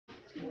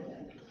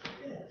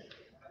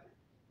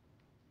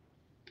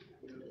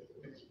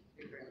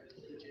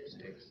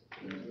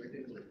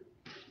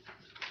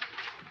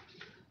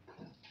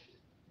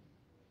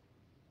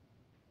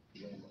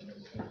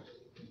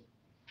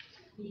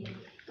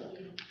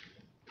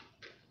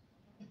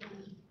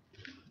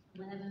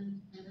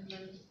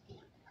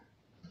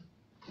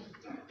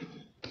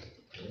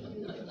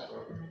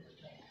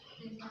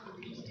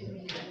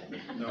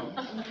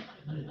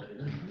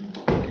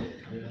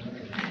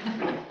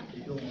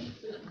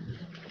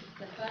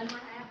done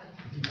what happened.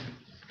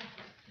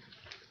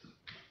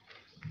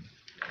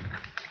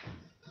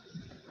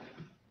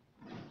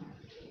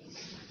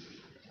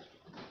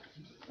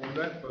 On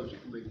that supposed to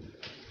be?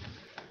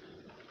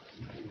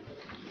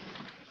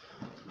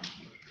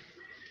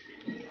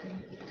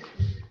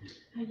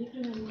 How you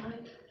doing,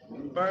 Mike?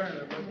 I'm fine,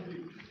 how about you?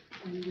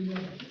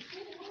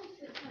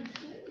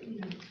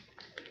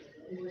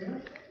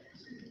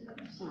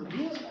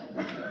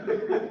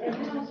 And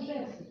how's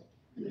Bessie?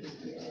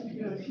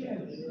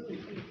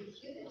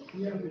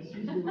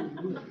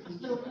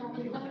 Still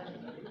talking about it?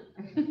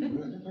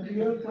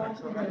 You're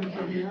talking about it,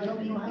 I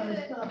don't know how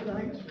to stop it, I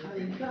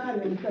tried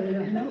everything, I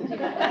know.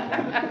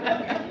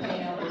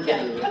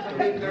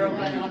 Big girl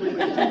went on.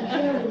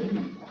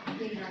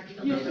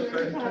 You sure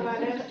every time I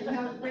ask her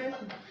how's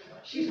Bessie,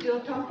 she's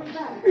still talking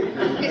about it. I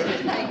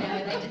know,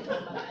 they just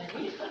told my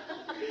money.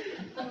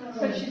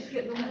 So she's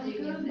getting along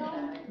good,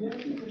 Mom?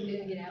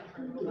 Didn't get out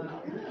for a little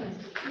while.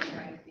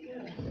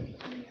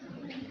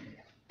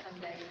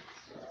 Someday.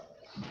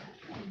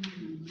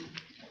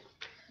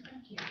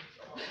 Yeah,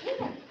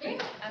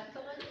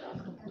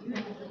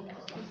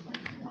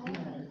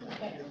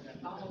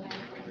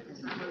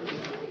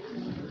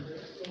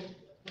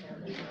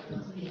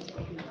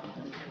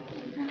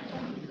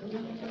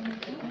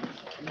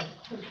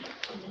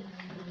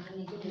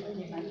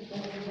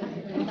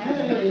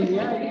 Hey, how you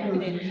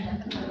doing?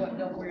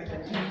 Don't wear the.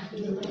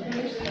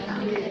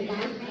 I'm a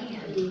bad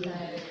man, so,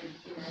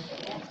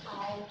 that's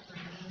all.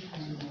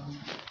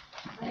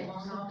 They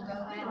won't all go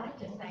out at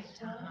the same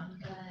time,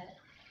 but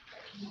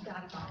you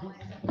gotta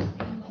always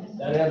understand.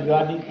 That ever go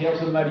out and tell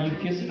somebody you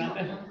kissing out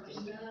there?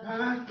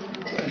 Huh?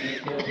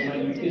 Tell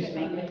somebody you kissing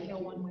out there?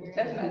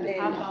 That's my daddy.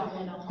 I bought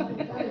one on.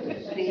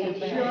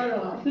 Shut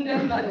up.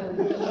 That's my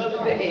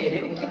daddy.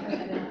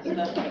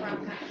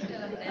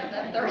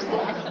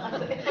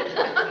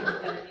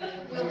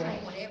 We'll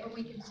take whatever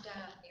we can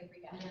stuff every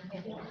day.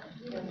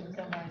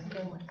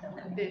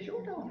 There's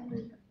your dog.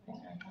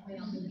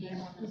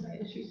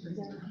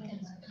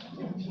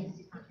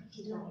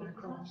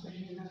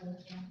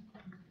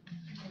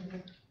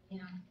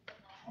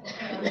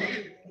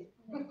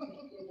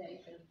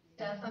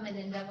 Stuff them and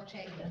then double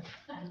check them.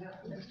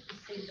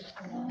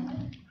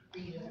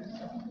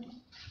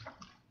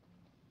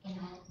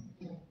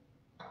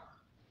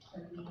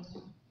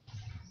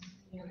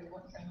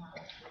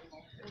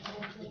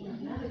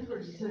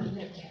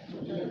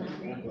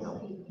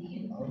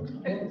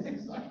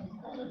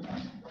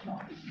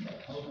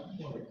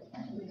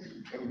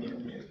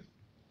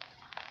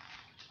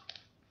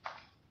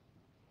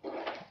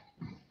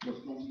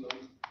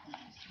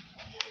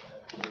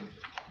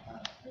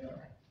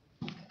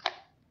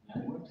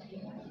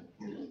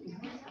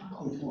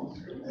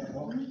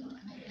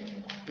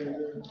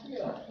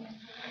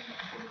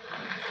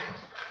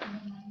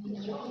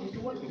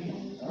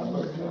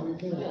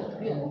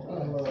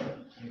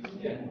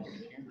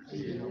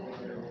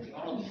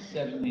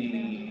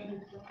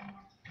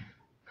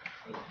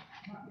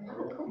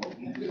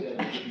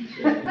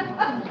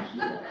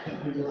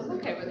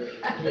 Okay with it.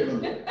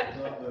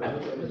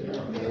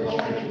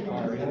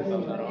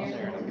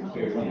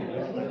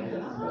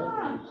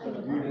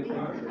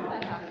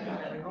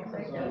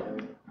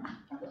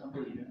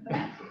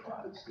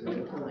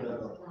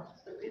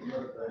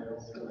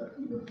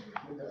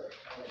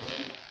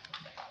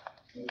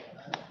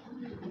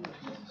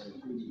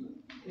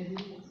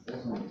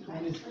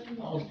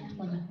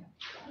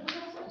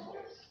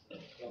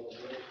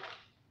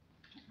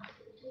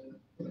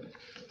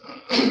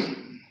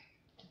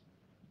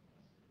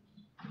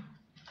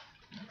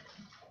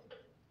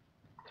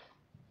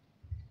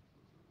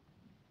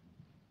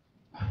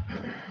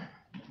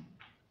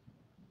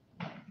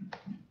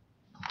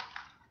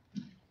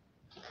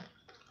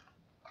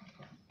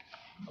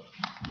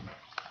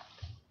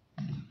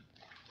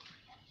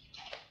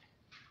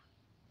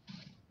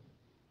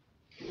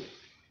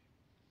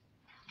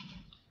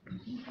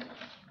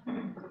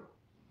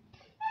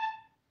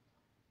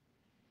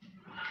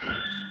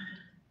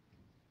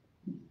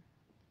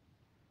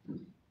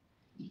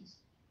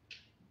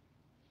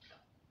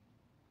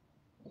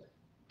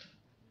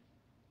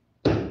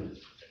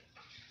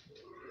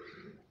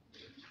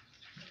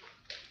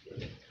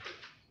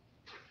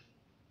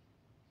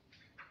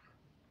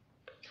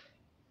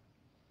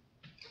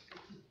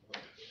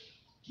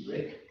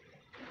 Rick,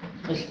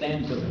 let's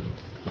stand for the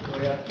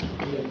prayer.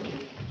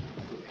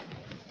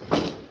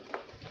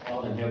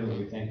 Father in heaven,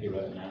 we thank you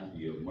right now for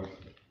your mercy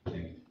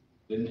and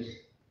goodness.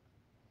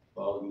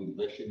 Father, we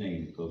bless your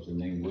name because your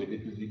name worthy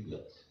to be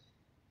blessed.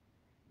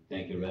 We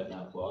thank you right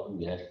now, Father.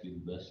 We ask you to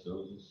bless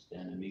those who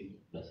stand in need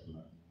of blessing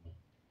right now.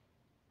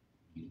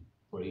 We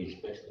pray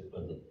especially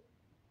for the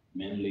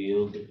mentally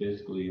ill, the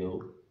physically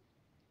ill.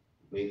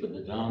 Pray for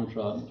the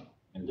downtrodden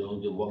and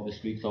those that walk the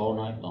streets all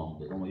night long.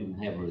 They don't even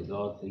have a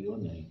regard for your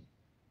name.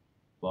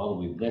 Father,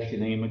 we bless your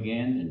name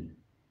again, and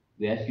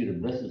we ask you to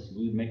bless us as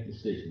we make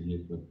decisions here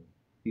for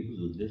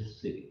people of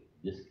this city,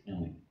 this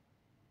county.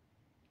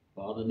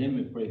 Father, then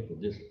we pray for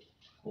this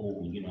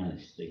whole United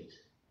States.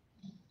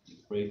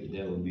 Pray that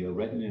there will be a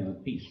reckoning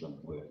of peace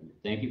somewhere.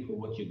 Thank you for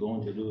what you're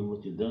going to do and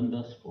what you've done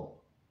thus far.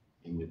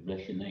 And we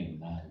bless your name.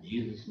 Now, in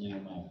Jesus'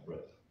 name I pray.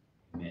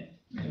 Amen.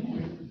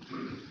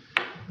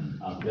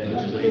 I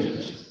pledge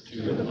allegiance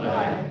to the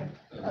flag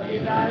of the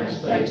United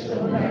States of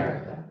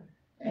America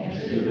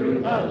and to the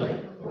republic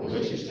for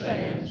which it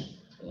stands,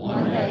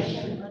 one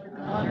nation,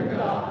 under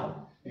God,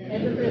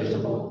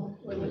 indivisible,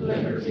 with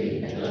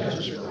liberty and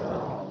justice for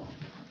all.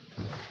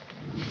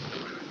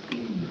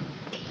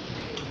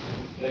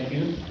 Thank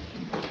you.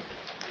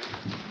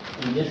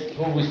 And just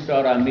before we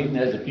start our meeting,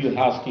 there's a few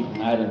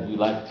housekeeping items we'd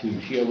like to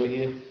share with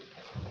you.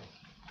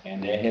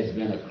 And there has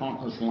been a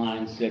conference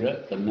line set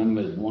up. The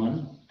number is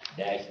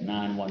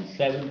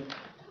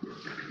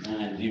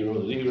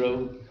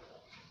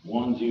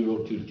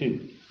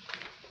 1-917-900-1022.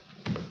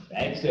 The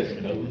access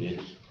code is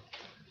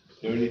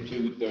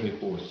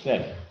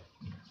 32347.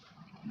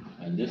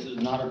 And this is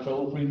not a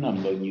toll-free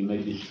number, and you may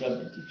be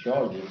subject to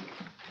charges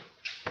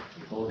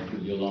according to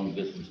your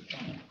long-distance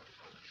plan.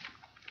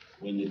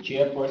 When the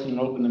chairperson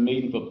opens the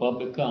meeting for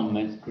public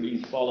comments,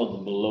 please follow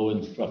the below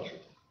instructions.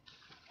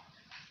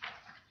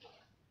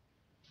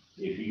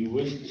 If you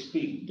wish to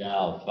speak,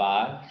 dial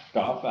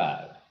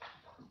 *5.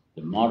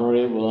 The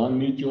moderator will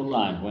unmute your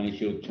line when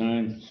it's your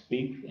turn to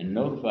speak and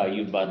notify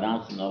you by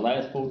announcing the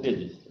last 4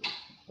 digits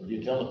of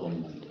your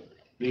telephone number.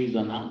 Please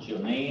announce your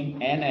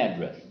name and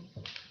address,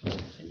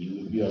 and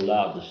you will be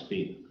allowed to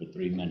speak for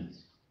 3 minutes.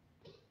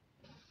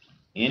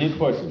 Any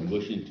person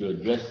wishing to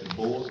address the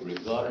board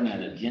regarding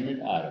an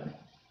agenda item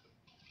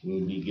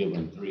will be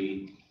given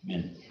 3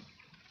 minutes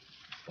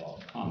for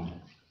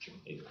comment.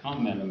 A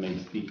commenter may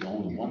speak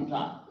only one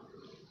time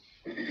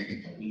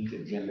on each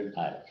agenda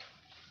item.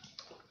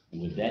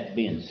 And with that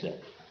being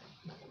said,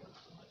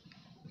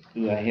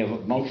 do I have a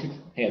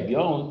motion? Have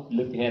y'all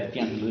had a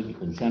chance to look at the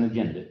consent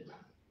agenda?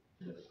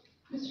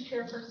 Mr.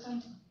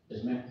 Chairperson,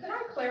 Yes, ma'am. could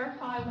I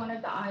clarify one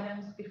of the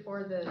items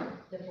before the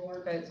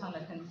board votes on the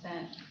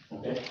consent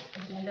Okay.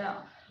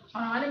 agenda?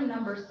 On item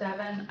number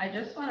 7, I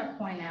just want to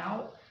point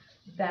out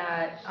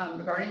that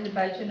regarding the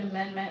budget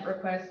amendment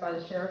request by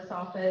the sheriff's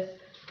office,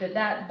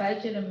 that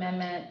budget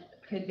amendment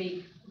could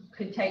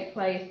take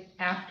place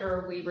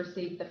after we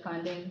receive the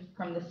funding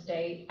from the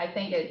state. I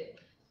think it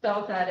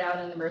spells that out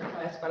in the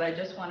request, but I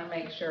just want to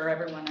make sure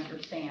everyone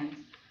understands.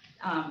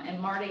 And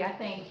Marty, I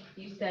think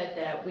you said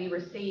that we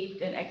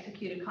received an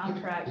executed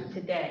contract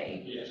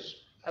today. Yes.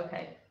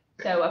 Okay,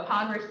 so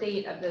upon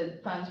receipt of the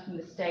funds from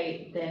the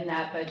state, then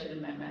that budget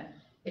amendment,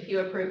 if you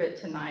approve it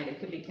tonight, it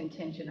could be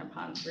contingent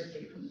upon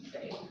receipt from the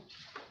state.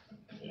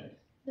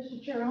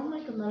 Mr. Chair, I'll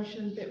make a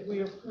motion that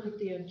we approve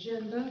the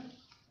agenda.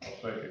 I'll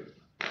second.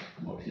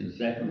 Motion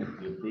second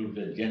to approve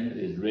the agenda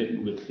is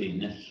written with the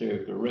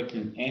necessary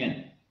corrections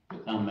and the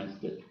comments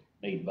that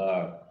made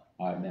by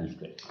our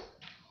administrator.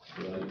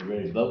 So are you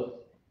ready to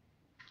vote?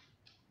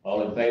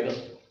 All in favor?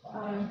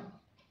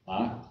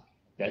 Aye?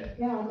 Okay,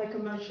 Yeah, I'll make a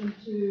motion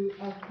to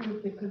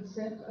approve the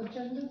consent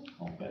agenda.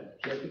 okay,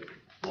 second.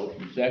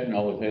 Motion second,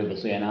 all in favor,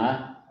 saying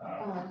aye?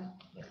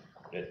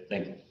 Okay,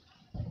 thank you.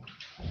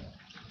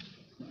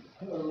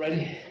 All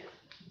righty.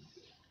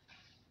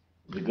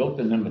 We go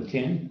to number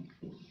 10.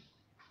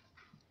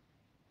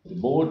 The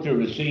board to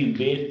receive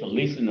bid for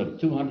leasing of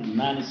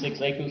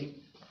 296 acres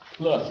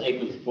plus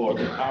acres for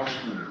the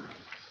Carson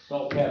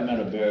Salt Cat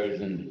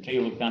Meadowberries in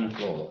Taylor County,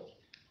 Florida,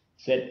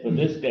 set for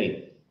this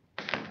date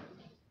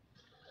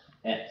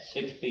at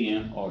 6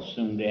 p.m. or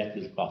soon after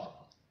as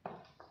possible.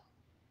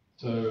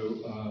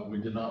 So, we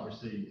did not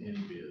receive any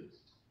bids.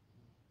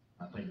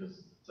 I think this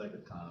is the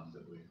second time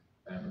that we've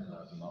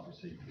advertised and not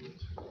received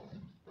bids.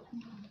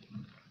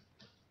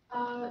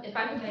 If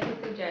I could make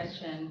a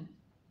suggestion,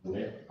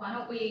 Okay. why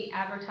don't we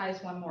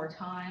advertise one more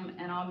time,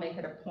 and I'll make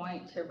it a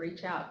point to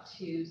reach out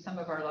to some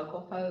of our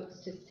local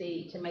folks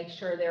to make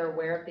sure they're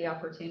aware of the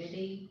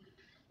opportunity.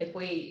 If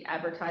we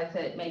advertise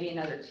it maybe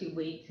another 2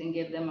 weeks and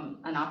give them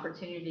an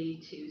opportunity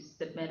to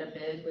submit a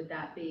bid, would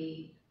that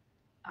be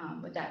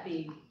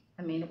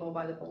amenable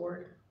by the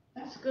board?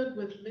 That's good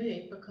with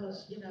me,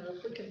 because, you know,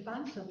 if we can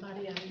find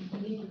somebody, I mean, we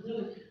need to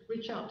really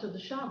reach out to the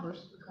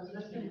shoppers, because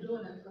they've been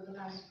doing it for the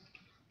last,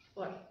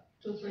 2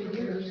 or 3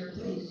 years at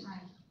least.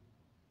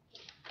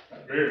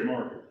 That berry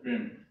market's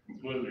been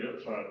completely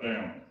upside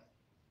down.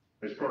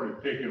 They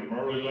started picking them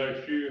early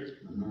last year,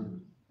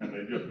 and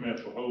they just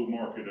messed the whole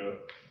market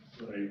up.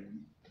 They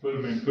put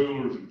them in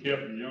coolers and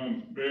kept the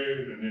young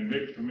berries, and then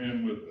mixed them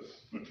in with the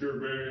mature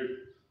berries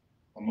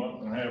a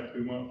month and a half,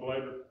 2 months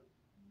later,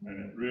 and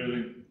it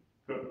really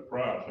cut the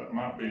price. That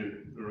might be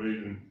the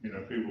reason, you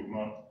know, people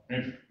are not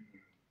interested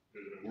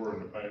as they were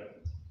in the past.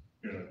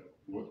 You know,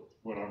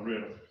 what I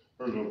read,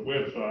 there's a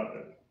website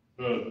that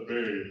does the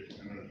berries,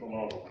 and there's a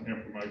lot of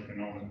information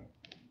on it.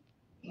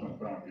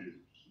 Sometimes you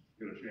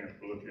get a chance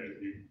to look at it,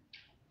 you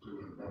see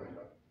what it's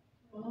about.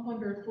 Well, I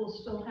wonder if we'll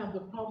still have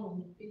the problem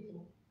with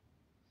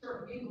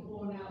certain people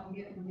going out and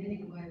getting them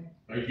anyway.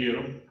 They get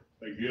them,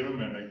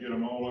 and they get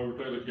them all over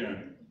Taylor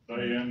County,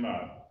 day and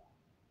night.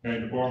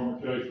 And the farmer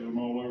chases them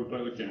all over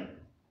Taylor County.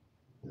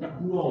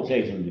 Who all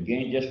takes them? The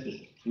game, just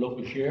the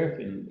local sheriff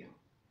and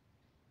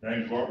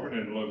James Barber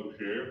and the local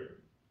sheriff.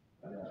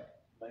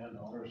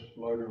 Landowners,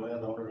 larger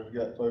landowners, have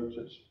got folks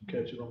that's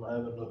catching them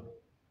having to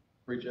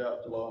reach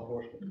out to law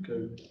enforcement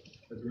to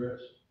address.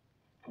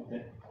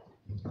 Okay.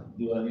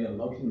 Do I hear a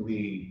motion,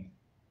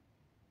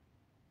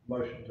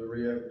 Motion to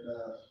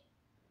re-advertise.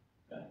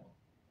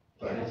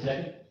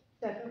 second?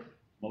 Second.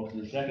 Motion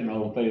is second,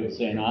 all in favor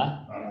saying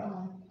aye.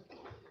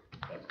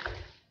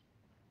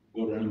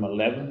 Go to number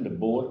 11, the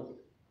board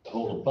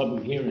hold a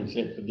public hearing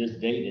set for this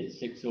date at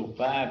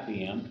 6:05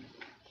 PM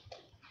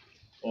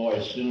or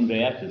as soon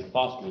thereafter as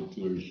possible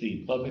to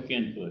receive public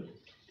input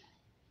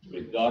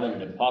regarding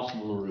the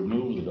possible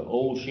removal of the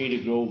old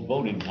Shady Grove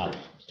boating house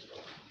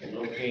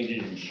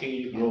located in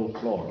Shady Grove,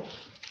 Florida.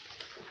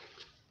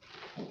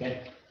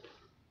 Okay?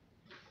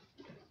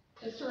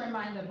 Just to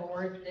remind the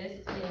board,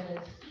 this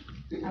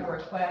is a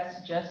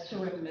request just to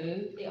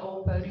remove the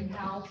old boating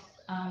house.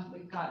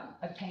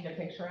 I've painted a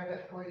picture of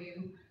it for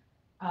you.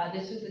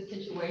 This was a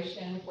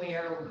situation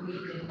where we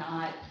did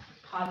not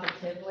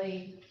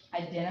positively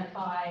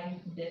identify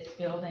this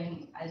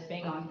building as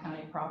being on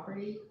county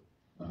property,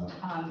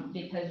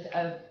 because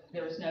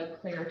there was no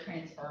clear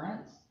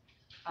transference,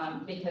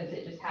 because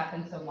it just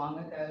happened so long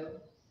ago.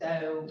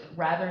 So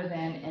rather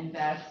than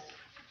invest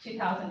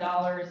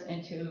 $2,000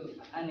 into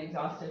an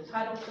exhaustive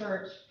title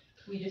search,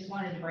 we just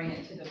wanted to bring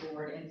it to the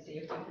board and see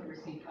if we could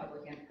receive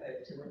public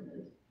input to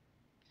remove.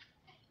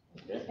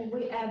 Okay. And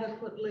we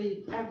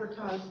adequately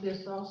advertised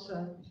this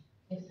also.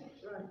 Yes, ma'am.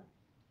 Right.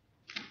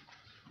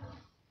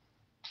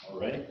 All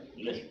right,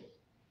 listen.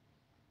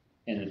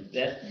 And if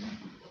that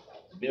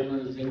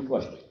building is in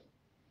question,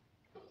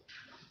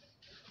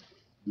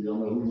 we don't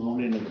know who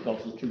owned it, and it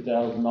costs us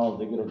 $2,000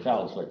 to get a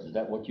title search, is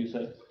that what you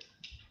said?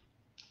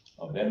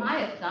 Okay.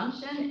 My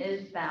assumption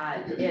is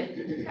that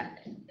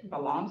it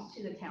belongs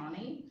to the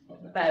county,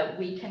 but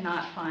we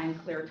cannot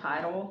find clear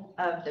title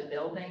of the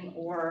building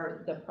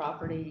or the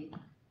property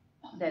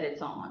that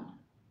it's on.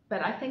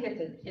 But I think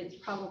it's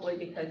probably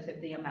because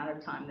of the amount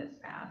of time that's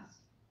passed.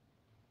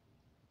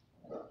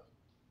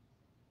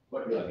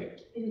 What do I hear?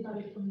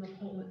 Anybody from the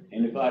public?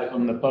 Anybody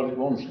from the public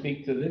want to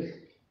speak to this?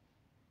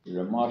 The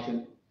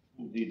demolition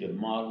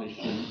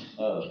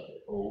of the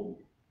old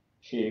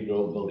Shady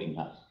Grove boating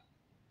house.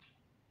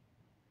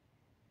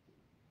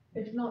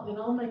 If not, then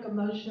I'll make a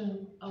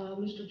motion,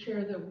 Mr.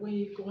 Chair, that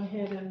we go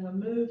ahead and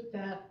remove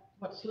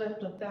what's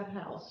left of that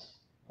house.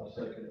 I'll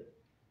second it.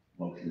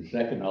 Motion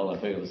second, all in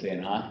favor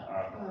saying aye.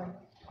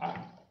 Aye.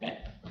 Okay.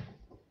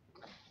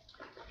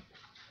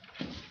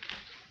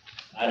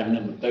 Item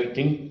number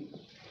 13.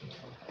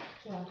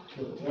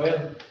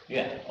 Well,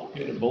 yeah,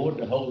 okay, the board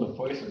to hold the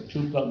first of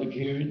two public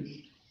hearings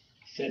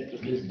set for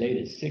this date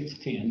at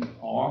 6:10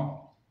 or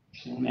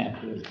soon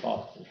after as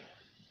possible.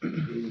 To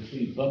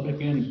receive public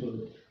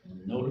input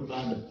and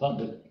notify the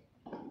public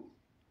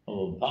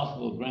of a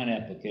possible grant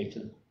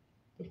application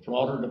to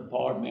Florida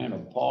Department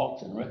of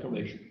Parks and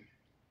Recreation,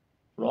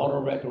 Florida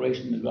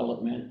Recreation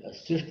Development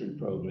Assistance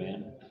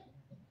Program,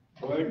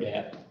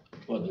 FERDAP,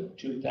 for the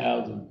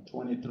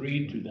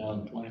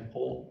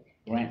 2023-2024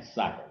 grant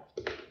cycle.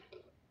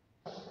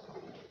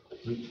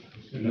 Hey,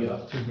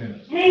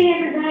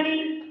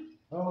 everybody.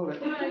 Oh,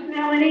 This is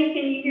Melanie.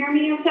 Can you hear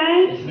me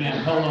okay? Yes,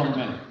 ma'am, hold on a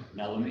minute,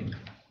 Melanie.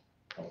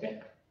 Okay,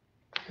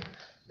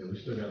 Yeah, we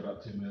still got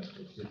about 2 minutes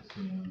till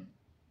 6:10.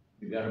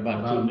 you got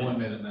about 2 About minutes. 1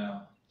 minute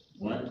now.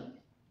 One,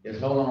 just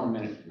hold on a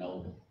minute,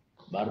 Melanie,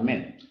 about a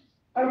minute.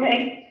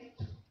 Okay.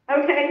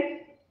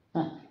 Okay.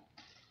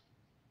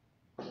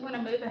 You want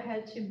to move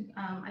ahead to,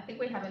 I think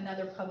we have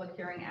another public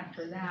hearing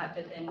after that,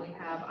 but then we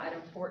have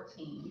item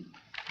 14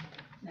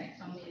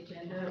 next on the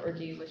agenda, or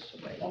do you wish to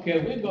wait?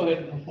 Okay, we'll go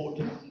ahead and report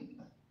to,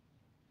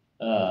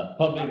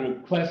 public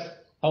request,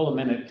 hold a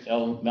minute,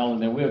 Melanie,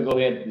 then we'll go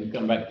ahead and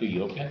come back to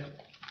you, okay?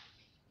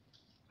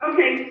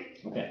 Okay.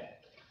 Okay.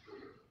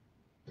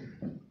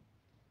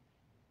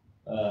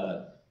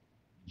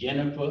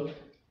 Jennifer,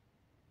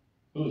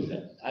 who is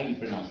that? How you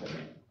pronounce that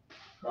name?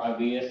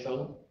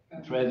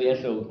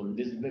 Travieso from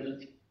this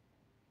village?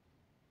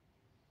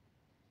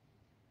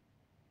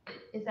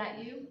 Is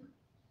that you?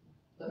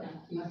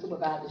 My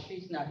supervisor,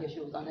 she's not here, she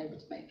was unable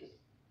to make it.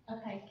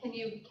 Okay, can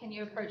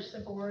you approach the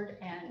board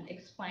and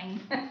explain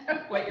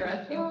what you're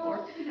asking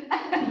for?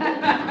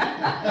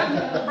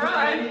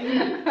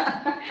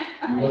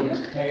 You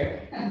wasn't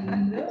prepared?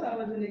 No, I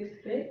wasn't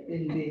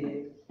expecting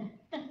this.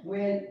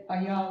 Where,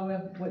 are y'all aware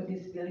of what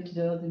this village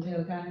does in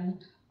Taylor County?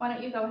 Why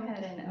don't you go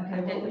ahead and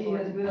Okay, update what the we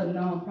board? is, we're a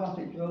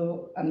nonprofit,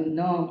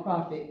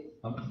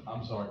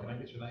 I'm sorry, can I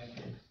get your name,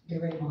 please?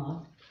 Gary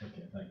Moss.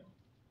 Okay, thank you.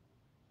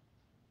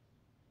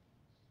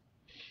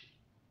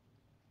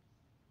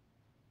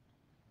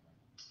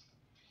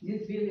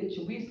 This village,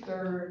 we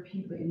serve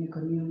people in the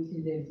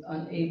community that's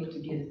unable to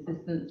get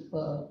assistance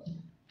for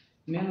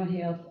mental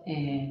health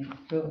and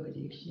drug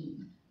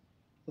addiction.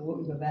 So what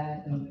we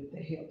provide them with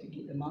the help to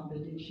get them off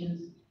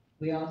addictions.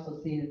 We also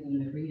send them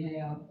to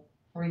rehab,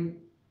 free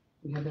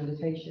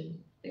rehabilitation.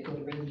 They go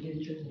to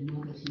residential,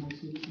 and that's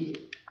mostly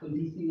get from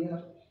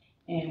DCF.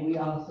 And we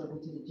also go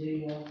to the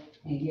jail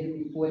and get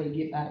them before they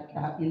get back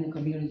out in the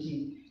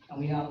community and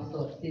we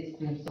also assist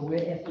them, so we're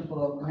asking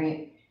for a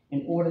grant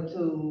in order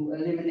to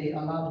eliminate a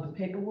lot of the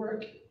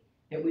paperwork,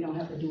 that we don't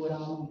have to do it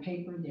all on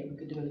paper, that we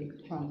could do it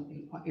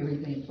electronically,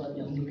 everything for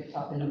them, we could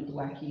talk to them through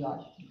our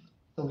kiosk.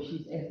 So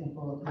she's asking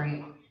for a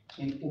grant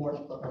in order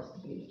for us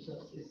to be able to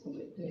assist them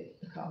with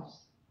the cost.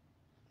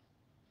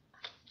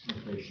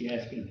 Okay, she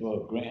asking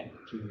for a grant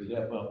to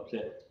help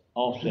offset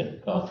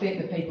the cost.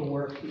 Offset the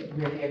paperwork that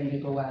we're having to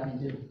go out and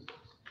do.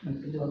 We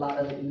can do a lot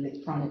of it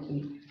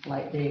electronically,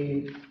 like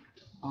the,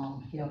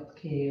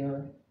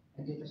 healthcare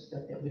and different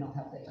stuff that we don't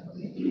have to have.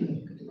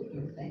 We could do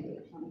everything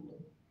electronically.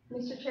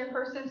 Mr.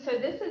 Chairperson, so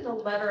this is a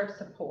letter of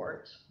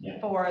support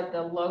Yeah. for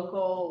the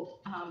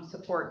local,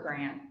 support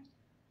grant,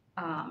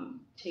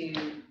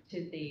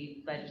 to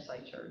the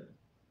legislature.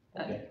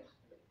 Okay.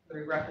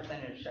 Through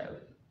Representative Show.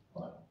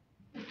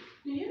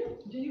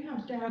 Do you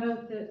have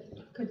data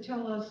that could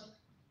tell us,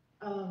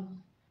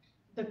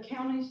 the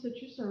counties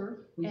that you serve?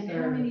 We And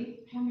serve-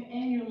 how many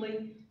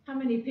annually, how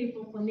many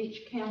people from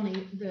each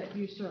county that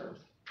you serve?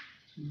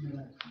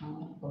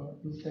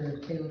 We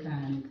serve Taylor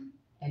County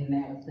and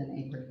Madison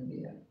and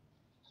Greenville.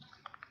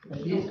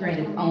 But this grant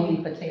is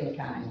only for Taylor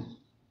County.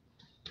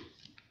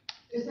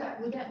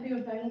 Would that be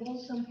available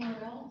somewhere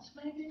else,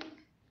 maybe?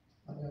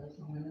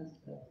 Someone else,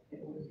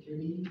 what you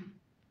need,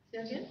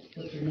 Second?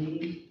 what you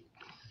need.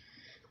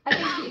 I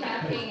think she's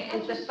asking,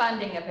 is the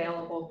funding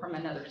available from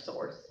another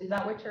source? Is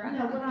that what you're No,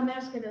 asking? what I'm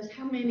asking is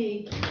how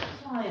many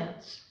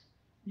clients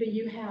do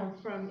you have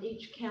from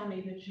each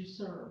county that you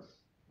serve?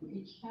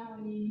 Each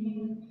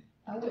county,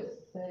 I would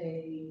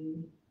say,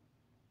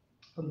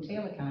 from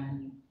Taylor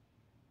County,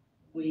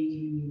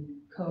 we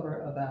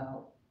cover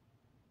about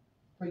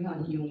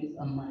 300 units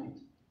a month.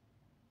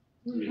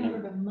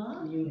 300 a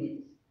month?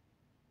 Units,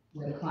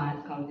 where the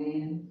clients come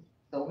in.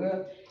 So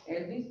we're,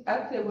 at least,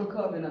 I'd say we're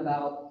covering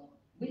about,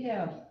 we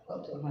have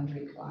up to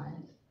 100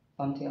 clients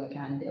from Taylor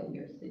County that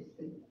we're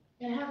assisting.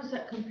 And how does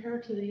that compare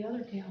to the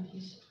other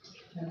counties?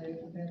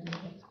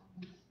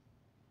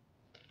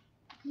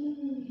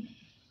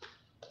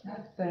 I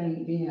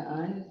think, being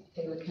honest,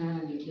 Taylor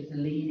County is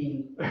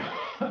leading,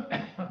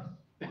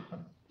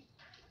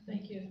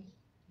 Thank you.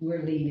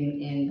 we're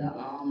leading in the,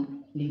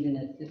 needing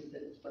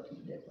assistance for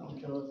people that's on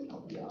drugs and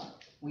opioids.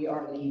 We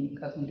are leading,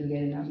 because we do that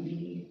in our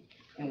meeting,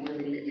 and we're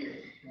leading.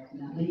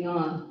 Now,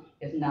 Leon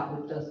is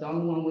not with us, the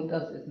only one with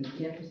us is in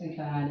Jefferson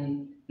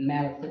County,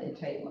 Madison, and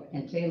Taylor.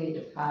 And Taylor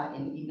is high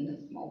in even the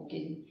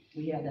smoking,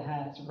 we have the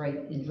highest rate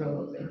in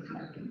drugs and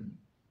smoking.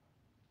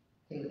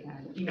 Taylor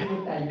County, even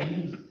with our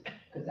youth,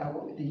 because I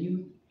work with the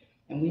youth,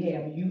 and we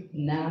have youth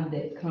now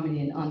that's coming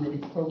in under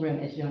this program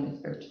as young as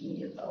 13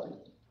 years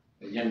old.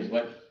 As young as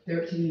what?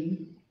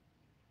 13.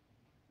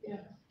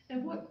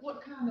 And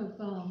what kind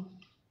of,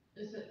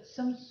 is it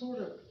some sort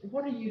of,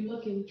 what are you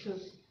looking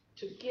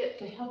to get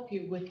to help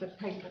you with the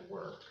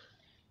paperwork?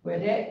 Well,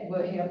 that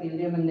will help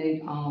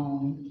eliminate,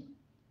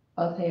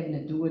 us having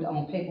to do it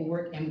on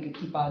paperwork, and we can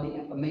keep all the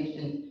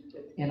information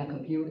in a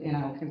computer, in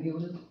our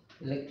computers,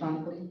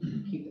 electronically,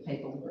 keep the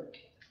paperwork.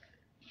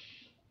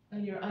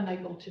 And you're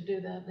unable to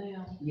do that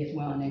now? Yes,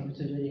 we're unable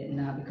to do that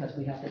now because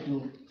we have to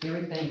do,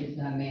 everything is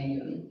done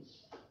manually.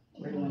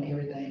 We're doing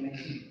everything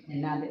manually,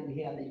 and now that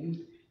we have the youth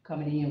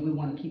coming in, we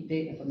wanna keep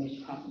their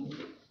information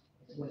confidential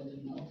as well,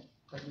 you know,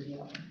 because we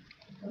have them.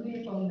 Coming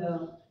in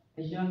from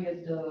as young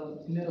as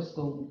the middle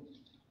school.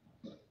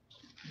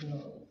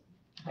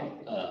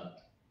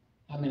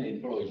 How many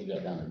employees you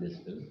got down at this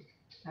school?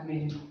 I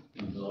mean,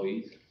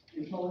 Employees?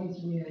 employees,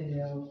 we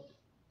have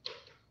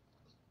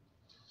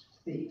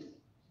 6.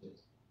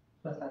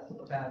 Plus our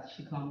supervisor,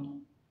 she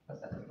comes, plus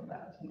our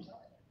supervisor, I'm sorry.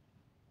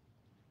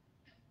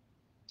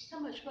 How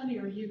much money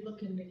are you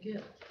looking to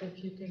get,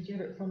 if you can get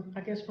it from,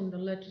 I guess, from the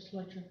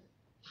legislature?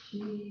 She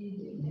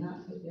did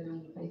not put that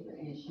on the paper,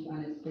 and she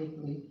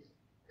unexpectedly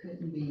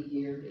couldn't be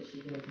here, but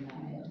she does not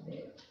have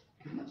that,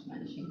 how much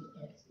money she's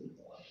asking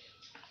for.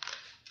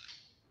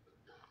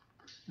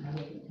 I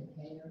wasn't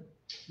prepared.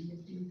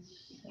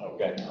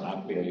 Okay,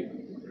 I feel you.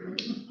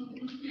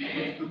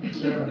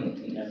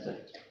 That's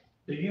it.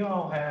 Do you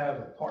all have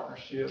a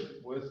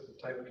partnership with the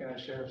Taylor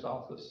County Sheriff's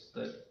Office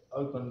that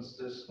opens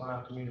this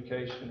line of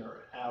communication,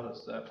 or how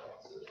does that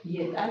process?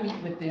 Yes, I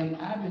meet with them,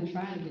 I've been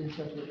trying to get in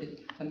touch with it,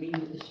 I meet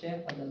with the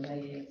sheriff for the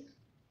last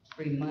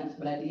 3 months,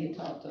 but I did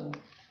talk to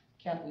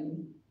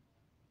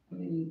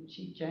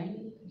Chief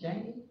Jamie?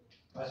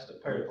 That's the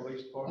Perry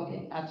Police Department.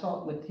 Okay, I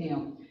talked with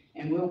him,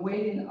 and we're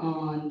waiting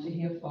on to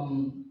hear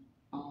from,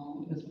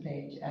 Mr.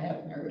 Page. I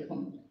haven't heard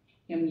from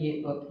him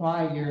yet, but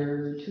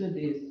prior to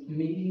this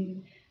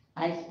meeting,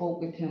 I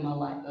spoke with him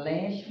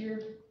last year,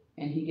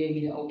 and he gave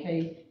me the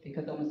okay,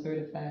 because I'm a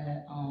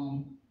certified,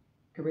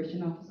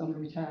 correction officer, I'm a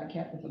retired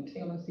captain from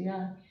Taylor CI,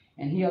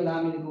 and he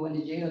allowed me to go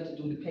into jail to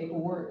do the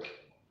paperwork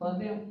for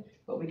them,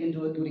 but we can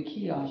do it through the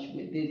kiosk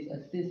with this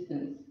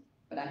assistance,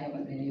 but I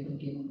haven't been able to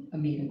get a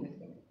meeting with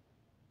him.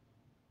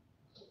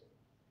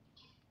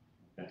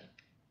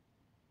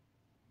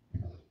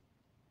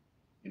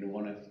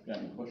 Anyone else got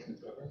any questions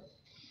for her?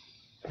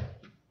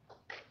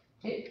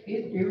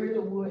 It really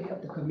would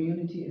help the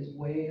community as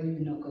well, you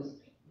know, because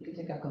we can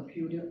take our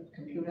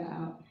computer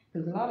out,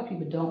 because a lot of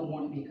people don't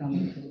want to be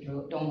coming to the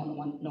drug, don't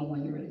want no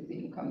one to really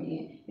see them come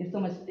in. There's so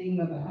much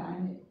stigma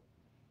behind it.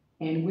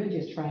 And we're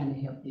just trying to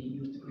help the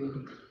youth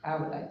really, I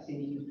would like to see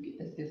the youth get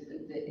the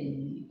assistance that they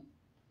need.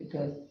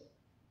 Because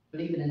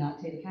believe it or not,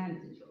 Taylor County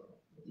is in trouble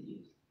with the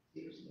youth,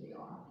 seriously they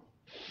are.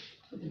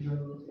 With the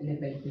drugs and the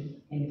vaping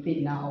and the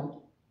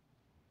fentanyl.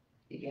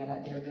 They got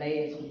out there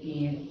last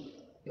weekend,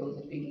 there was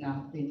a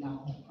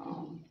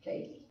fentanyl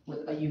case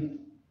with a youth.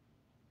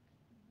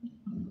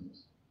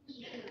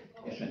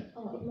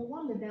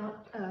 Lawanda, now,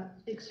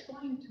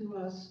 explain to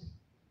us,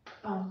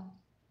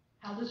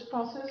 how this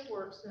process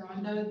works. Now, I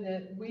know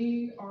that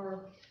we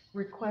are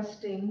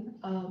requesting,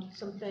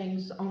 some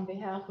things on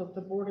behalf of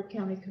the Board of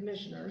County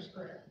Commissioners.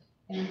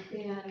 And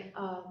then,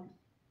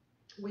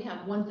 we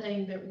have one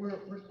thing that we're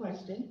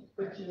requesting,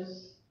 which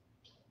is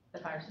The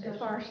fire the station.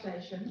 fire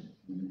station.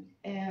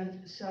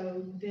 And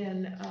so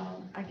then,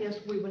 I guess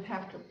we would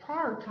have to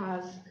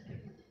prioritize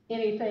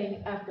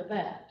anything after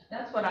that.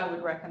 That's what I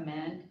would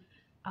recommend.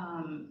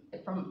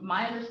 From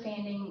my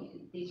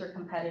understanding, these are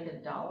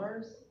competitive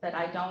dollars, but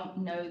I don't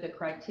know the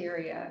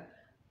criteria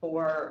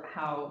for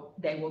how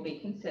they will be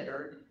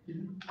considered.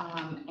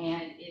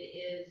 And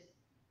it is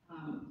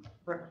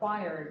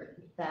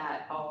required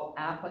that all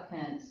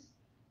applicants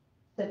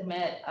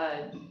submit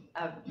a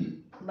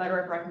letter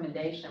of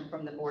recommendation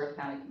from the Board of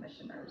County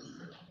Commissioners.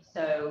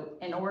 So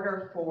in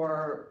order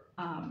for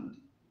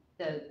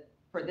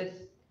this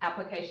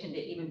application to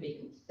even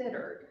be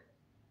considered,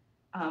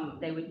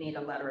 they would need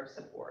a letter of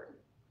support.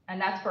 And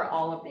that's for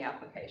all of the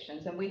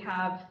applications. And we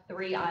have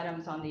 3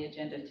 items on the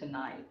agenda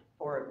tonight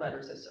for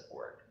letters of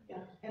support. Yeah,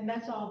 and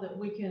that's all that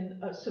we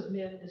can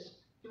submit is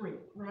 3,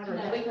 right? Or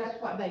No.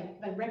 that's why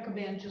they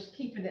recommend just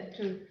keeping it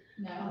to.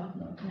 No,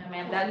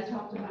 ma'am, We that is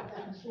talked about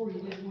that before,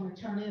 you didn't want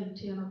to turn in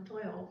 10 or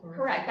 12 or.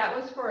 correct. That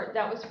was for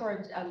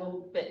a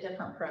little bit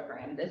different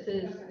program. This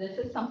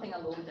is something a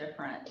little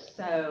different.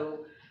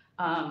 So,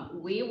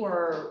 we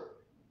were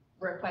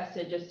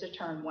requested just to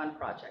turn one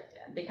project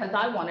in, because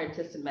I wanted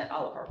to submit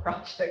all of our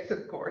projects,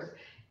 of course.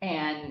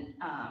 And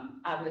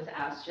I was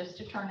asked just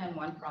to turn in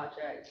one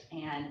project,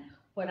 and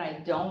what I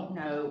don't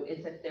know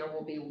is if there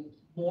will be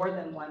more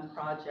than one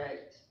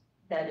project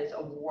that is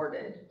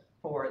awarded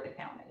for the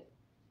county.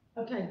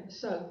 Okay,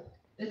 so,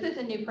 This is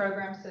a new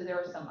program, so there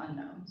are some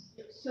unknowns.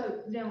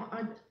 now,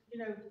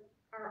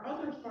 our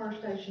other fire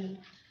station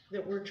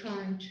that we're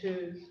trying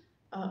to,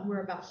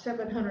 we're about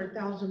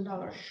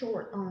 $700,000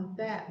 short on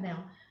that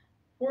now.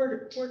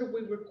 Where do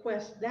we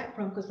request that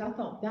from? Because I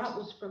thought that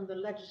was from the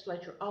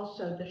legislature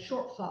also, the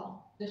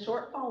shortfall. The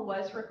shortfall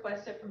was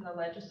requested from the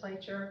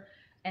legislature,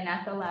 and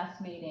at the last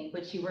meeting,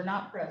 which you were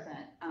not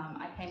present,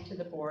 I came to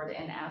the board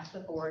and asked the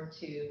board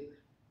to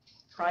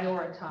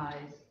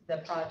prioritize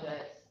the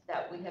projects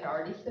that we had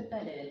already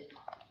submitted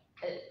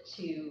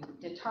to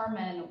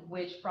determine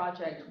which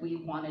project we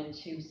wanted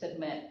to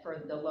submit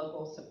for the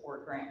local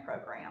support grant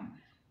program.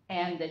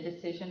 And the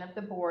decision of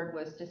the board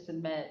was to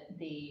submit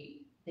the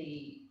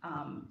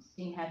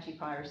Steinhatchee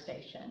Fire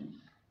Station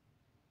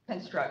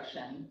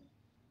construction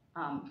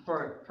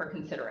for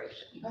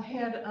consideration.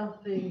 Ahead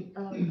of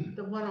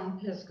the one on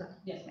Pisgah.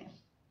 Yes, ma'am.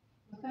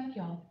 Well, thank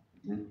y'all.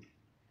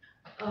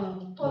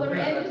 Well,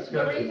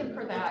 the reason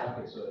for that, I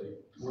could say,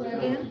 Say there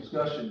again? was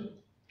discussion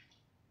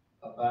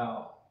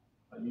about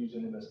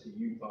using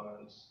MSTU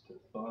funds to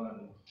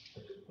fund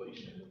the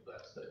completion of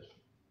that station.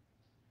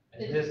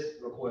 And this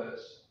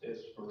request is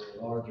for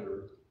a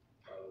larger,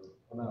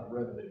 amount of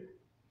revenue.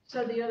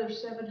 So the other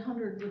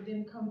 700 would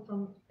then come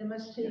from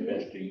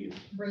MST?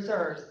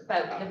 reserves,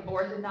 but the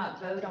board did not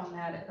vote on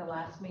that at the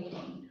last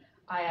meeting.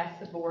 I asked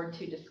the board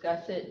to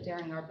discuss it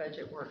during our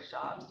budget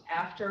workshops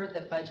after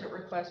the budget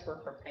requests were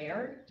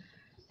prepared,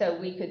 so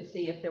we could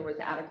see if there was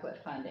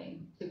adequate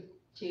funding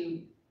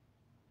to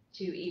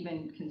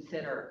even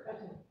consider.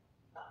 Okay,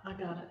 I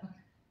got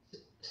it.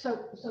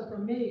 So for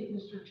me,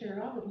 Mr.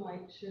 Chair, I would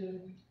like to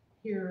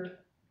hear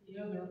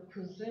the other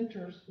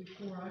presenters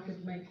before I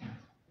could make,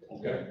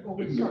 Okay. before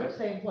we start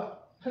saying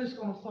who's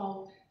gonna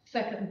fall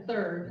second and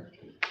third.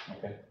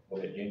 Okay, go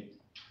ahead, Jim.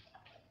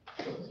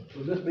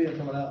 With this being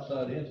from an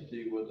outside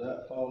entity, would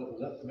that fall,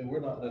 I mean,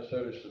 we're not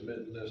necessarily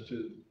submitting this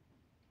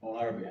on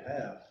our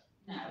behalf.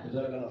 No. Is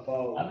that gonna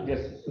fall, I guess.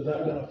 is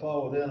that gonna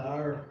fall within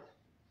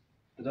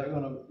is that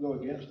gonna go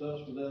against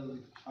us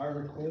within our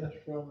request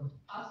from?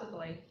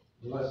 Possibly,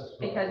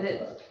 because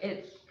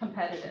it's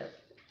competitive,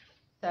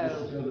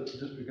 so.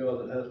 Just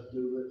because it has to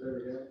do with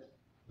everything?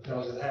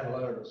 Because it had a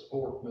letter of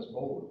support from this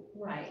board.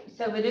 Right,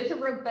 so it is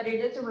but it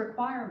is a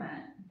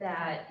requirement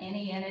that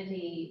any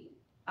entity,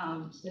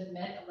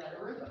 submit a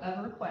letter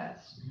of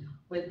request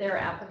with their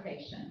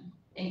application,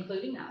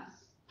 including us.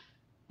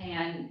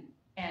 And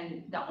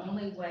the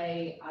only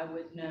way I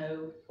would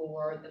know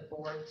for the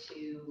board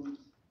to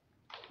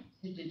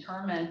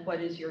determine what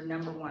is your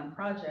number one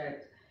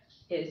project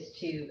is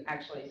to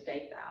actually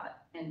state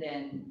that. And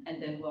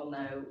then we'll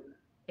know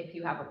if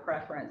you have a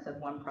preference of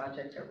one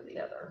project over the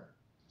other.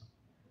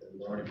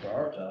 We've already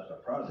prioritized our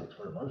projects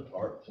for the most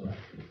part, so.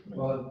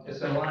 Well,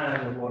 it's in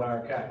line with what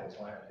our capital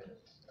plan is.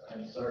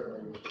 and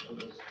certainly it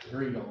was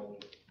agreed on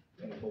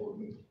in the board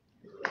meeting.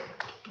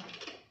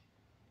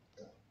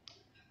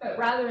 But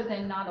rather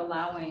than not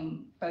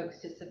allowing folks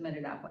to submit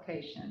an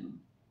application,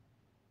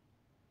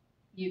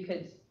 you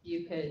could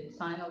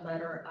sign a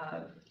letter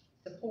of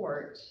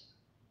support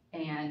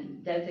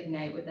and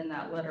designate within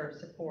that letter of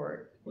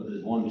support. Whether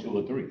it's 1, 2,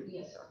 or 3.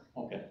 Yes, sir.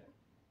 Okay.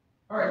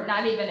 Or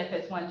not even if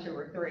it's 1, 2,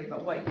 or 3,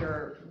 but what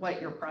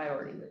your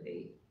priority would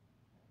be.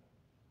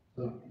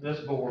 So this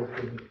board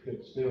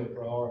could still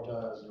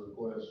prioritize the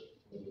request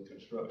for the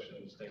construction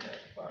of the State National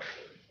Fire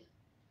Station.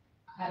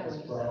 I That's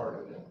believe so.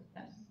 priority.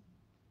 Yes.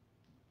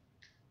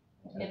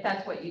 If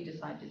that's what you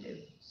decide to do.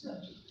 So,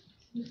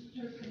 Mr.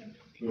 Chairman,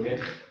 Go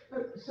ahead.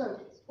 so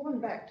going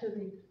back to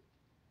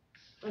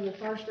the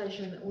fire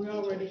station, that we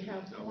already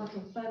have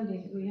quantum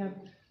funding, we have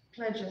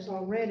pledges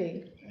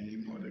already.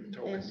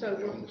 And so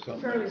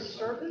we're fairly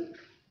certain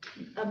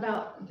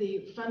about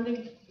the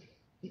funding,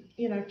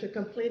 to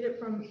complete it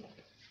from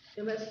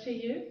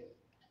MSTU.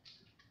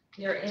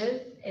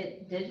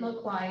 It did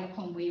look like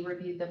when we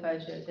reviewed the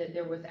budget that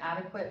there was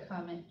adequate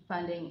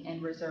funding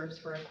and reserves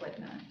for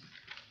equipment.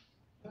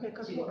 Okay,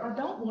 because what I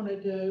don't want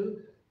to do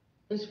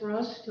is for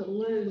us to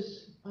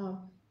lose,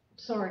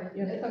 sorry.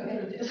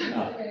 It's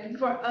okay.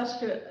 For us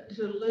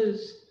to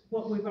lose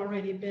what we've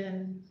already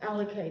been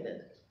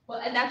allocated. Well,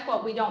 and that's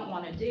what we don't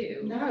want to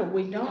do. No,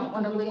 we don't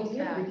wanna we lose won't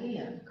get that. it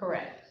again.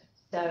 Correct.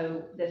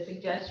 So the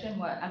suggestion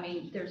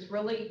there's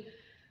really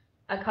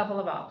a couple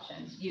of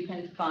options. You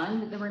can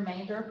fund the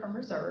remainder from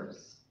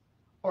reserves,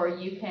 or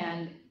you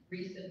can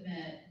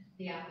resubmit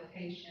the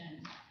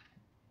application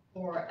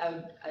for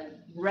a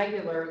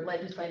regular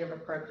legislative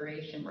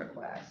appropriation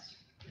request.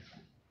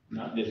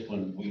 Not this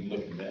one we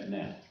looking at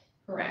now.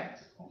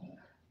 Correct.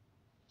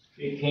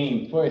 It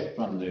came first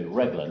from the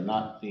regular,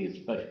 not the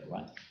special,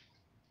 right?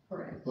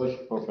 Correct.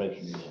 First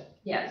appropriation you had.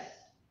 Yes.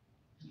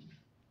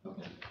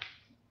 Okay.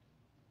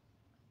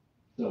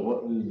 So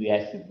what we would be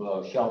asking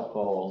for a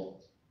shortfall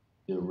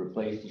to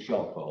replace the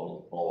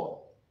shortfall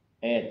or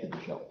add to the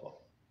shortfall?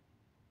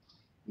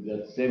 We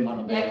got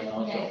 $700,000 Next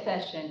also.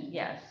 session,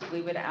 yes,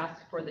 we would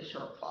ask for the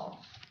shortfall.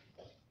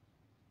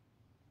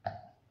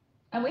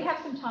 And we have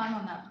some time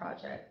on that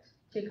project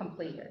to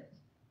complete it.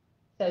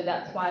 So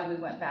that's why we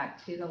went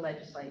back to the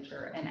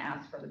legislature and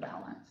asked for the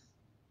balance.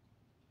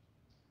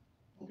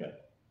 Okay.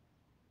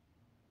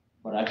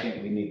 But I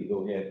think we need to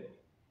go ahead,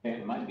 and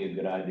it might be a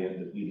good idea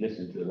that we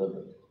listen to the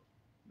other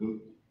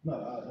group.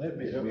 No, it'd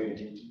be helpful, it'd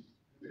be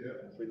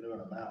helpful if we knew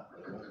an amount.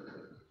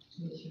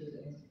 Make sure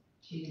that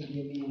she didn't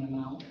give me an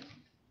amount.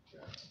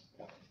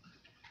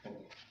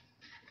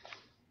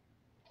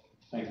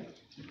 Thank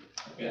you.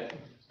 Okay.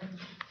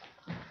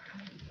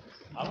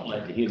 I would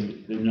like to hear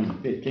the number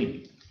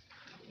 15.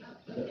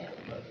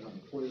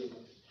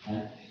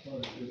 Huh?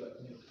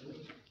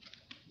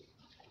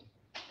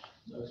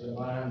 That's in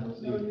line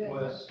with the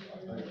request.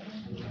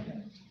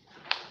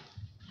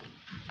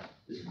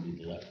 This will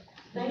be the last.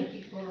 Thank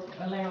you for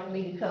allowing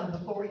me to come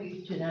before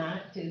you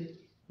tonight to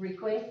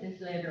request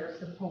this letter of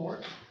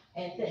support.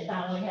 And since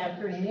I only have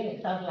 3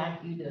 minutes, I'd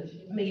like you to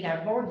meet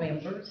our board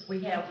members.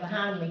 We have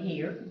behind me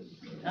here,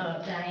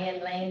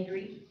 Diane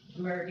Landry,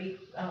 Murdy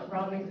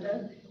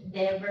Robinson,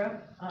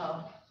 Deborah,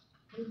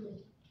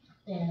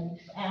 and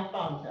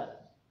Alfonso.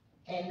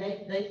 And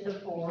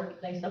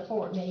they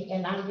support me,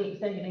 and I'm the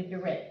executive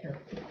director.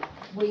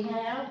 We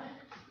have,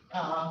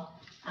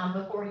 I'm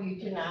before you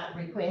tonight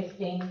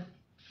requesting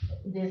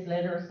this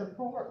letter of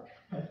support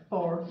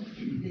for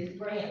this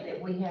grant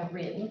that we have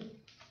written.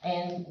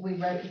 And we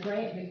wrote the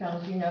grant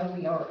because,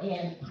 we are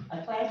in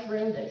a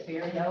classroom that's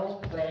very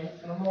old, Gladys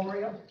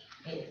Memorial.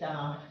 It's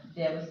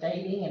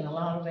devastating in a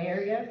lot of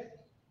areas.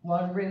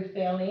 One roof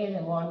fell in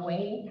and one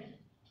wing,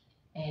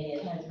 and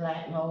it has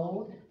black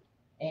mold,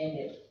 and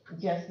it's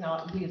just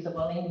not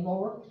usable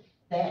anymore.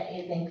 That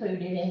is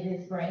included in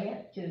this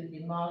grant to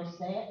demolish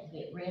that,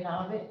 get rid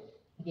of it,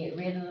 get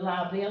rid of the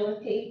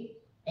liability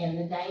and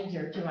the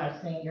danger to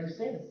our senior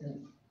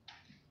citizens.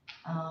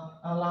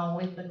 Along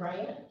with the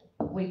grant,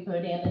 we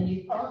put in a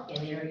new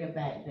parking area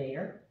back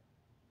there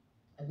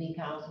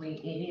because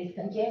it is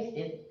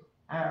congested.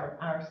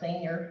 Our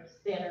senior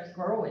center's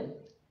growing.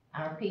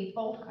 Our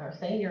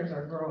seniors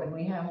are growing.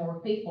 We have more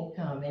people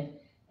coming,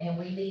 and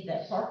we need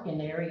that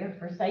parking area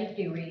for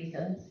safety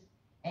reasons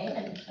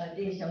and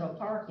additional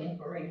parking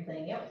for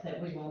anything else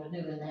that we want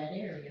to do in that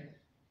area.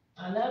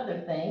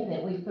 Another thing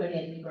that we put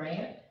in the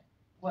grant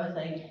was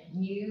a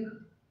new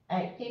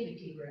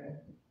activity room,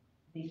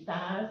 the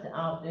size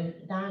of the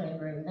dining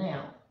room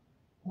now.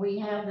 We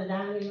have the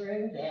dining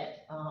room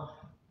that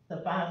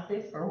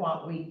suffices for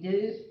what we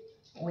do.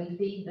 We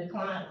feed the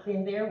clients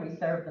in there, we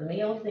serve the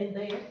meals in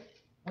there,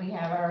 we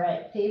have our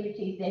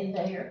activities in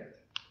there.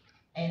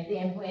 And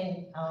then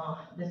when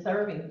the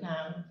serving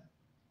time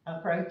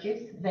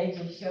approaches, they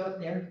just show up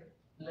their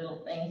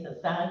little things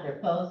aside, their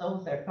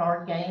puzzles, their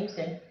card games,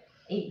 and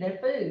eat their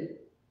food.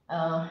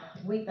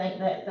 We think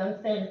that's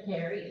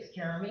unsanitary, it's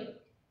germy,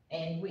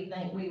 and we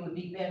think we would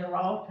be better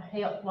off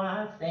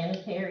health-wise,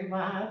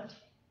 sanitary-wise,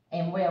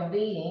 and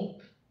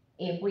well-being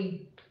if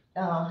we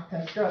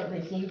construct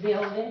this new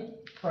building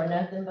for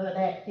nothing but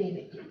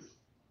activities.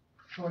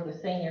 For the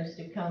seniors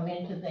to come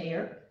into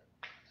there,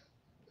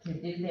 to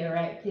do their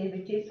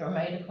activities from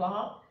 8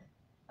 o'clock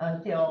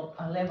until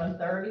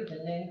 11:30,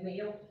 the noon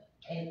meal.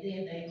 And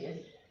then they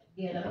just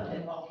get up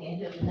and walk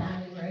into the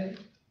dining room,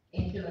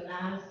 into a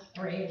nice,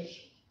 fresh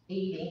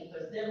eating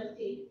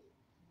facility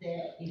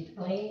that is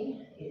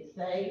clean, it's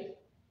safe,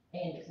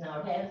 and it's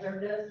not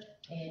hazardous,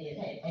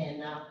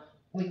 and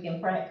we can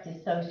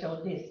practice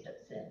social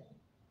distancing.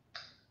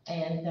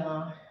 And,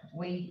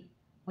 we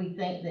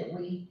think that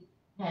we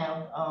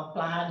have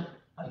applied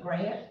a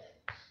grant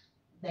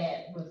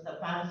that will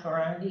suffice for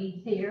our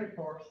needs here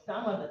for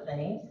some of the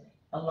things,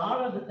 a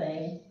lot of the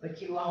things, but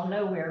you all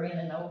know we're in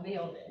an old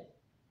building,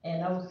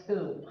 an old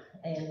school,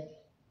 and,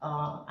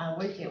 I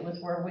wish it was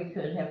where we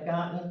could have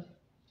gotten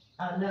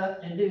enough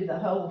to do the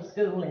whole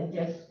school and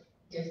just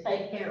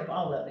take care of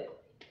all of it.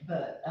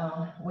 But,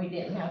 we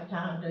didn't have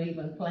time to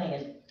even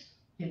plan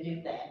to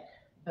do that,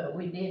 but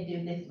we did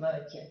do this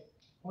much, and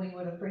we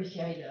would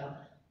appreciate a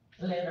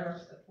letter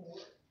of support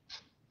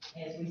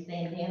as we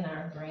send in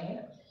our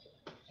grant.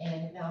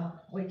 And,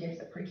 we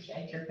just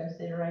appreciate your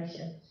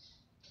consideration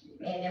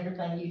and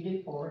everything you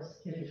do for us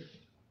too.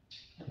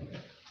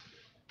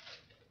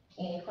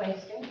 Any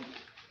questions?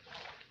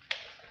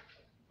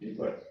 Any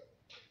questions?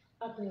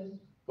 I do.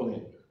 Go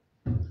ahead.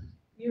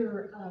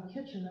 Your,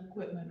 kitchen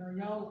equipment, are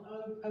y'all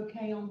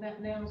okay on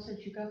that now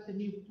since you got the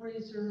new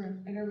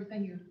freezer and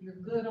everything? You're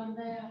good on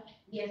that?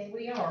 Yes,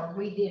 we are.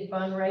 We did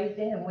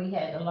fundraising and we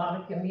had a lot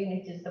of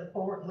community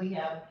support. We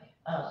have,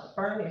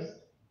 furnished,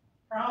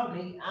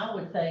 probably, I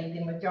would say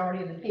the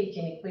majority of the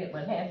kitchen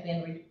equipment has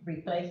been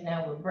replaced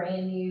now with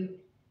brand new,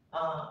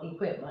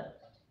 equipment.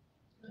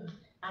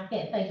 I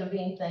can't think of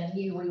anything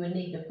new we would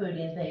need to put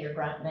in there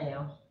right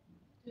now.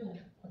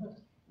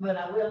 But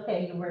I will tell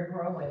you, we're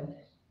growing.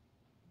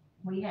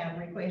 We have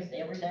requests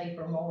every day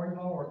for more and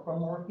more, for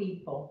more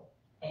people.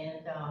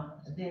 And,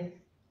 this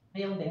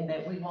building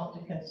that we want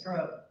to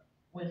construct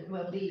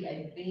will be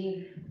a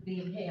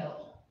big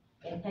help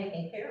in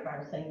taking care of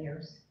our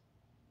seniors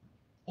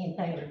in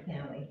Taylor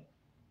County,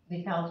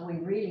 because we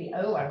really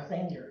owe our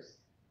seniors.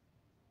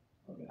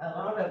 A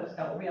lot of us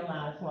don't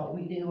realize what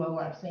we do owe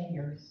our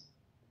seniors,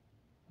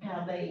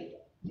 how they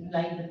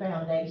laid the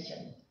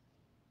foundation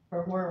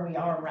for where we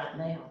are right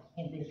now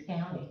in this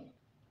county.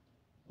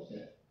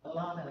 Okay. A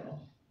lot of them.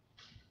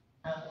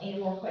 Any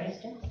more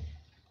questions?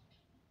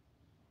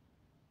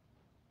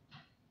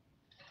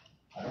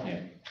 I don't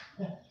have.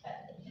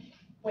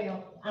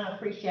 Well, I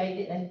appreciate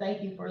it, and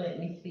thank you for letting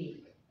me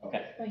speak.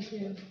 Okay, Thank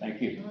you.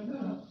 thank you.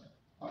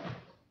 All right.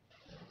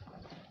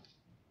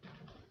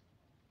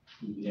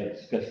 We have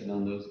discussion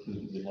on those two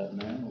that we have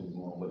now, or we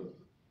want to wait?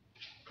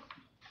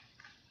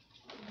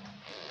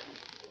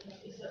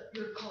 Is that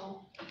your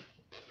call?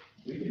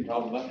 We can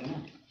talk about it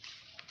now.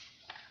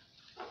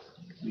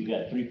 We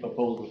got 3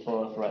 proposals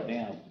for us right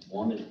now.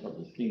 One is for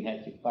the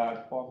Steinhatchee Fire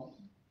Department.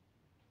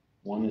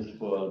 One is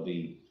for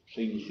the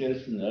senior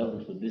citizen, the other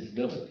is for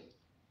disability.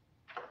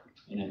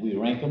 And if we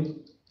rank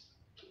them,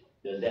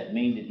 does that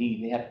mean that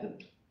he have to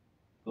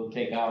go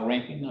take our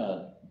ranking,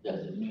 or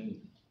does it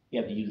mean he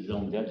have to use his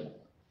own judgment?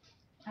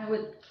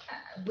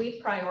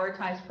 We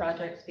prioritize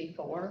projects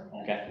before.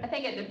 Okay, I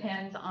think it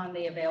depends on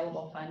the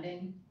available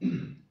funding.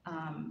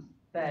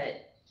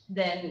 But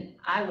then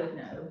I would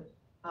know,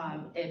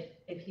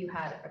 if you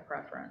had a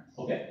preference.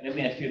 okay, let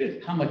me ask you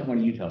this, how much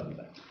money are you talking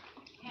about?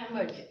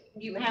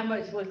 How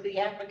much was the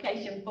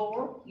application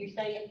for? You're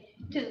saying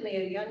 2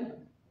 million?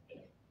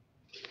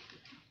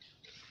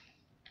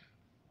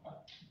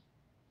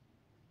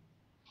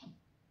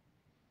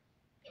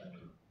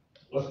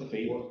 What's the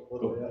fee?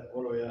 What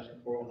are we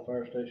asking for on the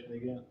fire station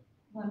again?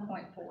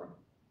 1.4.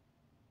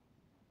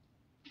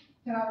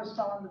 Can I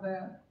respond to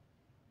that?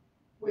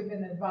 We've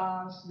been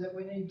advised that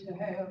we need to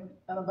have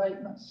an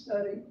abatement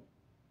study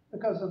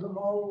because of the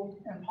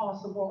mold and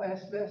possible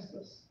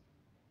asbestos.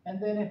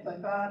 And then if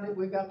they find it,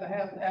 we've got to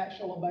have the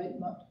actual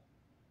abatement,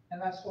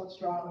 and that's what's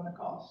driving the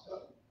cost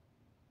up.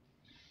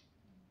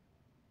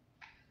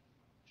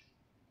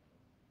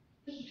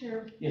 Mr.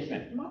 Chair, Yes,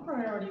 ma'am. my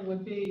priority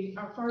would be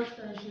our fire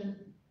station,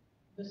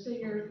 the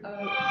senior,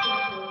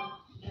 center,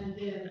 and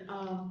then,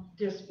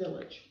 this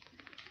village.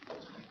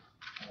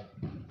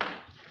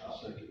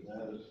 I'll second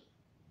that as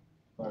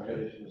fire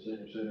station,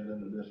 senior center, then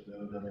the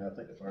disability. I mean, I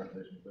think the fire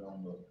station's been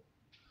on the.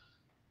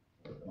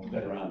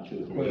 Been around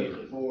 2 or 3 Well, years.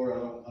 before,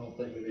 I don't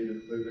think we need to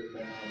move it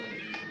down. I think we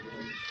need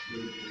to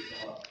move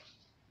it up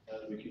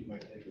as we keep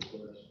making these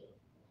requests.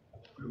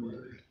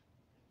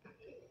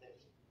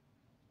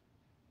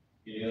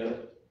 Any other?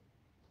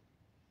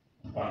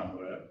 Fine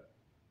with that.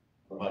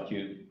 What about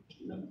you?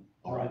 No?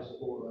 All right,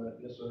 Support that,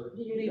 yes, sir.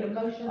 Do you need a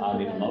motion? I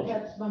need a for that? motion.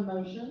 That's my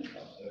motion.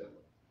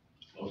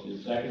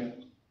 motion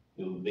second,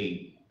 it will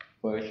be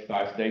first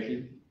fire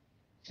station,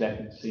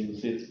 second senior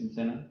citizen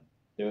center,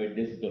 third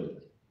disability.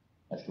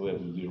 That's the way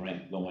it will be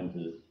ranked going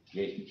to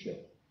Jason Show.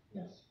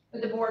 Yes.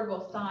 But the board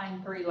will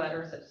sign 3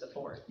 letters of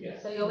support.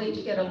 Yes. So you'll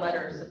each get a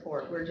letter of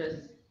support. We're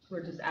just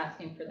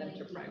asking for them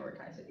to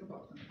prioritize it. You're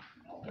welcome.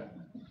 Okay.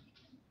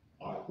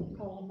 Call a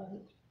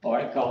vote. All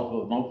right, call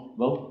for a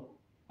vote.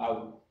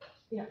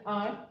 Yeah,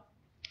 aye.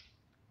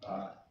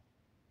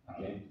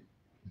 Okay.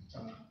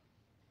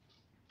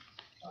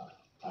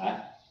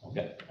 Aye,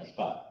 okay, that's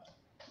fine.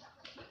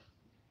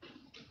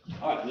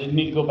 All right, then we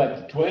need to go back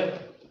to 12.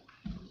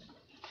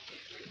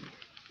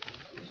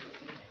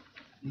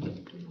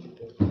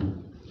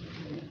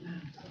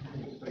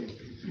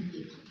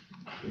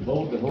 The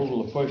vote to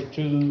hold the first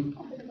two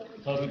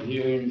public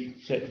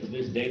hearings set for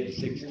this date,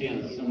 the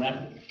 16th of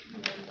September,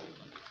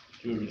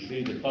 to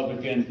receive the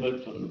public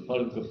input from the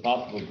public of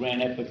possible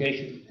grant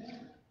application.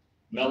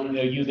 Melanie,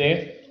 are you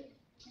there?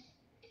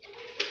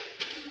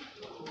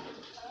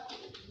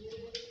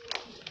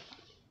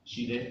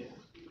 She there?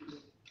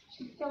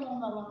 She's still on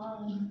the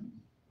line.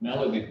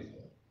 Melanie?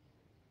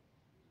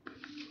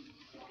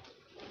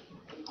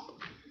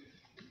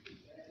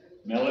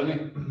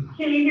 Melanie?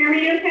 Can you hear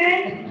me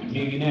okay? I can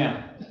hear you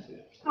now.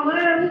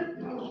 Hello?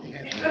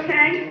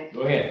 Okay.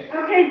 Go ahead.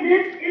 Okay,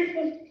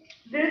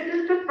 this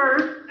is the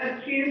first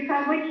of two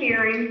public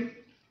hearings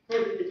for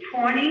the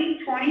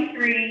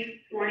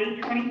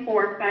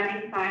 2023-2024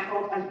 funding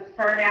cycle of the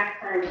PERDAP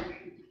program.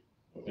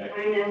 Okay. I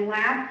know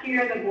last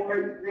year the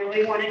board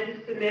really wanted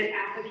to submit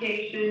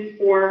application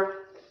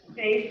for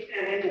phase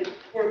 7 of the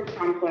sports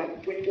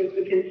complex, which was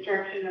the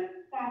construction of the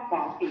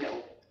softball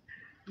field.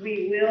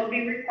 We will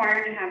be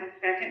required to have a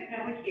second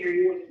public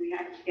hearing, which we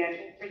have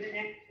scheduled for the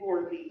next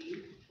board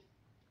meeting.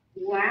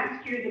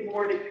 Last year, the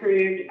board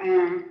approved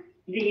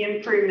the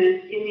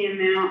improvements in the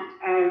amount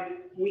of,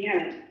 we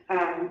had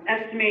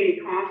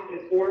estimated cost of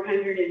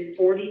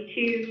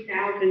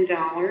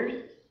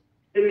 $442,000.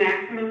 The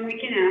maximum we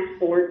can ask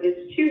for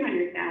is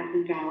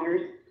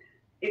 $200,000.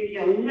 If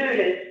you'll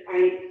notice,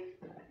 I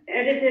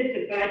edited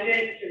the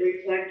budget to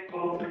reflect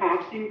all the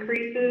cost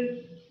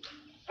increases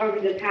over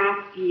the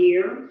past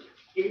year.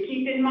 And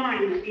keep in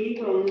mind, we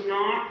will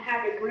not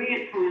have a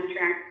grant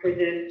contract for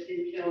this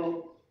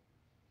until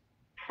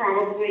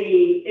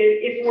probably,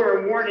 if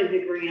we're awarded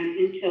the grant,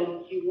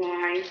 until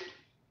July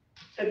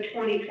of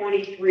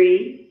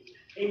 2023.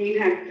 And you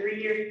have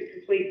 3 years to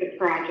complete the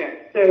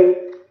project. So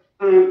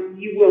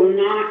you will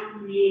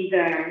not need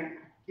the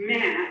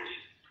match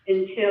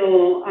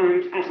until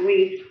at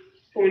least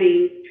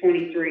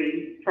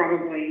 2023.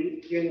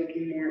 Probably you're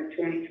looking more at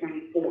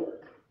 2024.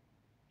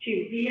 To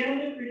be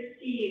able to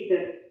receive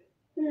the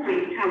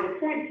point, how the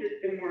point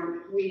system works,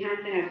 we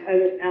have to have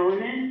other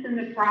elements in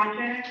the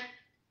project,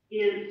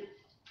 and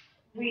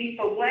we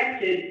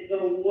selected the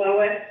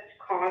lowest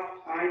cost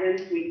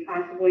items we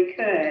possibly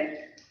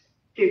could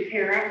to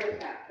pair up with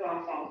that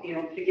softball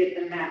field to get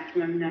the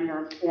maximum number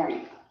of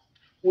points,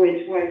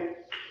 which was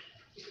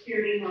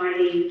security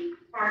lighting,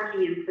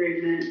 parking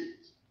improvements,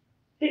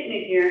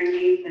 picnic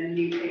areas and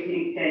new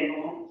picnic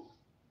tables,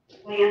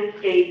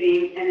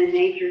 landscaping, and a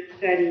nature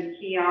study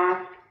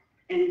kiosk,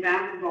 and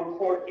basketball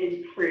court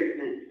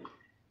improvements.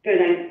 But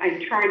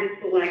I tried to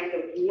select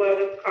the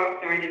lowest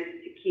cost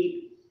items to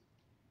keep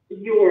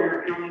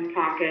your own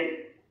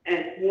pocket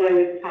as low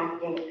as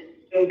possible and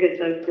still get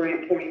those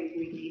grant points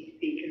we need to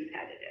be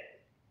competitive.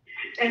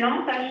 And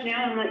I'll hush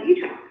now and let you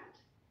talk.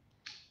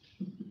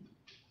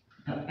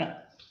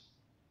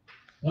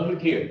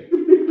 Public hearing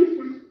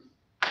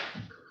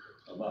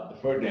about the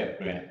FERDAP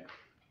grant.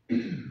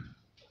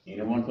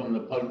 Anyone from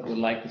the public would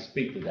like to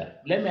speak to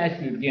that? Let me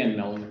ask you again,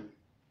 Melanie.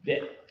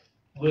 That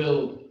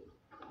will,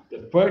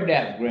 the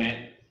FERDAP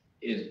grant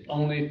is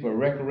only for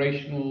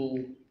recreational,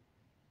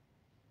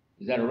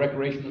 is that a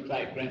recreational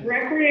type grant?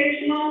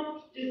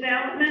 Recreational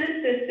development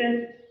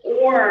assistance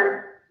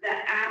or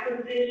the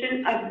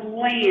acquisition of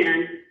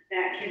land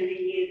that can be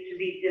used to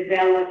be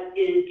developed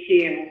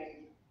into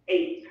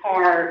a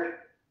park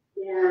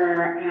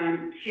or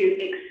to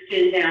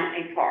extend out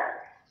a park.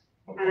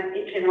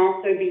 It can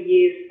also be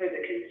used for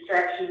the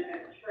construction of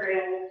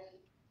trails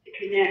to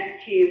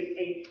connect to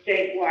a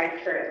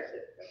statewide trail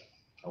system.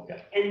 Okay.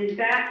 And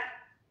that,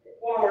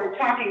 while we're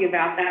talking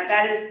about that,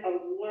 that is a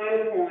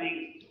low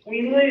point.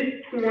 We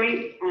lose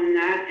points on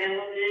that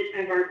element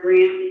of our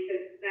grant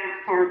because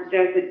that part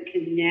doesn't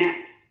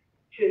connect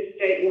to a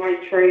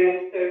statewide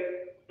trail. So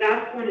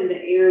that's one of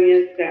the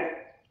areas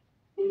that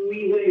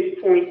we lose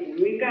points in.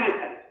 We've got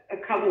a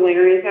couple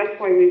areas. That's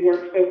why we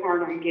work so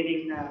hard on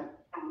getting the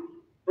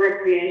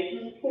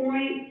recreational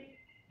points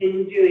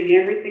and doing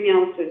everything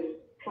else as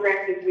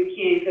correct as we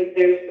can, because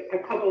there's a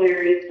couple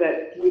areas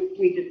that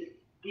we just,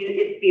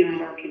 it's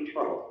beyond our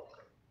control.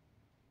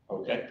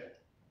 Okay.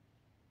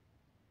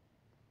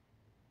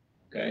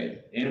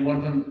 Okay,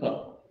 anyone from the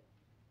public?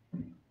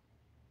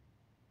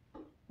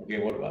 Okay,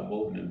 what about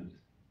board members?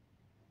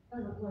 I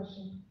have a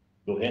question.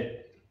 Go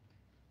ahead.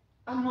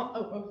 I'm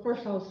all,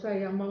 first I'll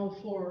say I'm all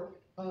for,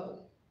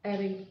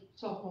 adding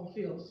softball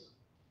fields.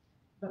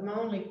 But my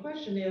only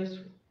question is,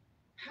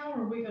 how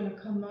are we gonna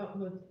come up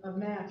with a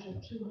match of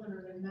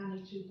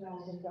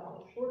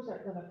 $292,000? Where's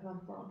that gonna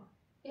come from?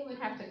 It would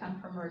have to come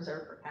from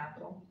reserve for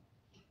capital.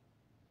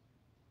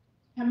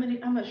 How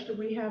much do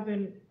we have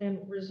in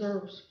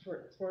reserves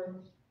for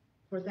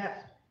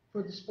that,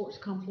 for the sports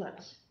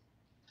complex?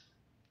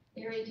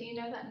 Gary, do you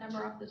know that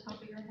number off the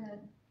top of your head?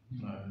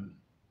 No.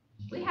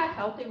 We have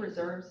healthy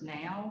reserves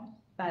now,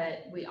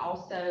 but we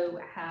also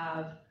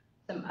have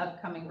some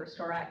upcoming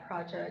Restore Act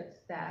projects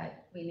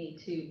that we need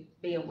to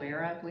be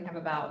aware of. We have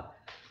about,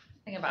 I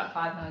think about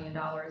 $5 million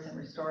in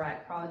Restore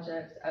Act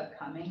projects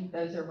upcoming.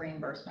 Those are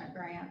reimbursement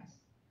grants.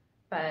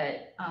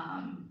 But,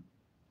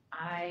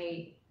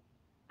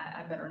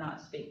 I better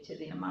not speak to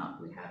the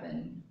amount we have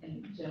in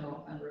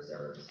general fund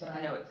reserves, but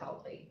I know it's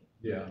healthy.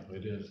 Yeah,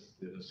 it is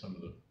some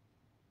of the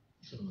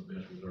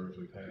best reserves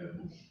we've had.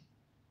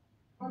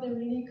 Are there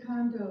any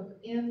kind of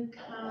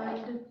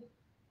in-kind,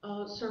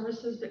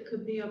 services that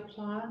could be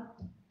applied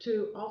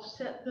to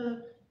offset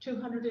the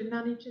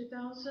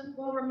 292,000?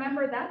 Well,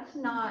 remember, that is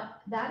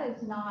not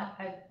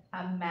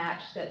a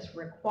match that's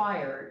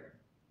required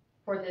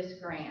for this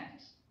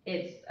grant.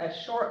 It's a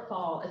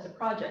shortfall, it's a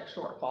project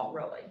shortfall,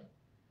 really.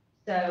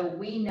 So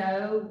we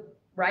know,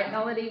 right,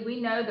 Melody, we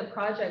know the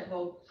project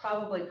will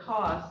probably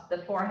cost the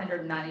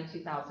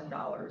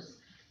 $492,000,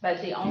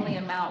 but the only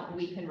amount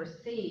we can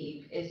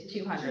receive is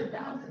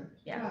 $200,000,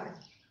 yes.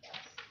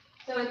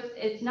 So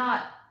it's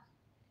not,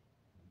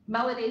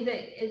 Melody, is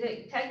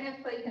it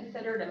technically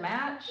considered a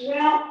match?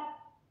 Well,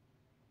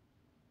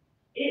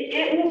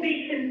 it will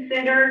be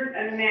considered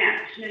a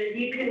match, and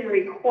you can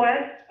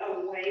request a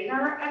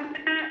waiver of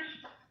match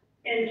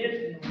and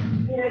just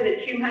for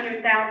the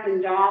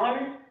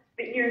 $200,000,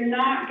 but you're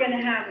not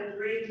gonna have a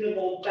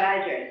reasonable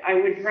budget. I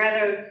would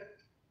rather,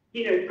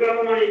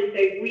 go on and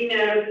say, we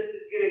know this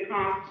is gonna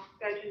cost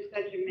such and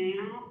such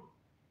amount.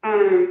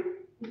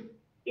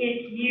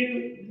 If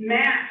you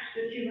match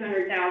the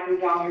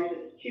 $200,000,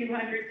 it's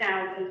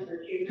 $200,000 for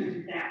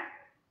 $200,000.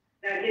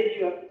 That gives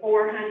you a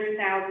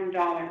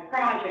 $400,000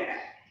 project.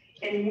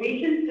 And we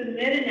can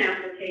submit an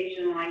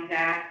application like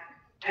that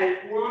as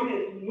long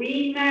as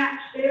we match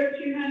their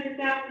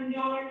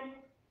 $200,000.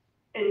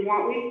 And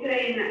what we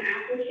say in the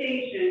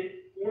application,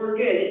 we're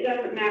good. It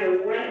doesn't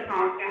matter what it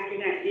costs after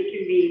that. It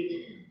can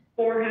be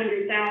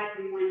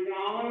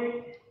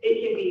 $400,001.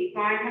 It can be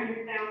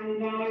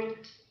 $500,000.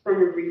 From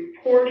a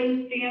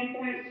reporting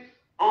standpoint,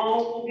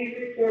 all we'll be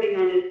reporting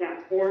on is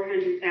that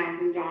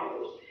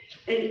 $400,000.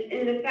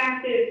 And the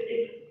fact is,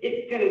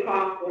 it's gonna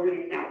cost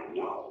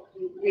 $400,000.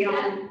 We all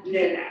know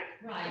that.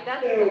 Right,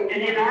 So,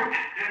 and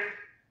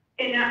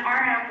in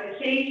our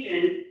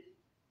application,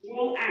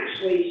 we'll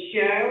actually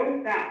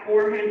show that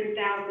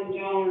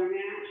 $400,000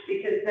 match,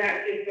 because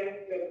that gives us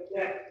the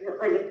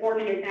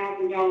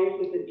 $400,000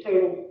 is the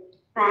total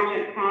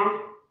project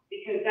cost,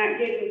 because that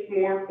gives us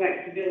more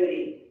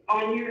flexibility.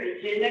 On your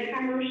agenda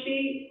cover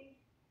sheet,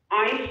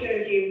 I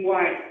showed you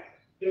what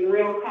the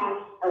real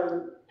costs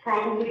are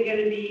probably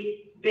gonna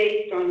be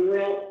based on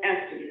real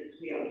estimates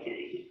we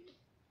obtained.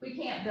 we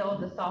can't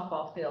build the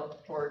softball field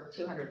for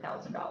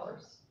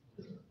 $200,000,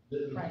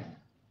 right?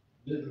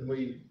 Didn't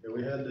we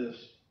had this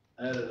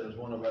added as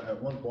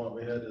at one point,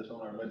 we had this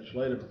on our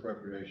legislative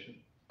appropriation,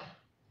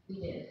 We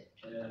did.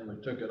 and we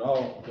took it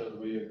off because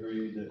we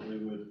agreed that we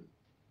would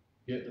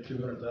get the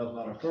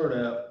 $200,000 FERD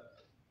out,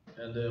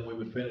 and then we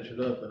would finish it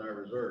up in our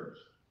reserves.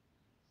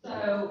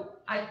 So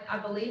I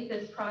believe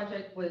this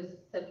project was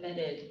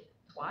submitted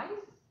twice,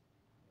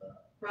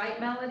 right,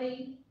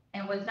 Melody?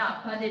 And was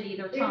not funded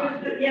either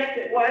time. Yes,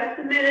 it was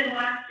submitted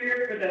last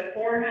year for the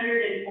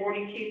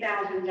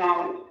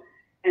 $442,000.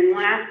 And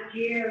last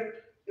year,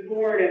 the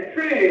board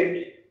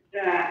approved the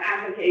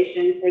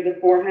application for the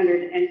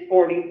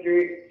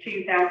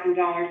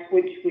 $442,000,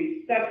 which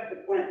we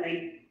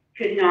subsequently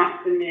could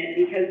not submit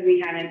because we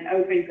had an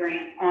open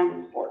grant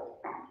on the sports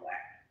complex.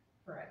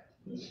 Correct.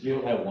 We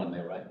still have one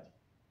there, right?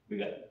 We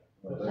got.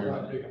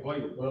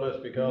 Well,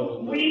 that's because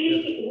of the.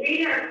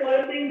 We are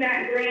closing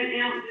that grant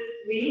out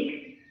this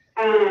week.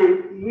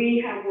 We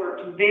have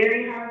worked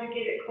very hard to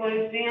get it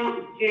closed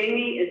out.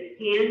 Jamie is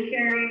hand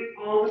carrying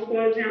all the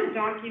closeout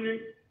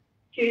documents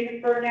to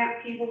the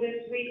FERDAP people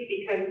this week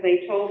because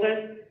they told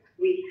us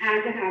we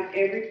had to have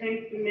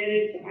everything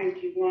submitted by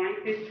July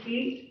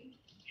 15th.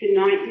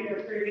 Tonight we are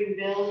approving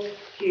bills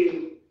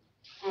to,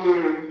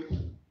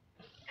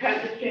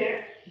 cut the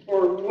check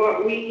for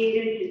what we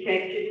needed to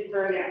take to the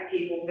FERDAP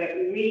people. But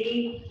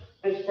we,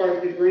 as far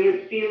as the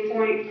grant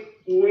standpoint,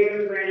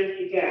 we're ready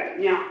to go.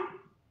 Now,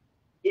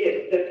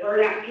 if the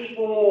FERDAP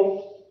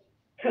people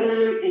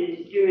come and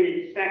do an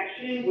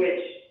inspection,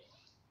 which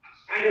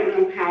I don't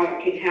know how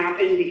it could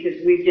happen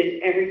because we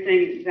did everything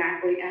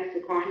exactly as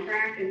the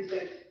contract and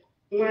said,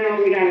 well,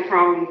 we got a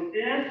problem with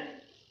this.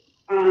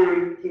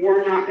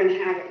 We're not going to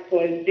have it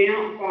closed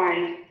down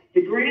by,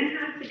 the grant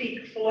has to be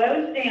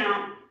closed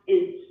down,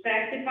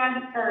 inspected by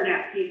the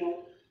FERDAP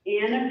people,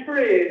 and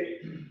approved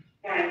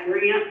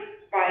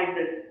by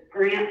the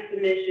grant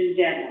submission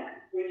deadline,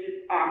 which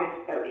is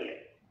August 30th.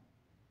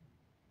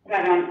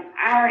 But on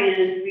our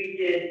end, we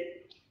did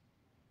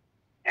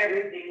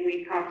everything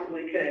we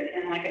possibly could.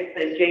 And like I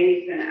said,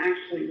 Jamie's gonna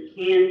actually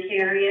hand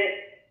carry it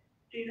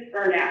to the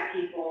FERDAP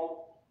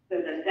people so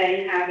that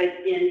they have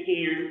it in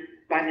hand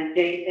by the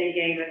date they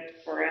gave us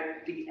for us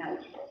to be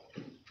eligible.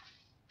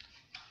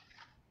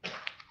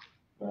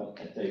 Well,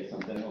 I tell you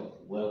something else.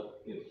 Well,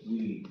 if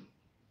we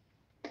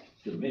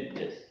submit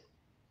this,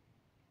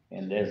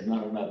 and there's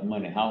not enough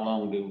money, how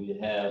long do we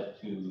have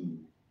to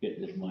get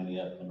this money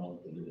up in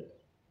order to do that?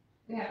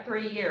 We have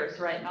 3 years,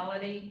 right,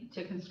 Melody,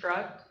 to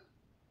construct?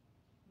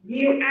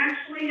 You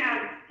actually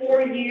have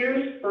 4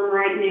 years from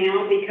right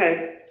now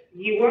because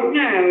you won't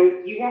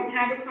know, you won't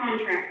have a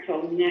contract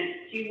till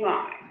next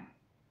July.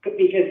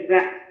 Because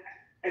that,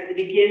 at the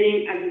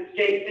beginning of the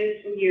state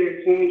fiscal year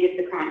is when we get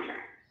the contract.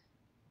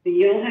 So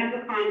you'll have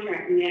the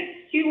contract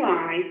next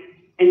July,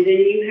 and then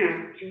you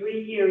have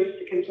 3 years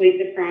to complete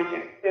the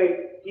project. So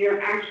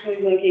you're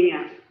actually looking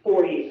at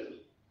 4 years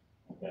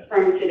Okay.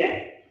 from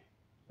today.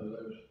 So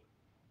there's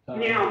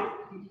Now,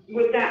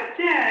 with that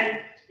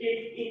said,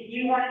 if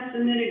you want to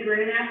submit a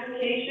grant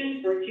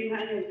application for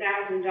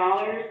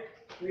 $200,000,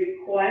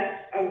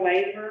 request a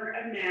waiver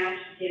of match,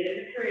 get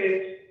it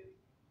approved,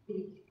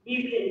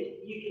 you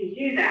can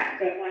do that,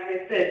 but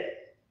like I said,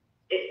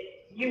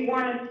 you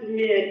want to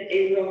submit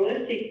a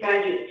realistic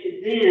budget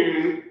to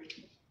them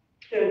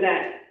so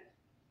that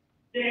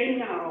they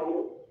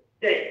know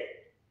that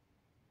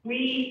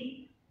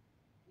we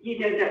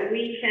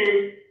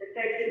can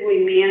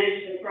effectively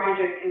manage the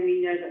project and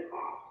we know the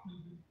cost.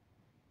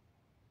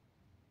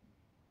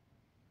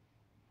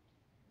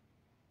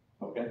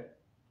 Okay.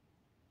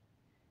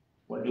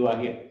 What do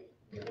I hear?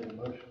 you need a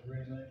motion or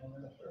anything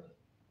on this, or?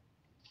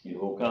 You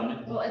will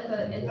comment? Well, it's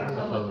a It's a public,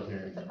 public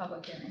hearing. it's a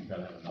public hearing.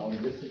 Gotta have a Oh,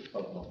 motion. this is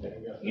public,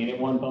 okay.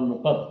 Anyone from the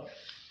public?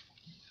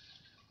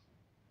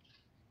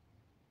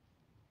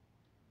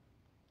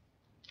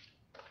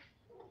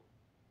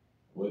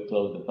 We'll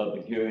close the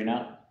public hearing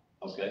now.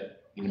 Okay.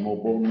 Any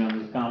more board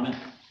members comment?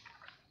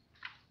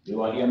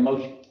 Do I hear a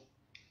motion?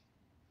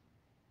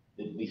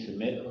 Did we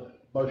submit? A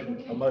motion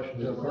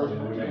to approve.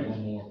 We got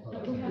one more.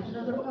 We have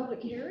another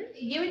public hearing?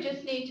 You would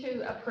just need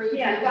to approve.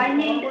 Yes,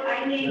 moving forward.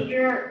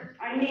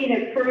 I need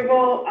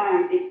approval,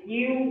 if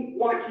you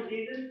want to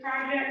do this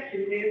project,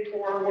 to move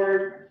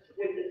forward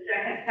with the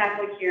second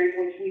public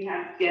hearing, which we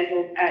have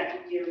scheduled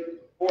at your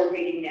board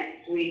meeting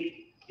next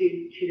week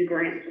due to the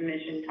grant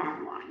submission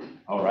timeline.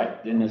 All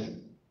right, then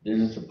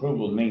this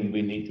approval means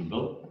we need to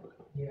vote.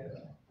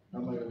 I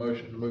make a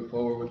motion to move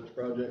forward with this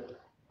project.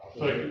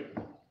 Second.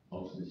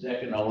 Motion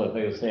second, all in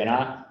favor saying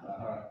aye?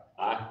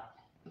 Aye.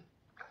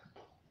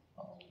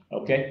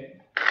 Okay,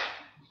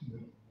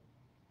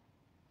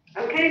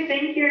 Okay,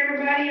 thank you,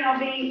 everybody. I'll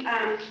be,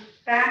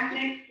 back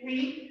next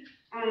week,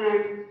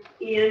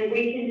 and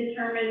we can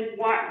determine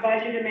what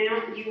budget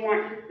amount you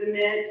want to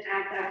submit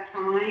at that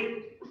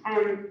time.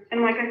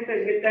 And like I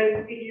said, with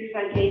those figures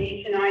I gave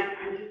you tonight,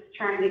 I'm just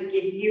trying to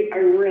give you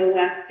a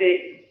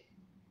realistic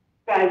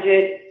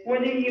budget.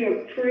 Whether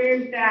you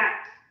approve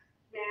that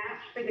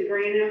match for the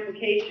grant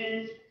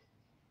application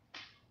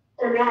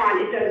or not,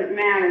 it doesn't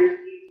matter.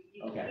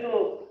 You Okay.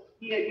 still,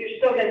 you're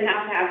still gonna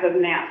have the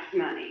match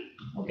money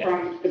okay.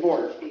 from the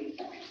board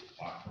standpoint.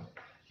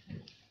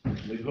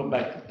 We go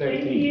back to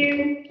Thank 13.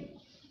 you.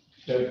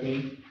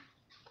 13.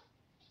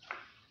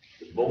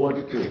 The board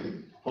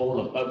to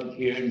hold a public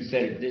hearing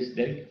set at this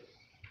date.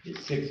 It's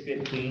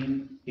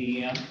 6:15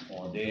 PM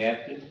or day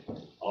after,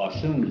 or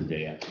as soon as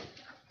day after.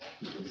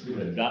 To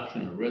consider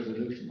adoption of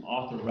resolution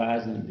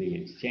authorizing the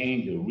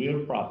exchange of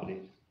real property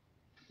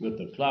with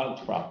the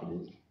Clark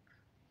Properties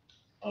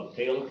of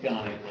Taylor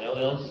County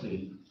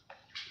LLC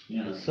in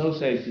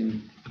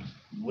association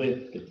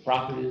with the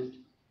properties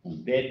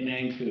on Dead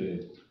Man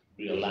Curve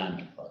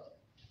realignment project.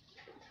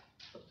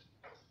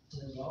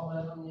 Is all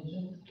that on the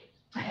agenda?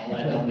 All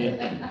that on the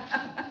agenda.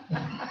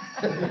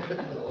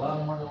 A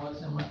lot more than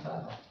what's in my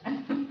title.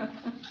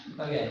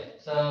 Okay,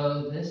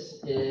 so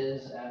this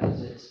is,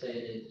 as it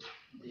stated,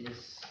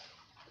 is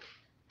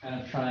kind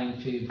of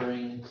trying to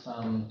bring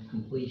some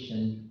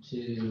completion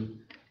to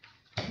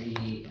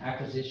the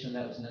acquisition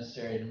that was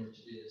necessary in order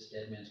to do this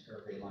Dead Man's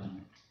Curve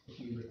realignment. If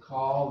you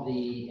recall,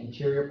 the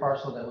interior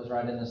parcel that was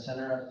right in the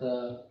center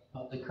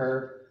of the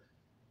curve,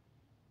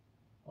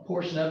 a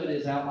portion of it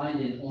is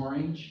outlined in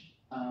orange.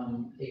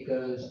 It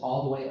goes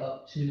all the way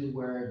up to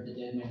where the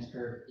Dead Man's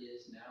Curve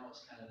is now.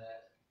 It's kind of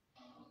that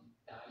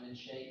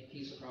diamond-shaped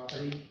piece of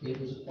property. It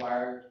was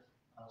acquired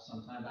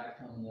sometime back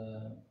from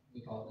we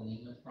call it the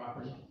Nemeth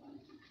property.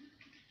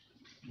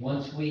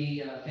 Once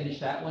we finished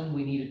that one,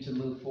 we needed to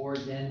move forward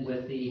then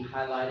with the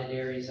highlighted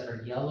areas that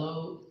are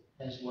yellow,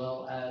 as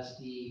well as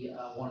the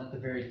one at the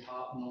very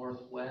top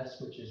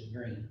northwest, which is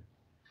green.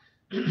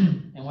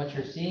 And what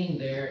you're seeing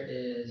there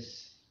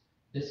is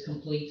this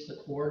completes the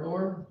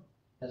corridor,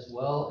 as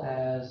well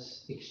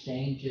as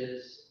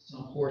exchanges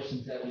some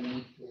portions that we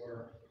need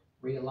for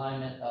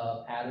realignment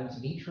of Adams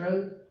Beach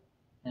Road,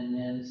 and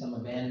then some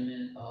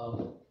abandonment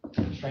of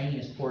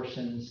extraneous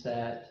portions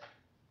that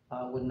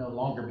would no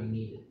longer be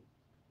needed.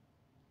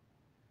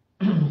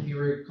 If you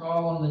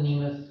recall on the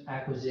Nemeth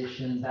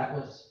acquisition, that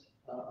was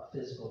a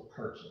physical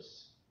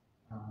purchase.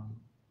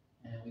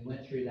 And we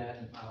went through that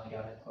and finally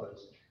got it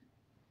closed.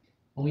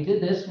 When we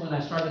did this one, I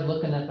started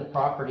looking at the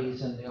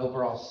properties and the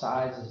overall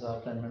sizes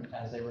of them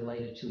as they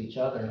related to each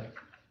other,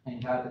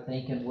 and got to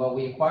thinking, well,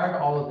 we acquired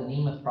all of the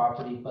Nemeth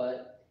property,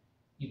 but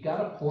you've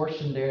got a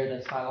portion there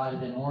that's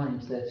highlighted in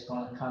orange that's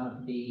gonna kind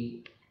of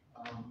be,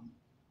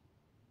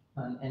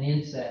 an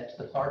inset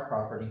to the Clark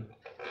property.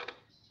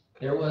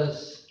 There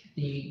was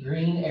the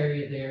green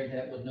area there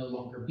that would no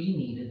longer be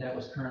needed, that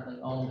was currently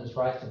owned as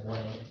rights of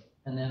way.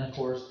 And then, of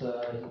course,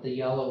 the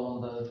yellow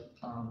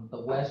on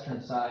the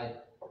western side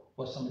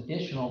was some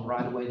additional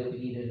right of way that we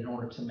needed in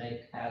order to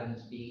make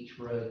Adams Beach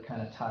Road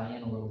kind of tie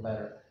in a little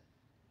better.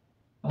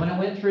 And when I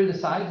went through the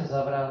sizes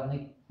of it, I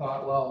only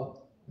thought,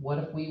 well, what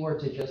if we were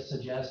to just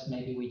suggest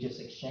maybe we just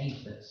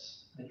exchange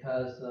this?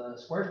 Because the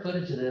square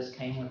footage of this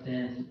came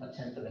within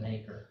 1/10 of an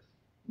acre.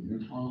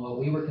 On what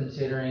we were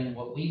considering,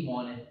 what we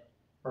wanted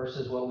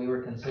versus what we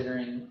were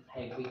considering,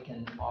 hey, we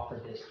can offer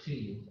this to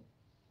you.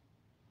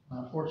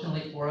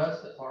 Fortunately for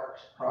us, the Clark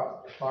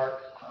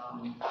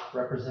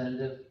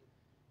representative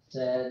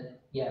said,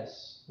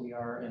 yes, we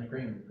are in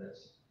agreement with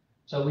this.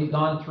 So we've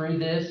gone through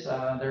this,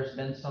 there's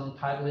been some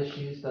title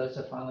issues, those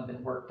have finally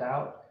been worked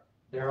out.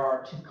 There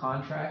are 2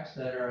 contracts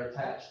that are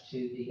attached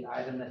to the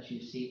item that you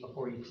see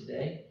before you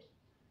today.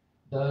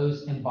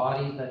 Those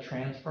embody the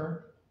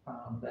transfer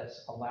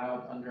that's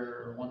allowed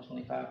under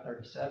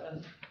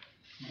 125-37.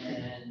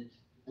 And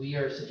we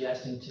are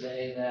suggesting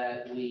today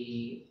that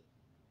we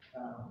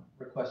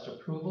request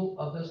approval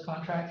of those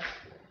contracts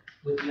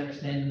with the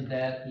understanding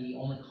that the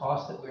only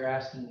cost that we're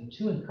asking you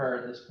to incur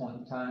at this point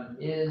in time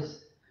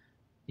is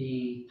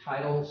the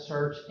title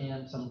search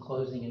and some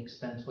closing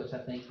expense, which I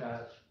think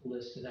I've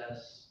listed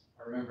as,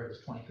 I remember it's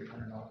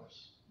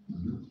 $2,300.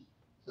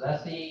 So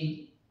that's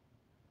the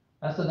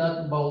nuts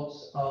and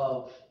bolts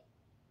of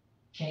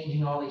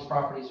changing all these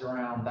properties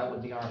around. That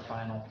would be our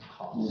final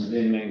cost.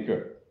 Then main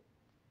curve.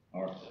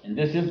 All right, and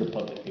this is a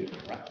public hearing,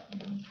 right?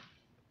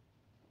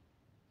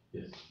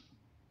 Yes.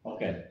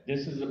 Okay,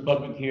 this is a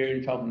public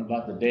hearing talking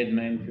about the dead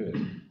man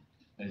curve.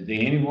 Is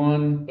there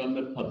anyone from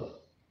the public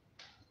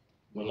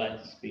would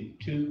like to speak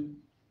to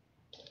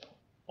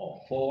or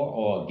for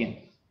or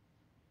against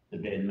the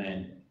dead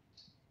man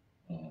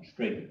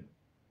straightening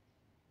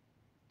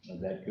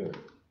of that curve?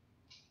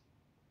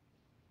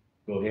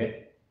 Go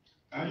ahead.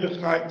 I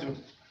just like to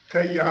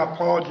tell you how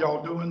hard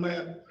y'all doing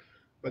that,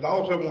 but I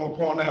also want to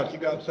point out, you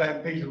got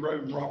Sam Peter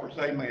Road and Roberts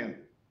A.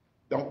 Man.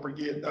 Don't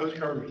forget, those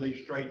curves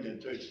need straightening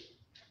too.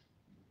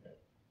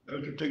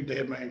 Those are 2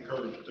 dead man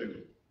curves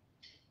too.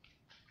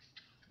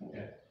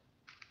 Okay.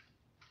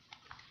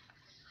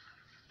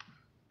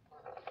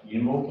 Any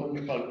more from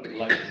the public would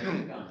like to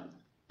make a comment?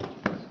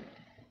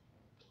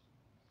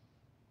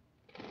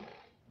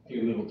 Okay,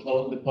 we will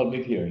close the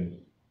public hearing.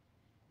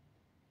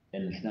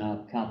 And it's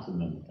now council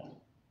member time.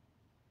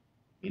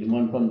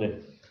 Anyone from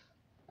the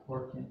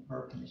Or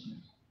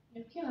commissioners.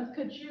 And Kenneth,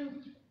 could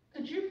you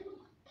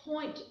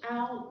point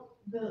out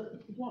the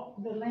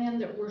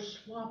land that we're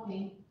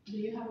swapping? Do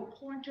you have a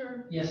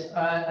pointer? Yes,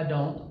 I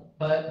don't,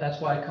 but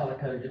that's why I color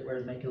coded it, where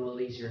to make it a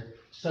little easier.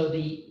 So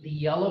the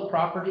yellow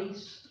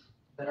properties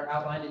that are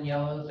outlined in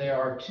yellow,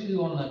 there are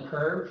 2 on the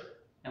curve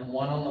and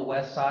 1 on the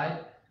west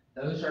side.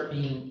 Those are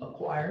being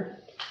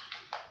acquired.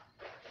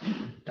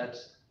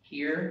 That's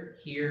here,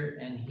 here,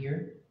 and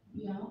here.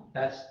 Yeah.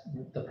 That's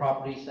the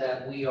properties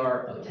that we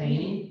are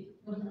obtaining.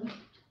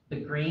 The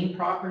green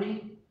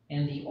property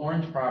and the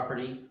orange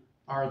property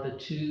are the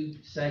 2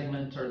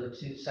 segments or the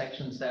 2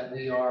 sections that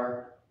we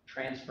are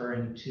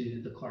transferring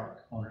to the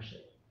Clark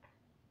ownership.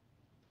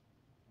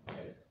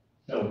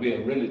 So we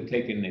are really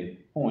taking the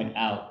point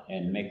out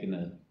and making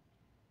a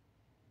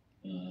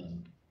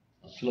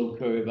slow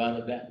curve out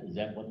of that? Is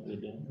that what we're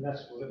doing? And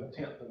that's within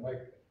 1/10 of an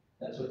acre.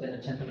 That's within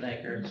 1/10 of an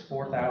acre. It's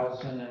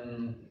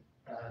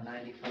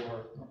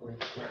 4,094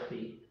 square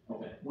feet.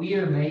 Okay. We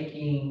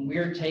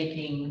are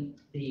taking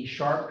the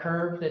sharp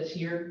curve that's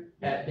here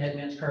at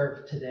Deadman's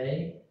Curve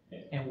today,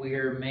 and we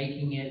are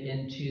making it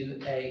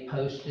into a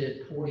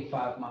posted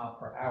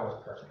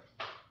 45-mile-per-hour curve.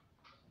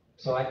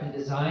 So I can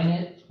design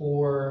it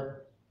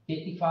for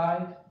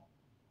 55.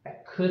 I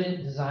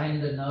couldn't design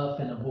it enough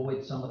and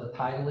avoid some of the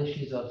title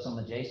issues of some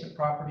adjacent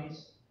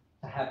properties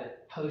to have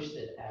it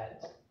posted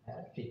at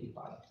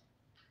 55.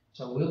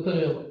 So we'll put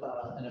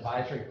an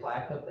advisory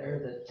plaque up there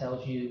that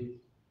tells you,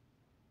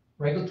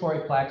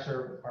 regulatory plaques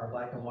are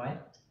black and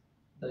white.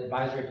 The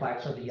advisory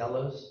plaques are the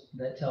yellows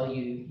that tell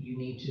you you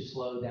need to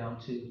slow down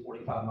to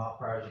 45 mile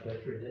per hour as you go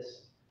through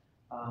this.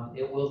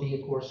 It will be,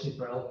 of course,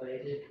 super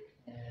elevated,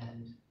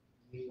 and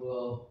we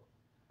will,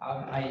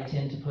 I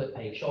intend to put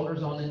paved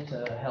shoulders on it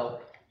to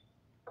help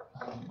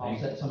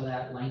offset some of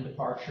that lane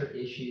departure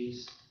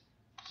issues.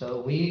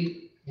 So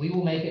we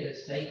will make it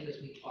as safe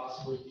as we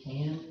possibly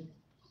can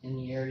in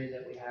the area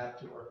that we have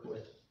to work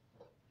with.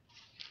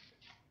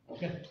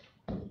 Okay.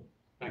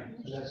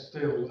 And that's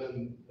still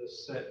within the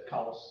set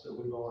costs that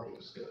we've already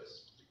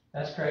discussed.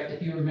 That's correct.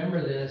 If you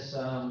remember this,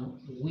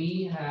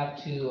 we have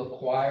to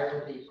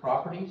acquire the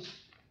properties,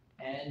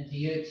 and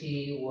DOT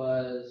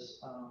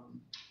was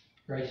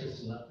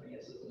gracious enough, I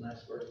guess is the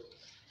nice word,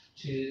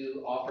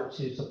 to offer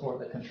to support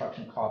the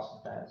construction cost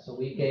of that. So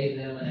we gave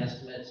them an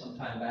estimate some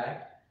time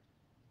back.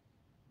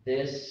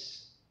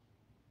 This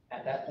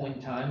at that point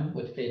in time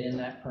would fit in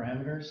that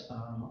parameters.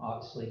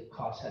 Obviously,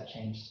 costs have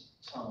changed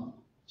some,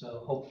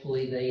 so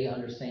hopefully they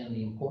understand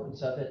the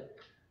importance of it.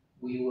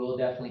 We will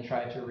definitely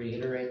try to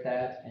reiterate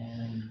that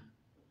and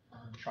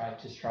try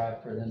to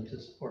strive for them to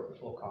support the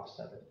full cost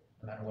of it,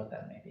 no matter what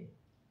that may be.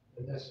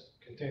 And that's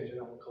contingent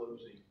on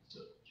closing, so.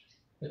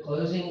 The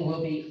closing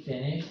will be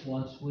finished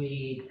once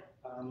we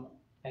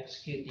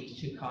execute these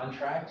two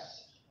contracts,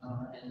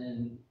 and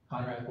then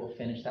Conrad will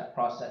finish that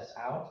process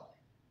out.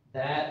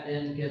 That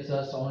then gives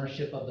us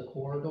ownership of the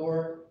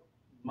corridor.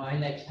 My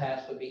next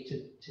task would be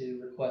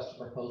to request a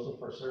proposal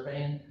for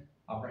surveying.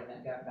 I'll bring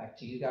that back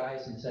to you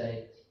guys and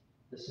say,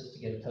 this is to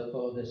get a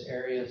topo of this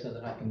area so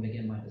that I can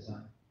begin my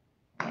design.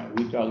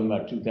 We talking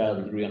about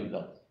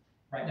 $2,300.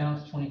 Right now,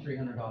 it's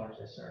 $2,300,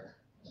 yes, sir.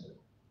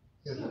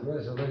 There's a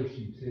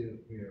resolution too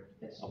here.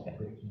 Yes. Okay.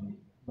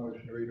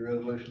 Motion to read the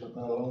resolution by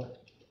title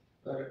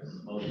only.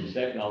 Motion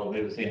second, all in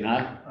favor saying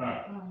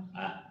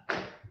aye?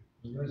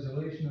 The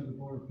resolution of the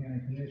Board of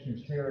County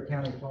Commissioners, Taylor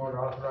County, Florida,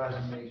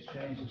 authorizing the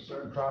exchange of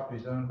certain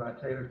properties owned by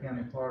Taylor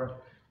County, Florida,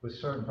 with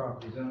certain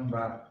properties owned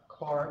by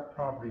Clark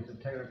Properties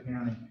of Taylor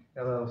County,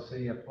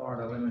 LLC, a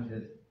Florida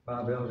limited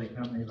liability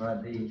company by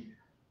deed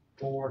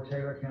for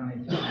Taylor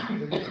County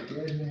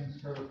Edmonds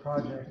for the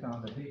project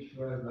on the beach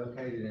road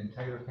located in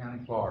Taylor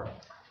County, Florida.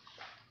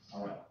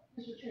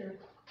 Mr. Chair.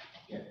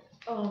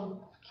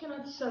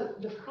 So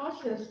the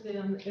process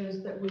then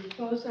is that we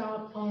close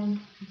out on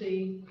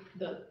the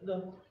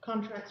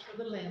contracts for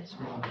the land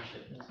swap,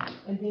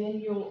 and then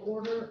you'll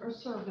order a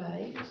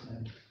survey,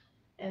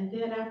 and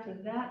then after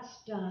that's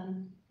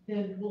done,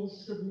 then we'll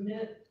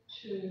submit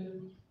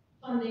to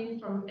funding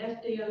from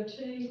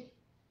FDOT.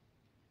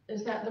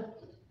 Is that the?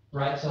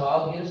 Right, so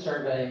I'll get a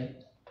survey,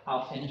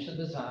 I'll finish the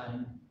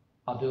design,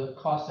 I'll do a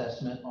cost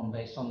estimate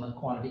based on the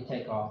quantity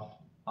takeoff.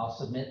 I'll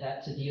submit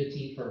that to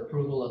DOT for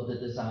approval of the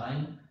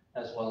design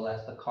as well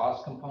as the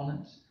cost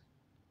components.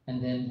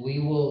 And then we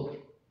will,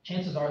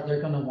 chances are they're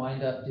gonna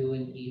wind up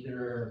doing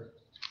either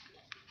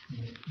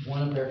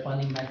one of their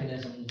funding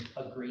mechanism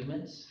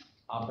agreements.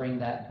 I'll bring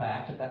that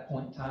back at that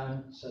point in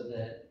time so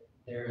that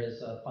there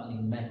is a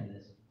funding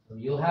mechanism. So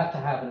you'll have to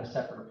have a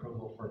separate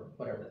approval for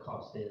whatever the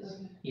cost is,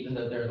 Okay. even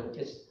though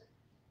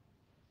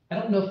I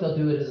don't know if they'll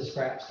do it as a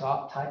scrap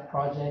stop type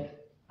project.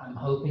 I'm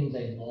hoping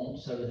they won't,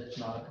 so that it's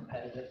not a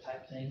competitive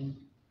type thing.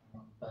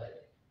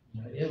 But,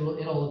 you know,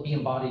 it'll be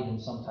embodied in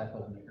some type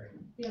of an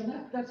agreement.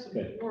 Yeah, that's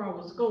Okay. where I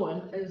was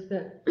going, is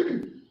that,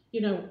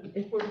 you know,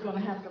 if we're gonna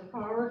have to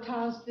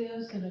prioritize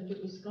this, and if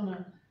it was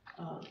gonna,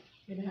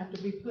 have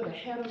to be put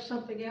ahead of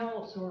something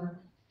else, or,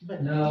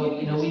 but. No,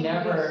 you can we just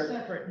have a never,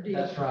 Separate deal.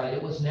 that's right.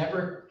 It was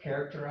never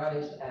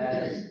characterized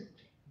as,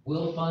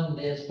 we'll fund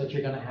this, but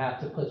you're gonna have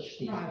to push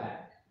these Right.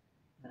 back.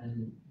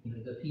 And, you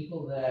know, the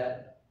people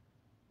that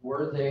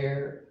were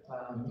there,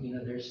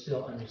 they're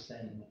still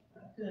understanding of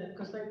that. Good,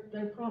 because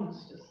they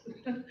promised us.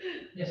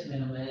 Yes,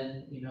 ma'am,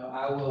 and,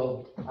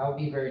 I'll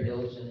be very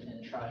diligent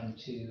in trying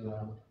to,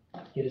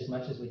 get as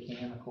much as we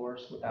can, of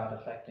course, without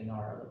affecting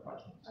our other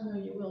projects. I know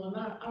you will, and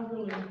I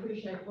really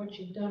appreciate what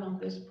you've done on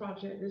this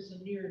project. This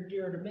is near and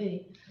dear to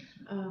me,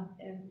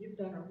 and you've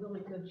done a really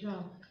good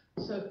job.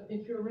 So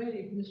if you're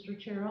ready, Mr.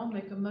 Chair, I'll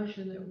make a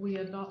motion that we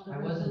adopt the I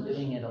resolution. wasn't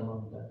doing it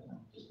alone, but,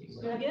 just be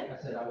Say again?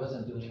 I said I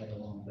wasn't doing it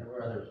alone. There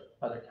were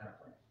other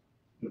counterparts.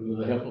 Will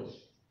the helpers?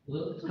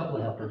 A couple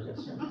of helpers,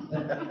 yes,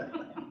 sir.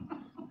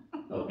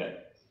 Okay.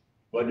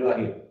 What do I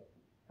hear?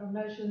 A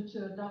motion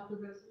to adopt the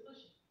resolution.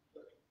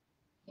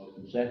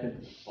 Motion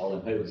second, all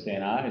in favor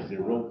saying aye, is there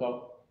a roll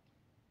call?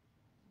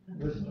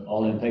 Listen,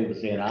 All in favor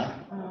saying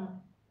aye?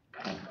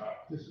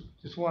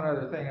 just one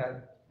other thing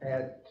I'd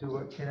add to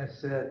what Kenneth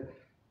said.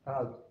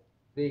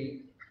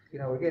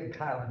 We're getting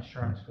title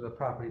insurance for the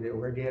property that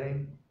we're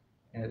getting,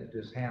 and it's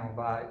just handled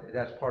by,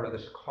 that's part of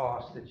this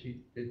cost that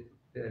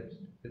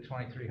the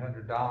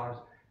 $2,300,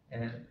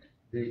 and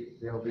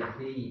there'll be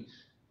deeds,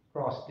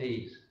 cross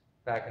deeds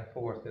back and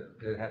forth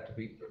that have to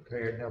be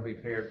prepared, and they'll be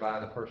prepared by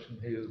the person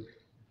who, in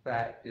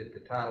fact, did the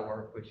title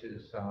work, which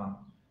is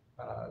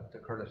the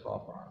Curtis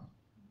Law Firm.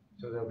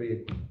 So there'll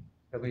be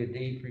a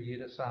deed for you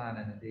to sign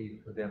and a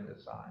deed for them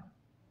to sign.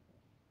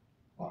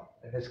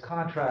 And this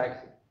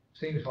contract,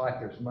 seems like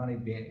there's money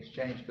being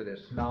exchanged, but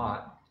it's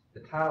not.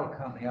 The title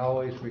company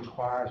always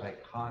requires a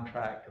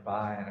contract to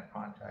buy and a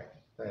contract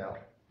to sell.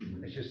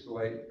 It's just the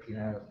way,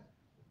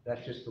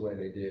 that's just the way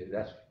they do.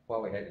 That's why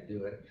we had to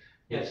do it.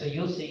 Yeah, so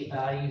you'll see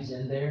values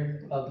in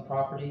there of the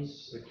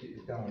properties, But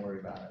you don't worry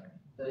about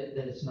it.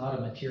 that it's not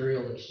a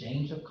material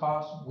exchange of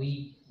costs.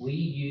 We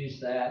use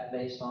that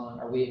based on,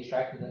 or we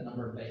extracted that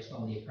number based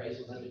on the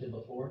appraisals that we did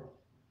before,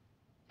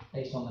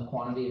 based on the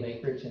quantity of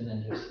acreage, and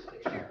then just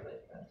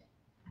extrapolate that.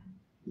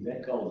 Is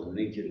that called the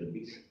nature of the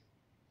beast?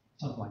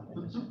 Something like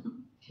that, yes,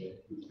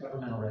 sir.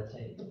 Governmental red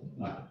tape.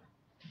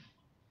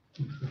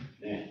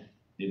 Yeah.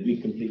 Did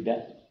we complete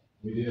that?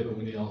 We did, but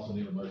we also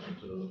need a motion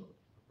to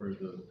approve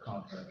the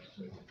contracts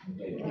too.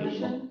 Okay.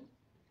 Motion?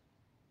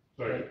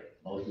 Second.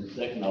 Motion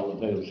second, all in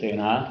favor saying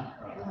aye?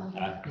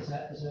 Aye. Is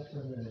that for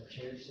the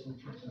chair's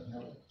signature?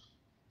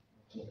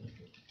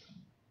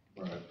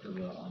 Right, for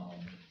the,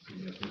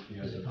 CFP,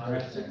 has a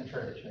Conrad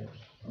Secretary of Church.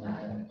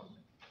 I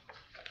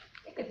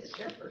think it's the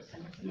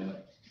chairperson. isn't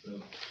it? Yeah,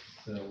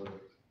 so,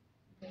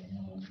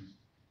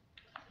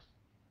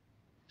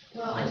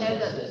 Well, I know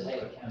that This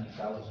Lake County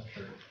Fellowship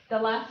Church. the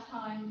last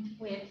time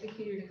we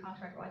executed a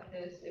contract like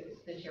this, it was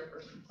the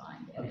chairperson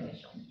signed an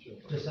initial.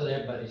 Just so that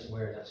everybody's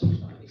aware, that's what's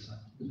gonna be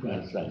signed.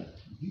 Trying to say.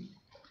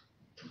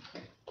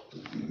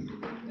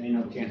 Ain't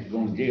no chance of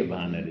going to jail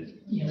behind that, is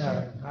it?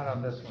 No, not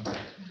on this one.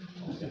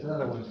 There's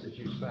other ones that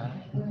you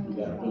signed. You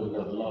gotta put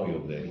another lawyer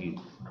over there, he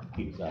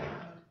keeps out.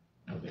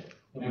 Okay.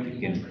 You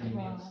can-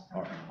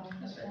 all right.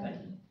 Yes, sir,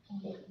 thank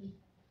you.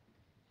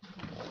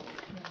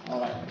 All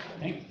right,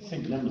 I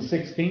think number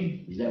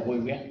 16, is that where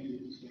we at?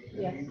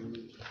 Yes.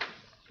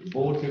 The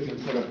board to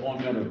consider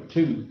appointment of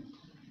 2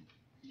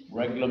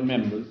 regular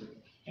members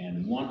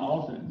and 1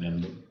 alternate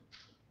member,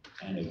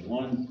 and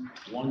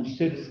one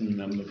citizen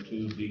member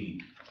to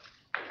the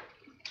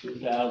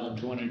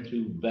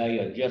 2022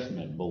 Value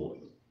Adjustment Board,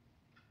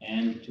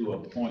 and to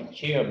appoint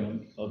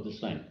chairman of the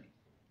same,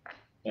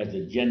 as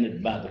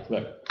agendaed by the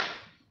clerk.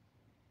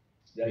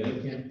 Is that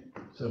you, Ken?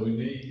 So we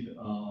need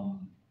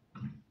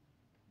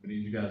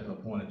you guys to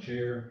appoint a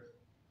chair,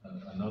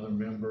 another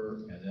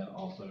member, and then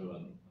also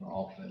an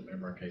alternate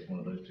member in case one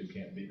of those 2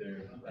 can't be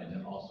there, and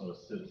then also a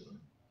citizen.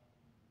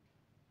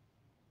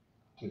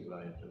 To the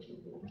Value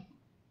Adjustment Board.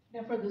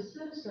 Now, for the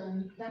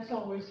citizen, that's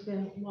always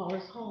been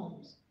Wallace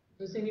Holmes.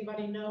 Does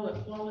anybody know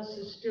if Wallace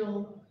is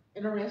still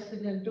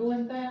interested in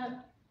doing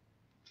that?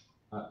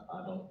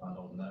 I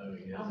don't know,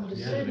 he I would hasn't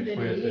assume that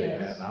expressed he that he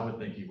is. has, and I would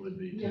think he would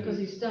be too. Yeah, because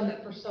he's done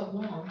it for so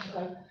long,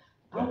 so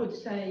I would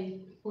say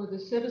for the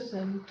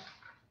citizen,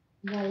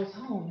 Wallace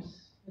Holmes.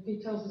 If he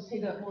tells us he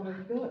doesn't want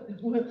to do it,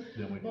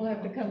 Then we we'll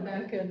have to come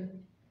back and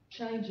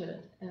change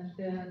it. And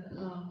then,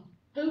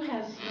 who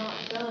has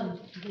not done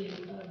the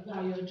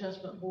value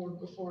adjustment board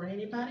before?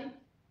 Anybody?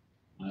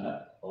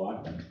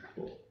 I think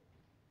so.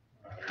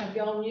 Have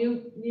y'all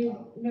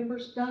new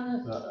members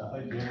done it? I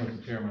think Jim was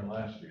the chairman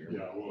last year.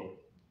 Yeah, well,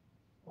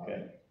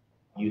 Okay.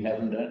 You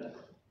haven't done?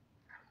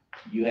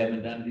 You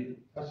haven't done it either?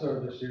 I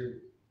served this year.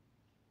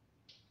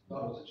 I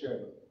was the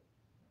chairman.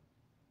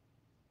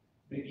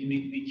 Maybe you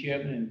need to be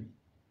chairman and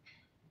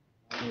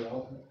I'm the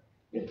alternate.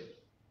 yes.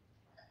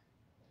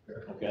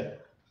 Okay.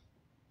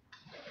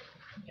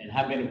 And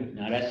how many,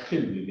 now that's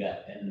 2 we got,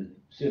 and the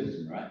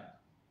citizen, right?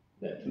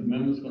 Got 2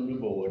 members from the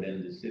board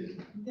and the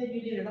citizen. Then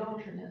you did an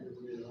alternate.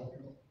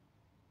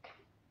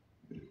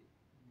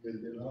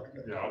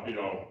 yeah, I'll be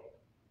all.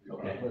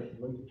 Okay.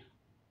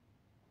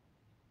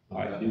 All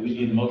right, do we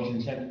need a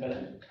motion second for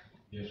that?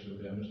 Yes,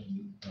 we've got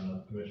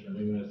Commissioner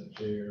Newman as the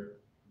chair,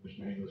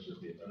 Commissioner English as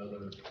the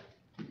other,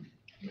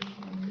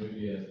 Commissioner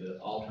Moody as the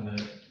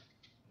alternate,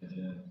 and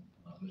then,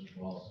 Mr.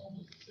 Wallace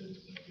Holmes as the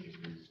citizen, if he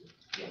agrees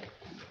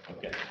to.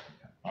 Okay.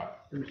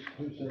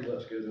 Who sends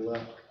that schedule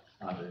out?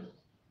 I do.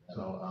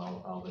 So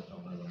I'll let y'all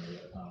know when the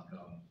time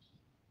comes.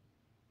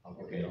 I'll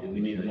get Okay, it do on we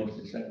need a the date.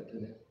 motion second to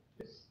that?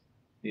 Yes.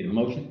 Need a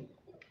motion?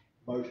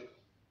 Motion.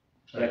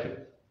 Second.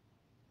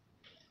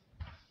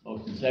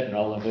 Motion second,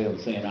 all in favor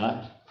saying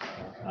aye?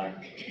 Aye.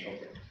 Okay.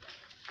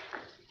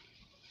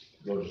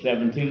 Go to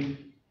 17.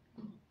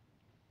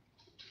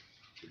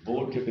 The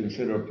board to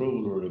consider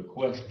approval of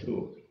request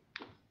to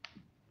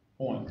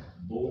appoint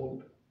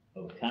board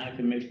of county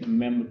commissioner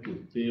member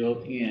to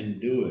fill in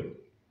during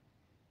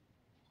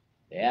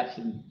the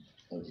absence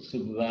of the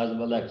supervisor of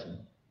election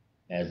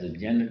as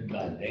agendaed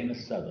by Dana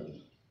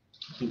Sutherland,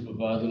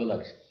 supervisor of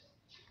election.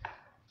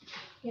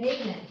 Good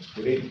evening.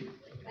 Good evening.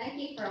 Thank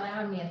you for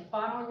allowing me a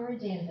spot on your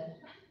agenda.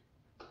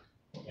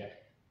 Okay.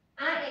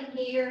 I am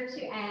here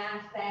to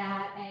ask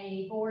that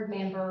a board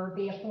member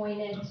be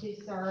appointed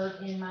to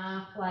serve in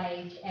my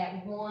place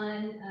at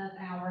one of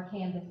our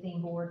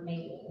canvassing board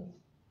meetings.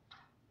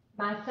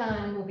 My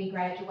son will be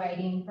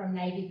graduating from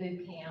Navy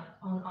boot camp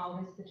on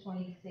August the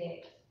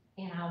 26th,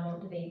 and I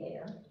want to be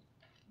there.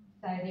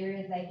 So there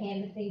is a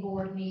canvassing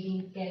board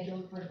meeting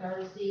scheduled for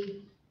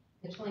Thursday,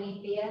 the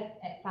 25th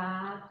at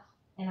 5,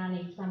 and I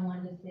need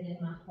someone to sit in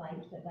my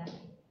place at that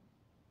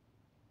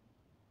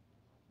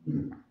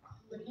meeting.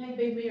 It can't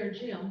be me or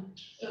Jim.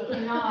 It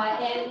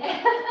cannot, and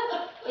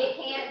it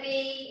can't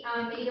be,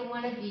 either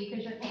one of you,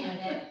 because you're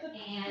candidates,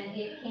 and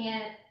it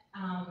can't,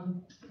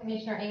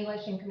 Commissioner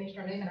English and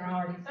Commissioner Newman are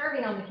already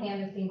serving on the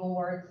canvassing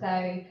board,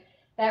 so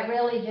that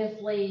really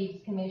just leaves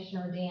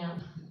Commissioner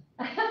Dim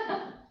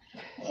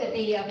to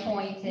be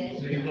appointed.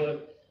 See,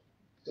 look.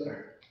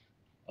 Sir.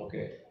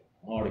 Okay,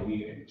 already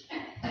here.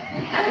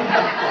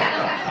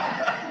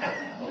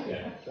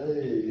 Okay.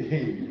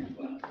 Hey.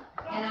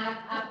 And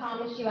I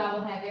promise you, I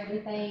will have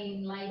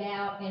everything laid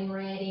out and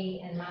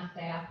ready, and my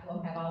staff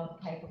will have all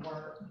the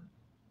paperwork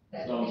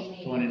that So, we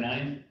need.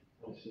 29?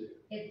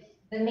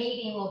 The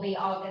meeting will be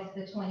August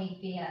the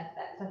 25th,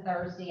 that's a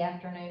Thursday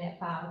afternoon at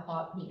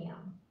 5:00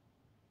 PM.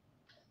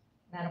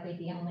 That'll be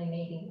the only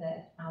meeting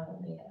that I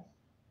will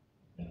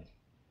miss.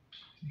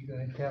 You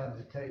gonna tell them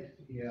to take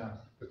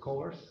the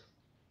course?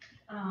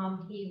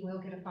 He will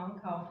get a phone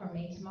call from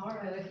me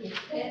tomorrow if he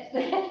accepts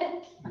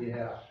it.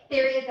 Yeah.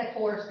 There is a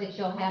course that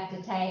you'll have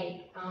to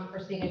take, for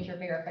signature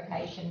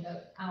verification,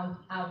 but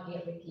I'll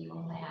get with you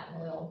on that,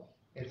 and we'll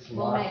It's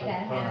We'll lots make of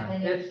that fun.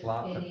 happen. It's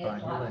lots It of is fun.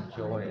 You'll lots of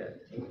enjoy fun. it.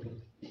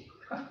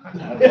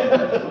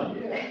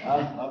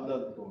 I've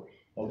done the course.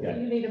 Do Okay,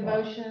 you need a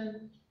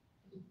motion?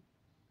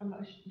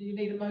 Do you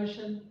need a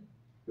motion?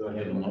 go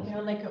ahead, Okay, Lamont.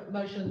 I'll make a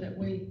motion that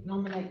we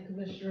nominate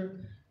Commissioner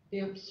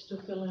Dibbs to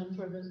fill in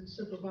for the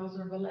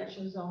Supervisor of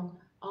Elections on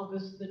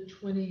August the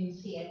 20th.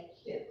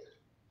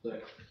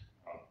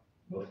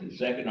 Motion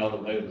second, all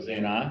in favor,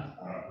 saying aye?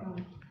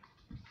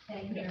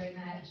 Thank you very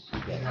much.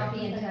 I'll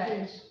be in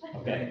touch.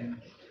 Okay.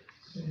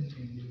 Send me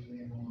an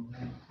email on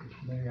that, 'cause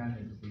maybe I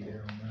need to be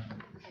there on that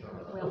for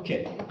sure.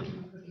 Okay.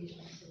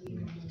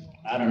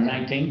 Item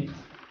 19,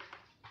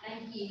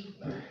 Thank you.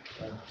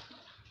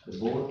 the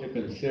board to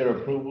consider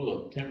approval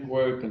of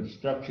temporary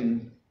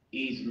construction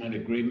easement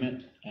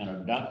agreement and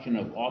adoption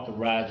of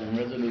authorizing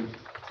resolution.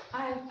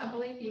 I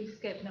believe you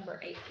skipped number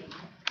 18.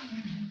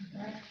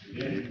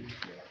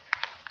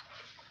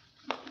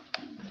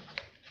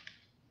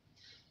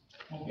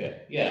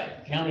 Okay, yeah,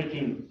 the county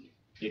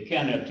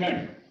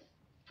attorney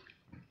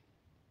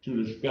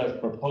to discuss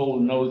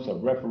proposed notice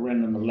of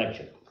referendum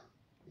election.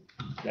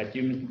 Is that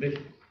you, Mr.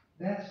 Bishop?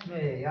 That's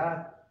me.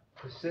 I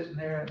was sitting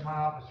there at my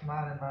office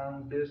minding my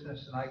own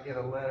business, and I get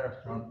a letter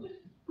from,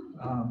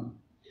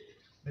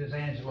 Ms.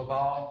 Angela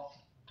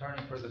Ball,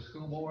 attorney for the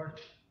school board,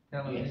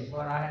 telling me Yes.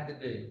 what I had to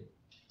do.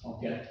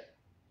 Okay.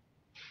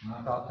 And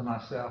I thought to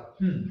myself,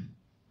 do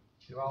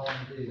I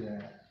want to do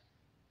that?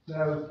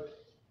 So,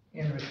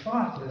 in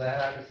response to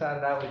that, I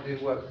decided I would do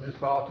what Ms.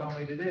 Ball told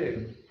me to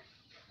do.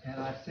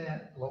 And I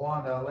sent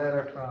LaWanda a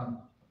letter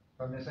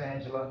from Ms.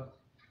 Angela,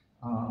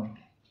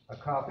 a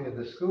copy of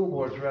the school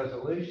board's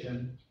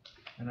resolution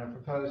and a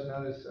proposed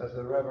notice of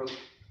the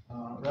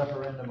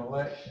referendum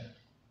election.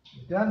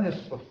 We've done this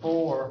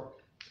before,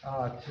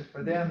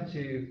 for them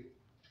to,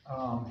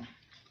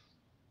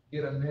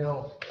 get a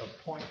mill of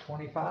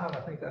 0.25,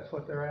 I think that's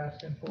what they're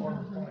asking for,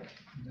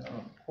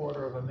 a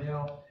quarter of a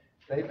mill.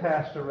 They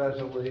passed a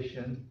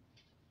resolution,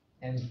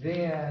 and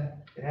then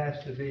it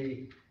has to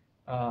be,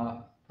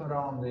 put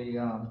on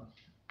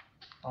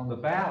the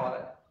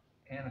ballot,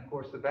 and of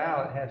course, the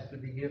ballot has to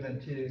be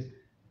given to,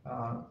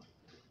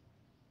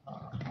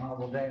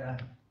 Honorable Dana,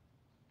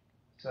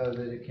 so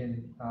that it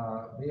can,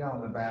 be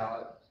on the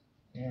ballot.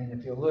 And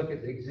if you look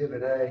at the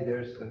Exhibit A,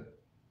 there's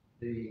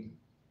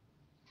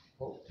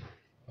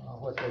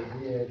what they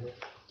did.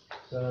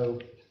 So,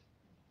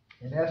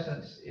 in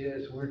essence,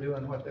 we're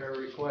doing what they're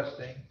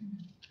requesting,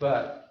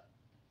 but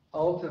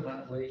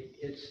ultimately,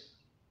 it's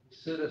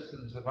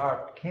citizens of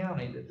our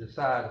county that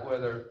decide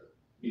whether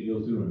You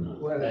go through or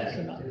not? That's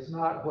enough. it's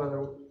not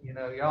whether,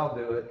 y'all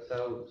do it,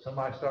 so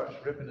somebody starts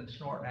ripping and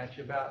snorting at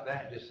you about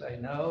that, just say,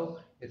 no,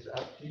 it's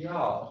up to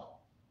y'all,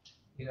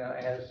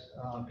 as,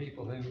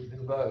 people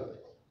who vote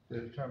to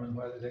determine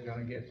whether they're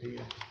gonna get the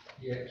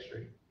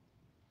extra.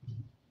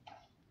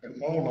 It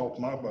won't off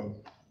my vote.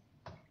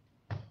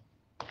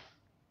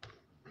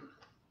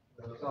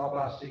 It's all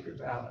by secret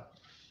ballot,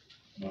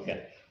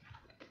 Okay.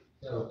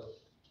 so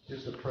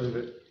just approve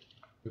it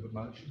with a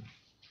motion.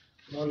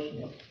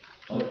 Motion.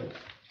 Okay.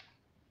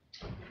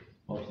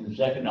 Motion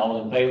second,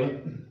 all in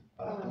favor?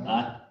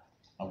 Aye?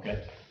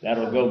 Okay,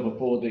 that'll go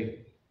before the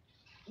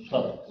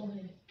public.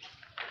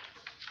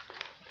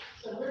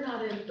 So we're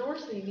not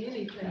endorsing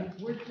anything,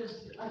 we're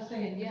just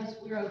saying, yes,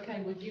 we're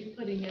okay with you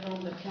putting it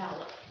on the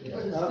ballot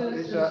for the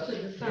citizens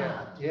to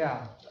decide.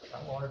 Yeah,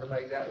 I wanted to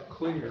make that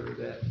clear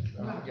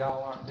that,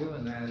 y'all aren't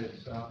doing that,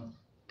 it's,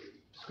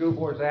 school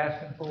board's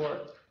asking for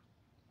it,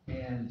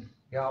 and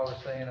y'all are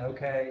saying,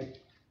 okay,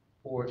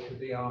 for it to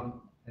be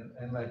on,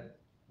 and let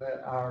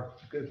our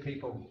good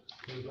people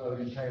who vote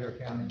in Taylor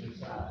County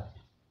decide.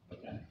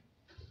 Okay.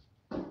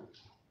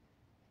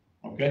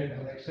 Okay?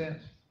 That make sense?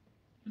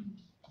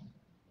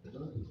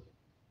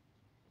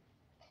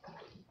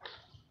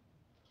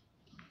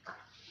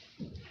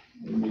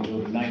 Then we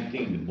go to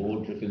 19, the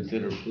board to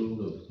consider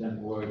approval of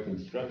temporary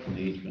construction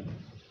easement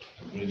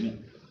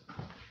agreement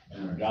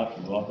and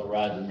adoption of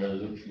authorizing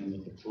resolution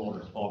with the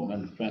Florida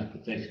Department of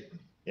Transportation,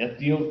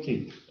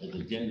 FDOT, as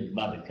agendas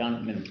by the county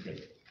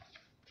administrator.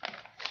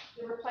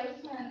 The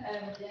replacement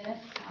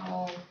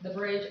of the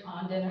bridge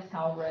on Dennis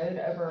Howell Road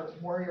over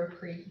Warrior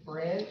Creek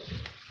Bridge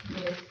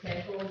is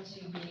scheduled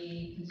to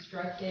be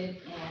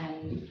constructed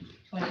in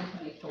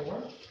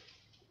 2024.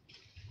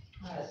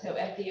 So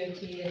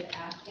FDOT is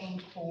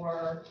asking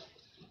for,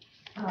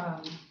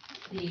 a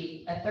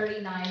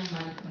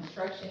 39-month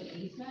construction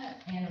easement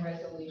and a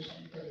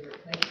resolution for the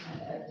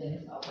replacement of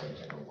Dennis Howell Bridge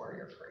over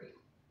Warrior Creek.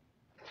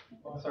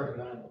 Well,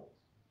 39.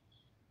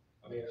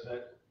 I mean, is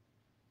that?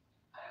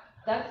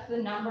 That's the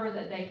number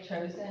that they've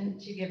chosen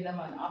to give them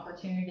an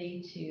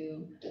opportunity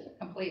to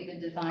complete the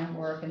design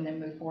work and then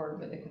move forward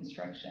with the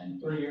construction.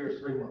 3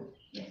 years, 3 months.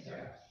 Yes,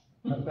 sir.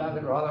 I found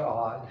it rather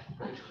odd.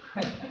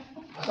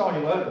 I saw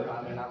your letter,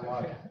 I mean, I'm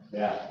like,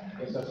 Yeah. I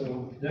guess that's a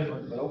little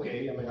different, but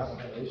okay, I mean, I don't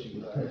have an issue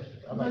with that.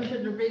 I mean,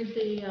 Motion to read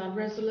the,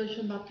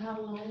 resolution by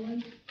title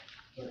only.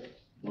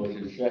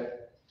 Motion second,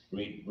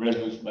 read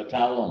resolution by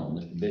title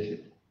only, Mr.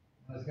 Bishop.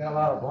 It's got a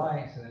lot of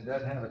blanks and it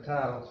doesn't have a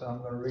title, so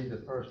I'm gonna read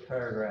the first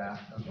paragraph,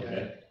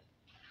 okay?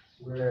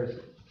 Whereas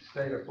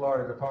State of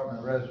Florida Department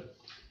of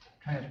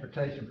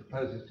Transportation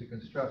proposes to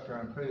construct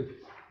or improve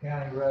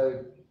County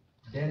Road,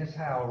 Dennis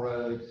Howell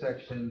Road,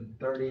 section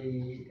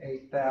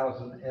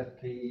 38,000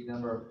 FP,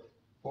 number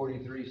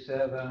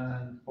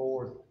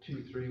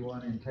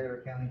 43742231 in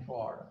Taylor County,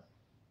 Florida.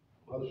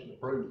 motion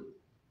approved.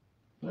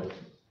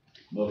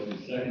 Motion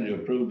second to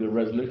approve the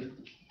resolution.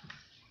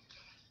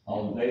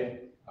 All in favor?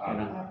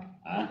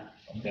 Aye,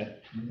 okay.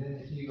 And then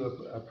if you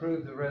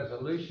approve the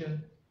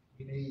resolution,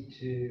 you need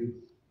to,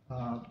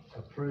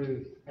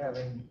 approve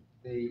having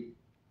the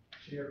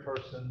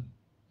chairperson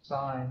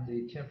sign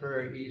the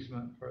temporary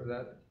easement for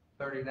that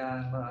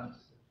 39 months.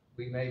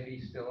 We may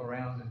be still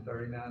around in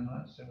 39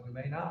 months and we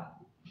may not.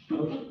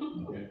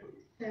 Okay.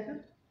 Second.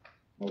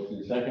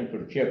 Motion second for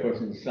the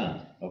chairperson to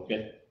sign,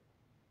 okay?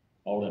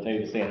 All in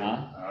favor, say aye.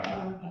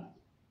 Aye.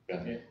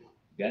 Got it?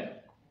 Got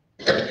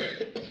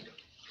it?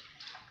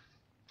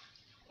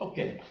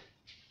 Okay.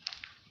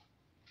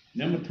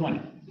 Number 20,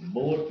 the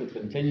board to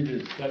continue the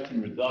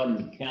discussion regarding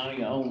the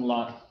county-owned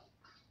lot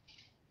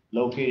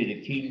located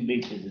at Keaton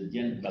Beach as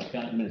agenda by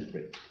county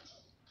administrator.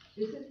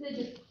 This is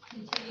the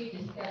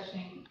continued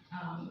discussion,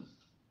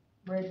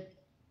 we're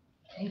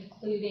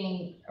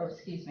including, or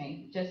excuse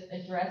me, just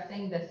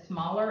addressing the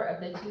smaller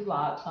of the two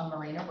lots on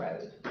Marina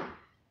Road.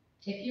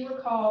 If you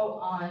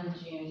recall, on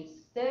June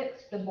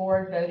 6th, the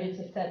board voted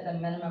to set the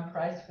minimum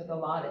price for the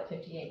lot at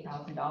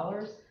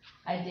 $58,000.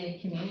 I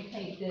did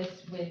communicate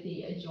this with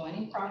the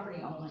adjoining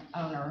property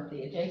owner,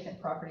 the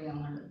adjacent property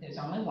owner, there's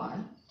only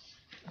one.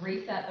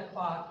 Reset the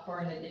clock for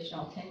an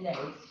additional 10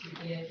 days to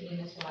give he and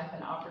Mr. Life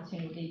an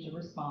opportunity to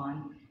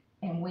respond.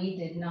 And we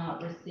did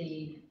not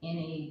receive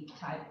any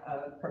type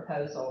of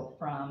proposal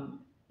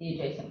from the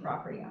adjacent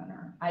property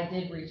owner. I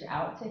did reach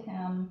out to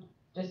him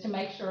just to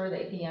make sure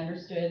that he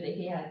understood that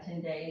he had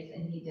 10 days,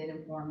 and he did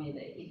inform me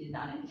that he did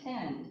not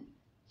intend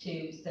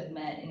to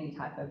submit any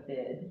type of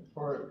bid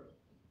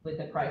with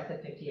the price of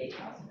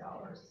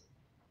 $58,000.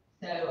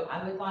 So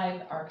I would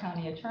like our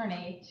county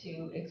attorney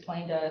to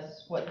explain to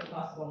us what the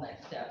possible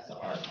next steps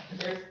are.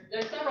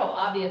 There's several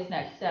obvious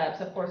next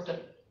steps. Of course,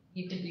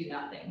 you could do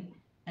nothing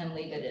and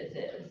leave it as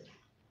is.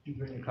 You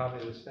bring a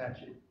copy of the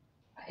statute?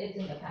 It's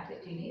in the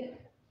packet. Do you need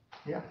it?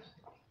 Yeah.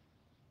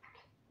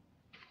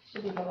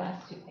 Should be the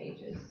last 2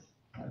 pages.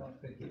 I don't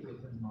think it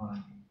was in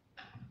mine.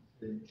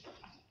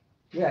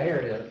 Yeah, here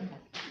it is.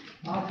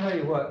 I'll tell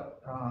you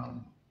what,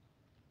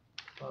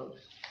 folks,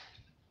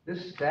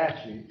 this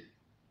statute,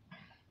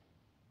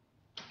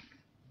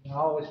 I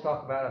always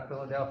talk about a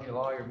Philadelphia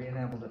lawyer being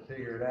able to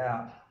figure it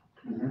out.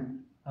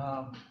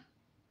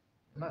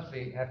 It must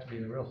have to be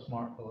a real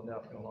smart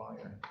Philadelphia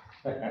lawyer.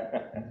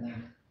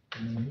 And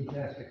then he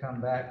has to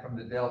come back from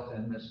the Delta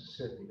in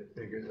Mississippi to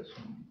figure this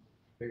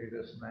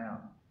one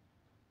out.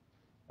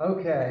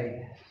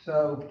 Okay,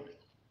 so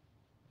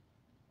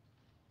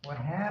what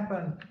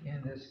happened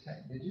in this,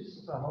 did you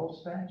see the whole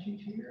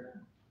statute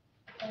here?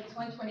 It's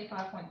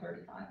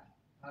 125.35.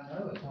 I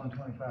know it's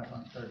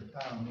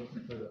 125.35, I'm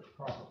looking for the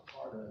proper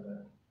part of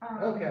that.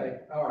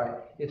 Okay, all right,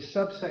 it's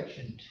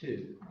subsection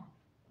 2,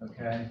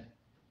 okay?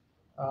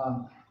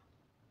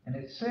 And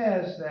it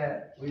says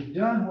that we've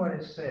done what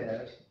it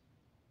says,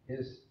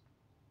 it's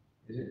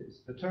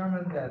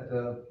determined that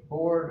the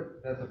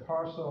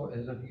parcel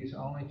is of use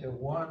only to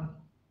one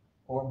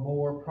or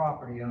more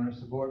property owners,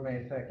 the board may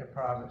effect a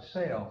private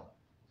sale.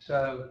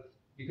 So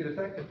you could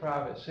effect a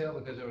private sale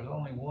because there was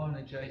only one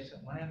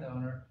adjacent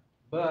landowner,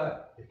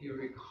 but if you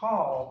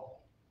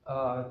recall,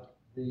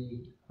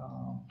 the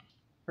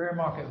fair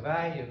market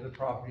value of the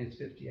property is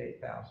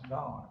 $58,000.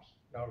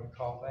 Y'all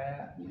recall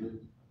that?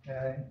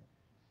 Okay.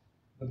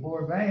 The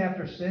board may,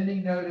 after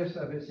sending notice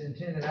of its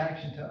intended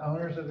action to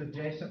owners of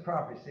adjacent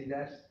property, see,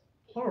 that's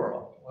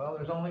plural. Well,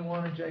 there's only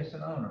one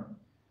adjacent owner.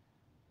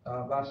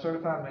 By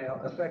certified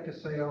mail, effect a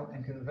sale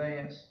and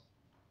conveyance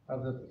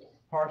of the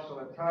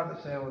parcel at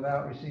private sale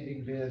without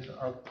receiving bids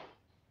or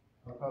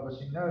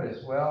publishing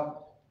notice.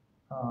 Well,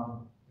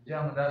 the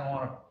gentleman doesn't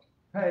want to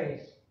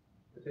pay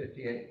the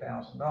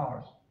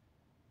 $58,000.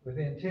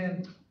 Within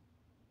 10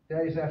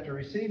 days after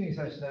receiving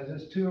such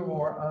notice, 2 or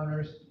more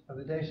owners of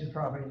the adjacent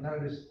property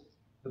notice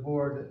the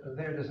board of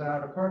their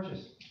desire to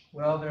purchase.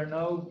 Well, there are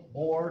no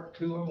more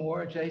 2 or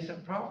more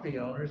adjacent property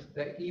owners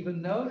that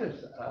even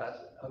notice us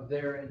of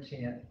their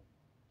intent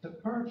to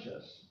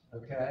purchase,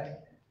 okay?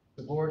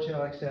 The board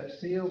shall accept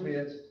sealed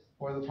bids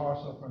for the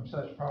parcel from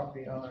such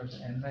property owners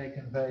and may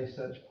convey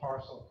such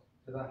parcel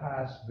to the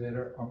highest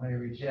bidder or may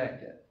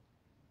reject it.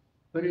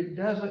 But it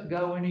doesn't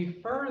go any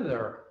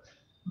further.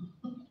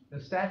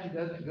 The statute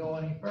doesn't go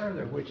any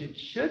further, which it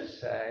should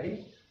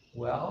say,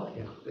 well,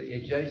 if the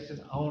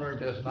adjacent owner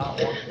does not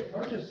want to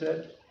purchase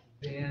it,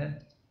 then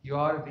you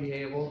ought to be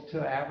able to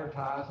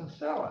advertise and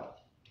sell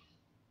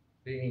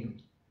it.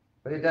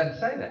 But it doesn't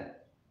say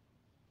that.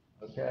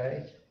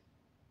 okay?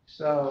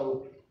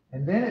 So,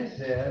 and then it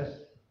says,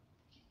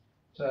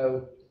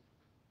 so,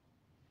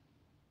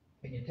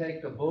 can you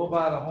take the bull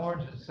by the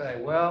horns and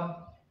say,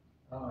 well,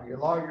 your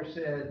lawyer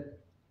said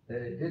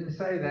that it didn't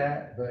say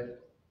that,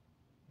 but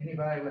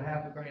anybody with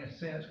half a grain of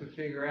sense would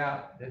figure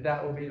out that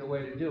that would be the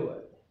way to do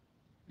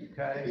it,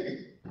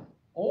 okay?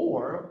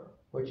 Or,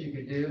 what you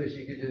could do is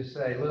you could just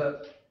say,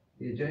 look,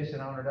 the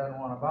adjacent owner doesn't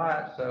wanna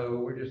buy it, so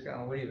we're just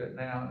gonna leave it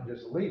now and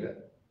just leave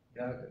it,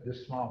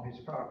 this small piece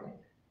of property.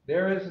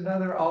 There is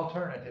another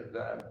alternative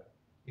though.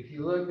 If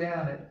you look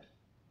down at,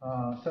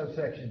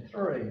 subsection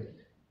 3,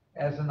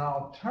 as an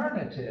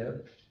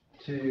alternative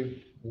to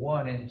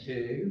 1 and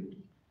 2,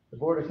 the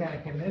Board of County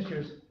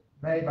Commissioners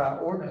may by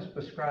ordinance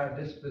prescribe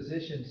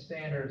disposition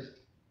standards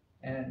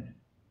and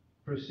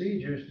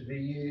procedures to be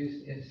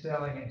used in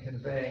selling and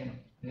conveying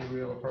any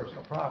real or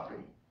personal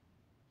property.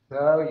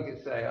 So you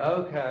could say,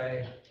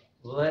 okay,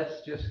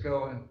 let's just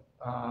go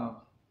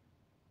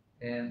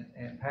and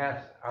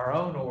pass our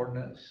own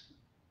ordinance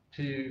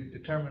to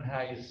determine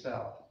how you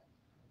sell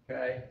it,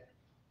 okay?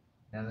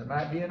 Now, there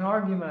might be an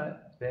argument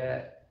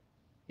that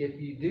if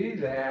you do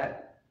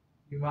that,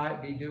 you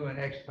might be doing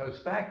ex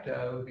post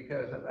facto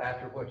because of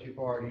after what you've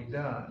already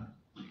done.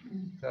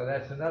 So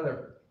that's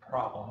another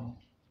problem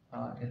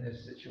in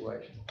this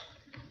situation.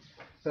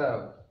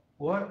 So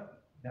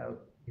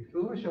you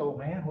foolish old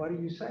man, what are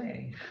you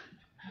saying?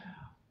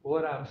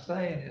 What I'm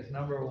saying is,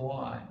 number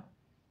one,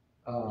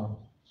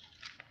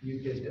 you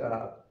could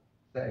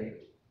say,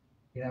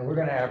 we're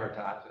gonna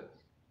advertise it.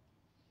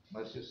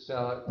 Let's just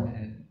sell it,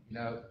 and,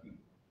 if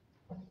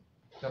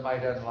somebody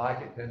doesn't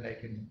like it, then they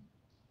can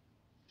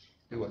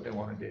do what they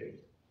wanna do.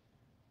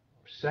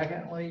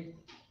 Secondly,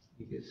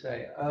 you could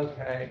say,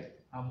 okay,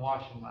 I'm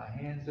washing my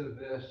hands of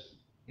this,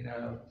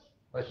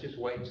 let's just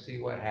wait and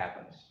see what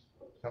happens.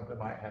 Something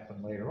might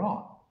happen later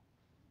on.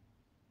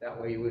 That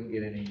way you wouldn't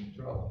get any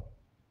trouble.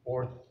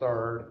 Or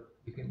third,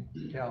 you can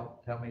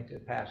tell me to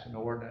pass an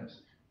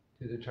ordinance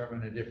to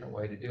determine a different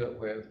way to do it,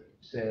 where it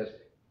says,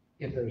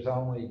 if there's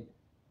only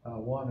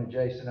one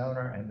adjacent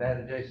owner and that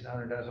adjacent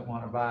owner doesn't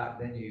want to buy it,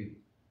 then you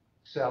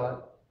sell it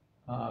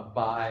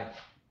by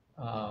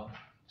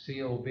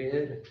sealed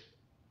bid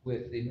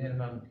with the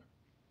minimum.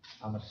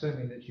 I'm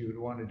assuming that you would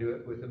want to do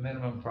it with the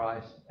minimum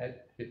price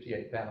at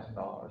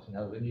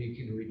 $58,000. Then you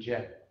can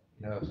reject,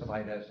 if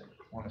somebody doesn't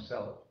want to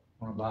sell it,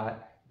 want to buy it,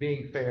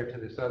 being fair to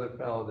this other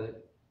fellow that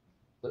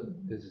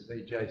this is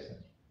adjacent.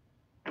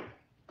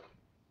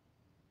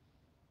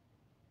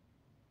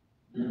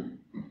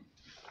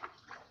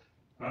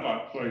 I'd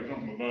like to say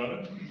something about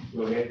it.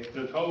 Go ahead.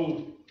 This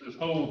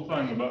whole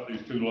thing about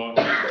these two lots,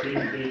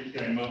 PDD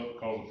came up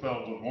because the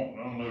fellow was wanting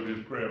to unload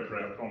his crab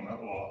traps on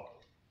that lot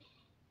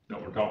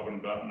that we're talking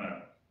about now.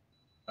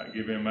 I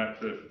give him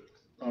access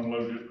to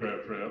unload his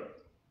crab trap,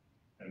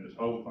 and this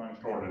whole thing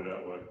started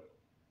that way.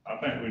 I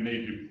think we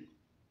need to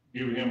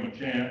give him a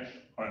chance,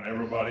 and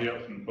everybody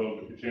else in the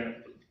public a chance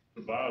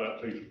to buy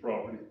that piece of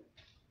property.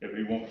 If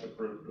he wants to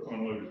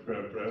unload his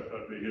crab trap,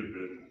 that'd be his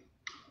business.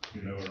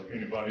 Or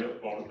anybody else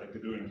bought it, they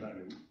could do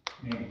anything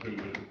they wanted to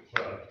with it.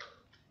 But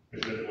they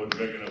said it wasn't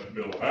big enough to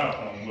build a house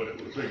on, but it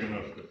was big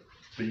enough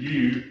to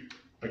use.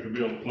 They could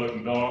build a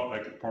floating dock,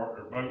 they could park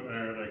their boat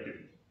there, they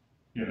could,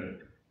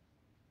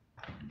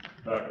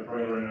 back a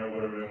trailer in there,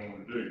 whatever they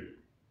wanted to do.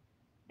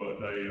 But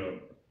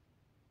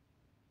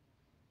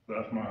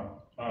that's my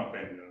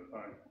opinion of the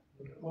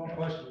thing. One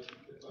question,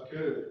 if I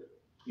could.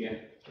 Yeah.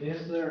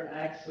 Is there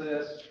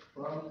access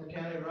from the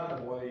county right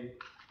of way,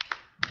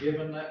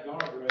 given that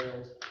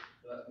guardrail,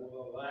 that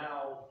will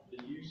allow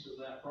the use of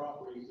that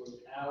property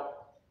without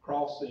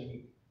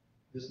crossing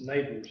this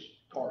neighbor's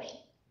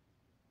parcel?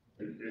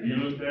 Have you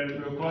looked at it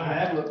real close? I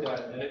have looked at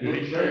it, and it Did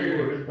looks he show you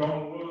where very, his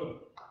corner was?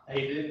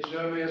 he didn't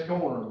show me his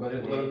corner, but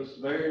it looks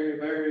very,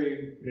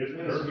 very It's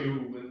minuscule dirty.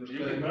 with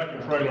You respect can to back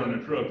a trailer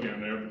and a truck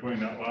in there between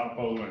that light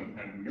pole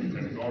and the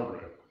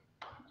guardrail.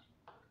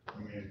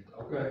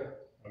 Okay.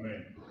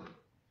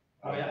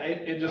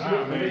 It It just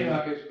looks to me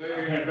like it's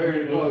very,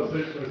 very close.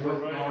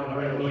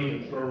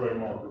 Survey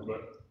marker,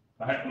 but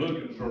I haven't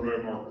looked at the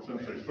survey marker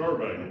since they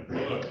surveyed it,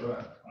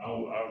 but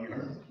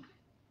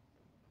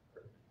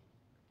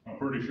I'm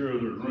pretty sure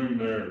there's room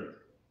there.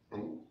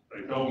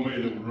 They told me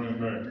there was room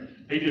there.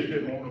 He just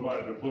didn't want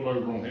nobody to pull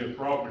over on his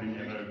property,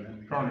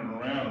 turning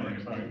around or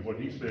anything, what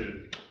he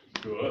said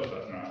to us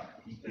that night.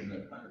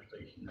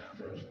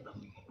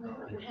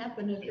 What would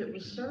happen if it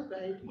was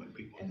surveyed,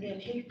 and then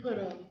he put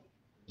a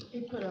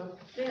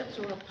fence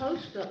or a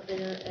post up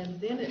there, and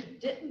then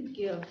it didn't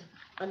give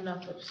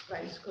enough of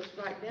space, because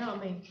right now,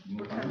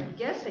 we're kind of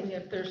guessing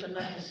if there's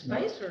enough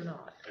space or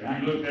not.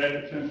 Have you looked at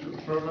it since it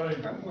was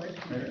surveyed?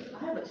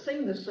 I haven't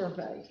seen the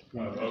survey.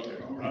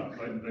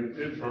 Okay, they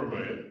did survey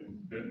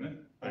it, didn't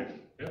they?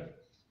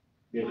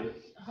 Yeah.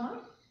 Huh?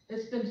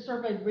 It's been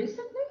surveyed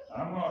recently?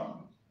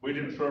 We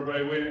didn't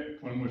survey with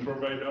it when we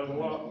surveyed the other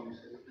lot.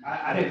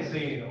 I didn't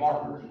see any of the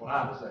markers when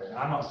I was there.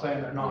 I'm not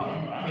saying they're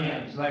not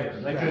pins there.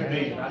 They could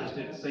be, I just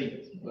didn't see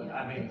it. But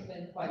I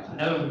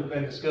know there's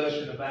been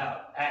discussion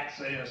about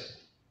access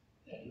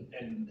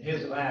and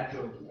his lack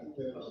of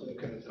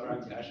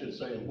I should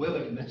say, a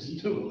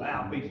willingness to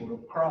allow people to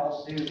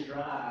cross his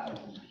drive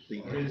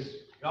or his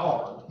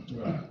yard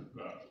Right,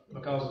 right.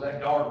 because of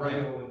that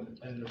guardrail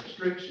and the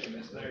restriction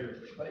that's there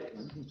for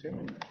space.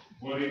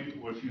 What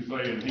you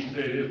saying, he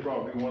said his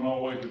property went all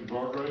the way to the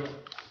guardrail?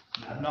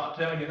 I'm not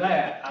telling you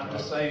that, I'm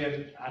just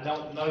saying, I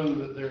don't know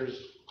that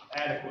there's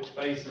adequate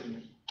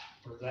spacing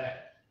for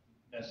that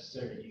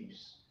necessary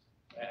use.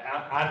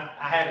 I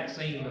haven't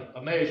seen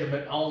a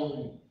measurement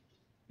on,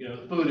 you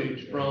know,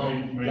 footage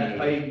from that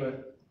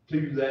pavement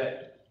to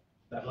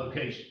that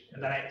location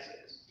and that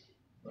access.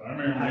 I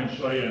remember him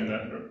saying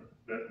that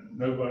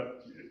nobody,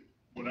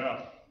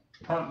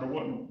 there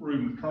wasn't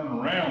room to turn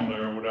around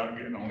there without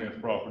getting on his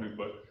property,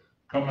 but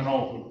coming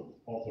off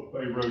of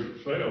Bay Road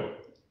itself,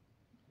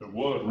 there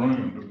was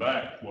room to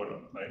back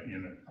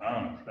I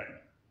understand.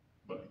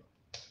 But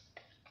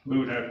we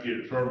would have to get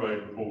it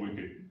surveyed before we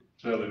could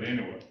sell it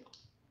anyway.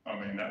 I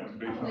mean, that would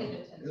be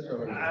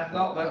something. I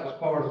thought that was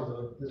part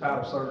of the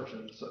title search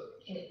and such.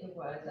 It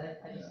was,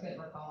 I just couldn't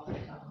recall off the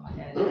top of my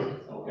head.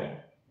 Okay.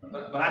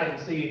 But I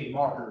didn't see any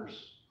markers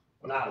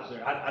when I was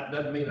there. I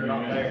doesn't mean they're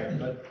not there,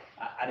 but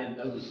I didn't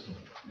notice.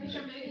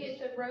 Mr. Moody, is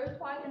the road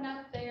wide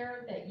enough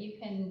there that you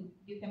can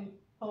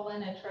pull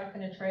in a truck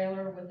and a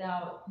trailer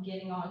without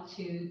getting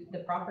onto the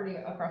property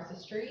across the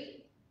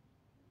street?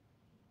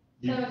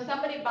 So if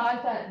somebody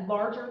buys that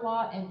larger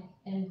lot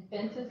and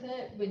fences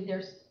it,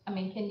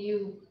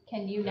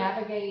 can you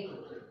navigate?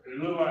 It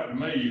looked like to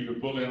me you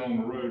could pull in on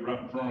the road right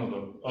in front of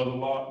the other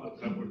lot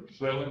that was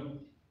selling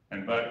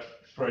and back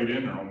straight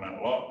in there on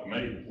that lot to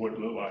me, what it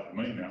looked like to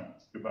me now,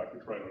 get back the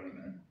trailer in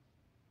there.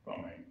 I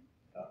mean,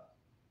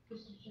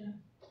 Mr. Chair,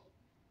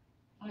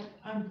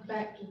 I'm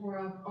back to where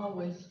I've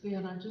always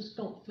been. I just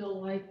don't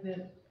feel like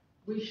that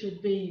we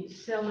should be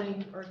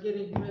selling or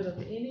getting rid of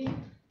any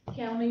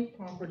county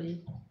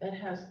property that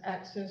has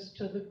access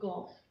to the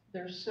Gulf.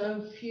 There's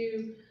so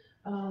few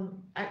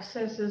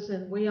accesses,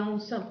 and we own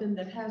something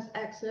that has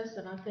access,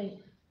 and I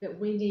think that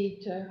we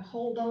need to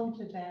hold on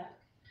to that.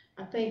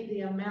 I think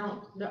the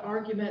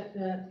argument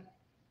that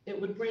it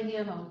would bring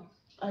in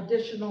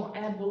additional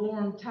ad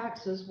valorem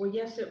taxes, well,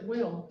 yes, it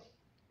will.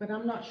 But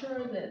I'm not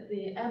sure that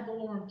the ad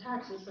valorem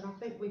taxes, and I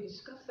think we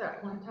discussed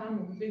that one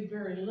time, would be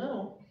very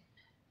little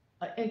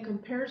in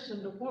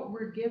comparison to what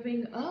we're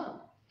giving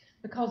up.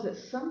 Because at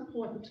some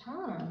point in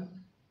time,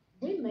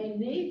 we may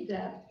need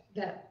that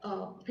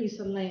piece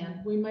of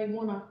land. We may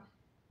want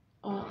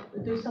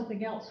to do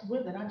something else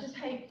with it. I just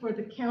hate for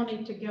the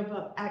county to give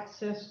up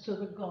access to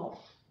the Gulf.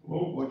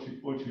 well, what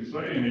you're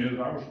saying is,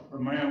 the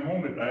man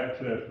wanted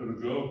access to the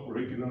Gulf where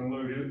he could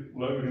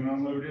load and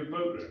unload his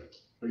boat there.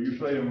 So you're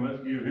saying,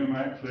 let's give him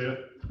access,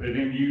 let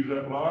him use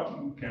that lot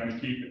and county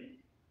keep it?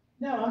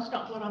 No, that's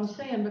not what I'm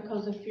saying,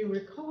 because if you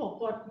recall,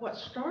 what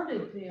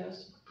started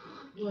this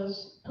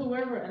was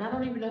whoever, and I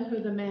don't even know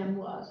who the man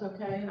was,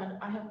 okay?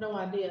 I have no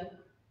idea.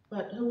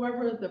 But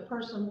whoever the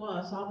person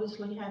was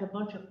obviously had a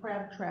bunch of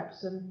crab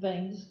traps and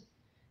things.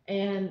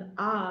 And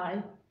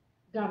I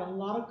got a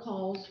lot of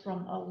calls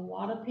from a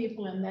lot of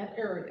people in that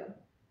area.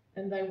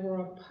 And they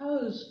were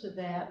opposed to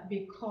that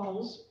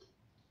because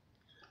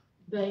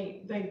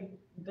they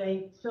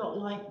felt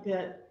like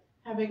that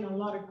having a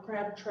lot of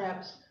crab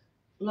traps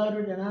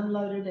loaded and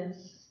unloaded and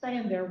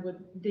stand there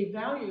would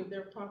devalue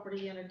their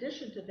property. In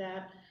addition to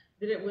that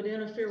it would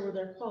interfere with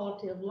their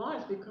quality of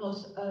life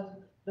because of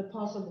the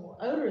possible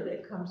odor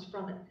that comes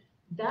from it.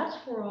 That's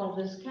where all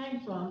this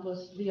came from,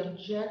 was the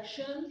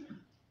objection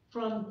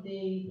from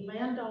the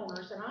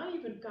landowners. And I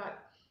even got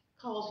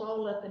calls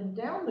all up and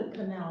down the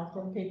canal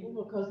from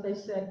people because they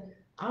said,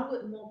 I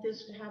wouldn't want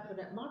this to happen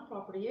at my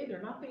property either.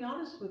 And I'll be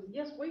honest with you,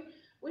 yes,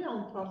 we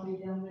own property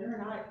down there,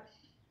 and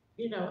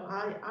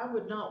I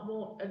would not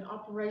want an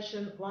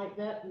operation like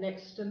that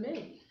next to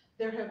me.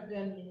 There have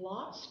been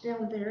lots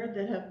down there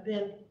that have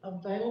been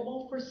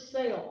available for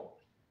sale.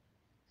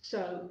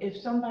 So if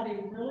somebody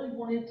really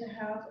wanted to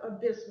have a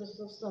business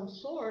of some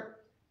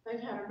sort,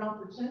 they've had an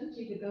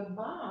opportunity to go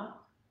buy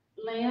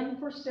land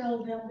for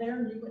sale down there,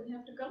 and you wouldn't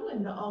have to go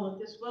into all of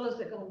this. Well, is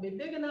it going to be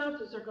big enough?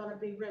 Is there going to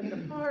be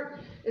rented apart?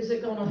 Is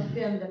it going to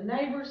offend the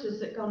neighbors?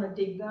 Is it going to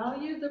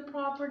devalue the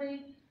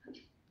property?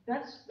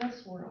 That's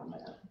where I'm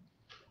at.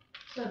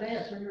 So to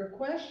answer your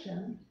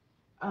question,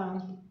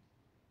 I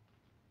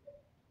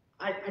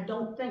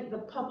don't think the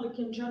public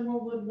in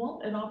general would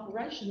want an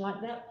operation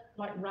like that,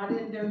 like right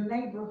in their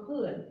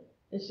neighborhood.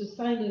 It's the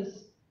same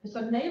as, it's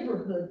a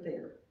neighborhood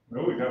there.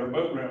 Well, we got a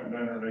boat ramp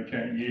down there they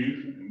can't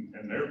use,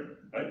 and they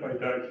pay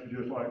taxes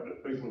just like the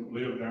people that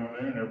live down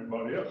there and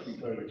everybody else in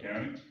Taylor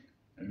County.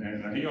 And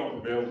then he ought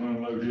to be able to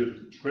unload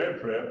his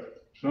crab trap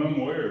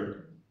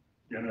somewhere,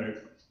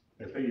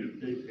 if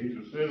he's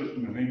a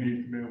citizen and he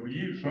needs to be able to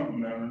use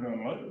something down there to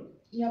unload.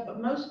 Yeah, but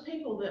most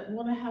people that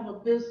want to have a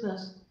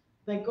business,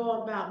 they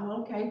go about,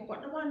 well, okay,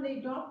 what do I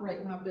need to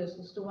operate my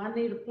business? Do I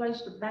need a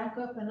place to back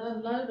up and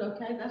unload?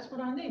 Okay, that's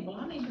what I need. Well,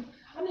 I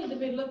need to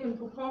be looking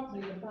for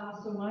property to buy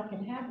so I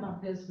can have my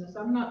business.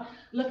 I'm not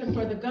looking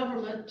for the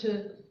government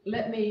to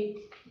let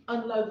me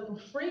unload for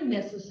free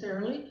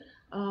necessarily.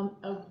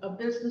 a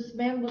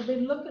businessman would be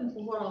looking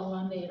for what all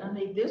I need. I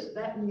need this,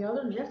 that, and the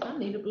other, and yes, I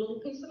need a little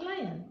piece of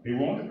land. He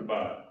wanted to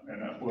buy it,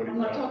 and that's what he I'm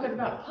not got. talking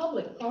about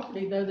public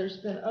property, though, there's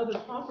been other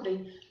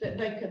property that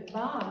they could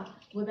buy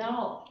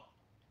without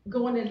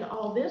going into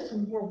all this,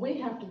 and where we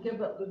have to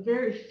give up the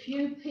very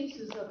few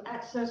pieces of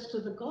access to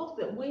the Gulf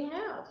that we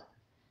have.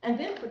 And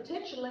then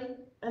potentially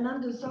an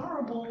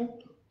undesirable,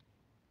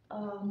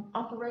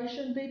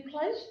 operation be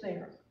placed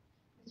there.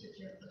 Mr.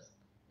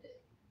 Chairperson.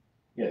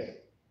 Yes,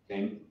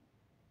 Jamie?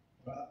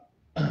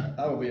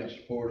 I would be in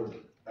support of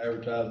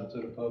advertising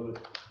to the public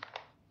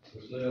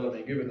for sale. I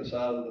mean, given the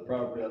size of the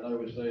property, I know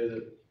we say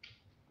that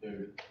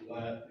there's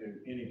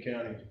any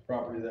county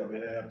property that we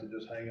have to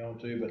just hang on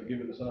to, but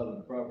given the size of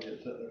the property,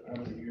 it's,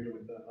 how many years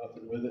we've done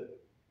nothing with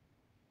it.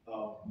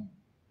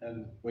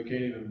 And we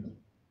can't even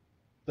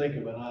think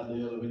of an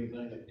idea of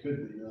anything that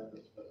could be done,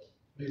 but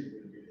maybe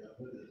we could be done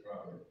with this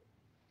property.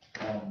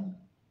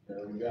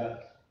 We got,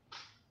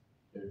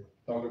 they're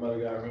talking about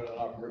a guy running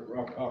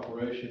an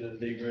operation and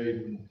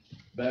degrading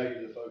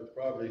values of folks'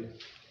 property.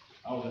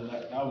 I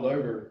was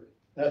over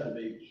at the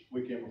beach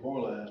weekend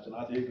before last, and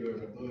I did go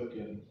over and look,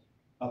 and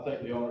I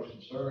think the owner's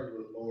concern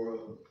was more of,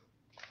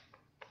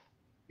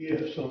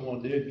 if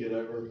someone did get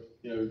over,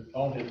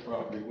 on his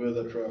property with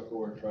a truck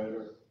or a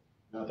trailer,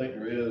 and I think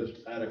there is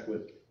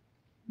adequate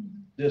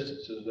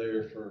distances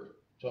there for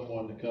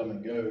someone to come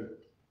and go.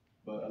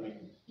 But I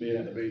mean, being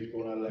at the beach,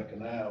 going out of that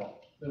canal,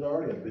 there's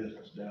already a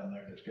business down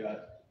there that's got,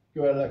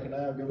 go out of that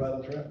canal, go by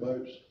the tramp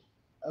boats,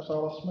 that's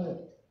all I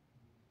smell.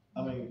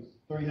 I mean,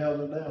 3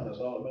 houses down, that's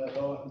all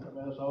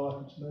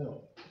I can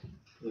smell,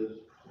 is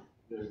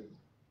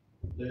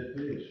dead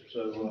fish.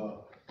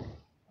 So,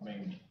 I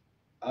mean,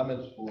 I'm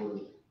in support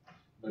of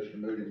Mr.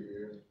 Moody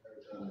here,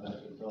 every time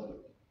that's in public.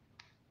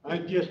 I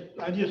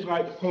just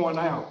like to point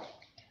out,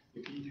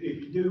 if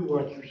you do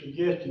what you're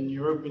suggesting,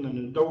 you're opening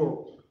the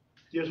door,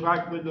 just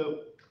like with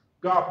the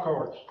golf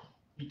carts.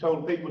 You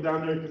told people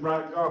down there to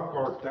ride golf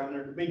carts down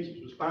there at the beaches,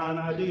 it was a fine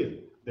idea.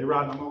 They're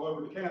riding them all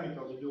over the county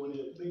because they're doing it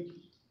at the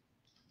beaches.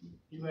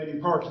 You made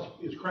him park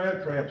his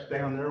crab traps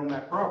down there on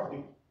that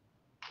property,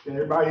 and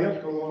everybody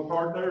else gonna wanna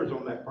park theirs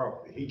on that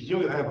property. He's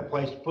still gonna have a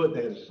place to put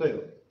that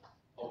himself.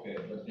 Okay,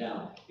 but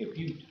now, if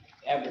you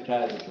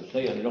advertise it for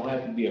sale, it don't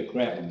have to be a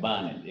crapper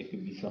buying it, it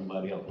could be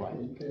somebody else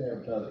buying You can't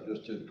advertise it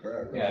just to the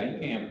crowd. it. Yeah, you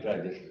can't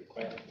advertise this for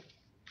the crapper.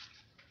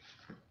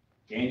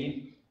 Can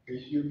you?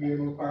 He should be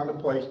able to find a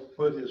place to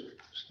put his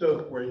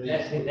stuff where he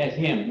needs. That's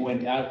him,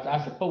 when,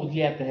 I suppose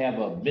you have to have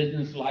a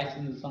business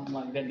license or something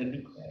like that to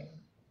do crap.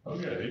 Oh,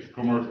 yeah, he's a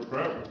commercial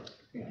crapper.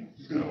 Yeah.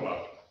 He's got a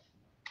lot.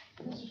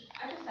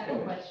 I just have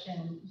a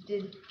question.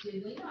 Did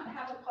we not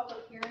have a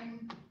public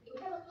hearing? Did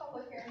we have a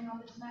public hearing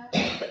on this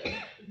matter?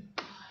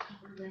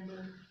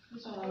 Remember,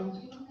 It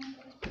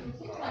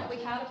seems like we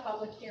had a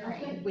public I hearing.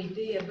 think we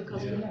did,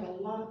 because we had a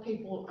lot of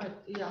people, I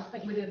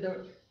think we did,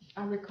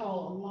 I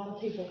recall a lot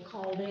of people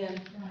called in.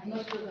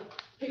 Most of the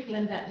people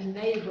in that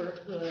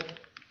neighborhood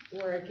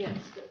were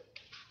against it.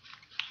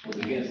 Was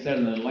it against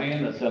selling the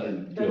land or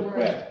selling to a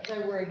crap? They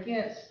were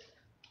against.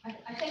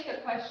 I think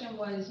the question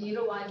was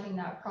utilizing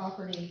that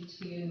property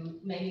to,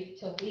 maybe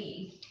to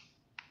lease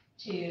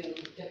to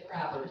the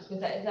crabbers. Is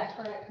that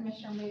correct,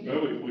 Commissioner Moody?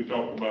 No, we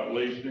talked about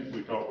leasing it,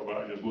 we talked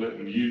about just letting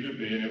them use it,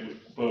 being it was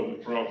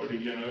public property,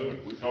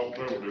 we talked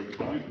over different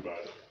things about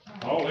it.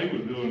 All he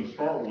was doing to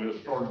start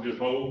with, started this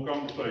whole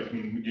conversation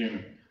in the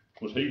beginning,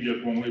 was he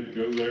just wanted to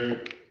go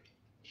there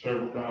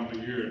several times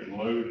a year and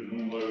load and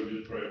unload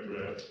his crab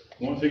traps.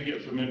 Once he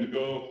gets them in the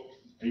Gulf,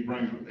 he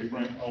brings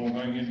the only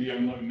thing he'd be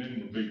unloading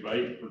in would be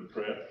bait for the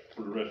traps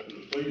for the rest of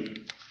the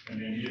season.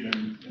 And then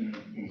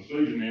when the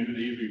season ended,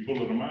 he'd be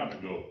pulling them out to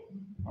go.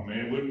 I mean,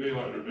 it wouldn't be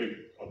like a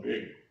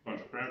big bunch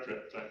of crab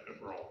traps stacked up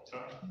there all the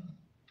time.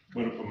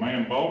 But if a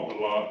man bought the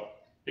lot,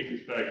 he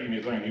could stack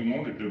anything he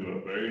wanted to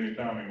up there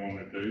anytime he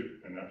wanted to,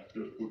 and that's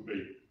just would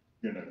be,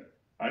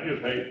 I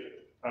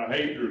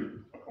hate there's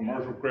a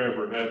commercial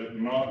crabber has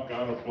not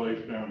got a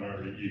place down there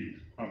to use.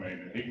 I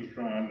mean, he was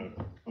trying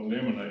to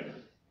eliminate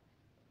it,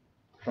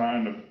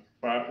 trying to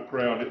fight the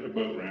crowd at the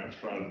boat ramps,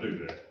 trying to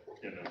do that,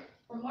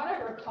 From what I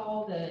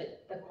recall,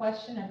 the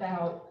question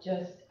about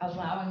just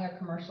allowing a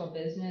commercial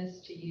business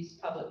to use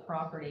public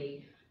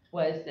property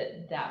was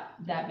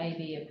that may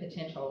be a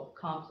potential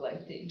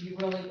conflict, that you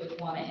really would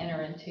want to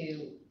enter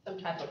into some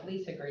type of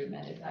lease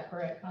agreement. Is that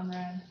correct,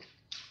 Conrad?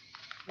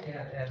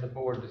 And the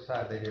board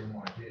decided they didn't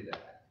want to do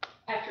that.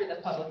 After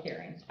the public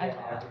hearing, I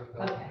thought. After the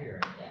public Okay,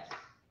 hearing. yes.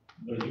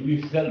 But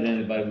we sell it to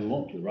anybody we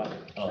want to, right?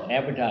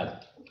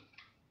 Advertise it.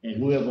 And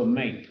whoever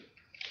makes.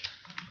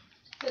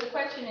 So the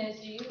question is,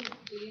 do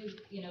you,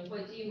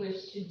 what do you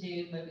wish to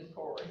do moving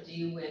forward? Do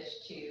you wish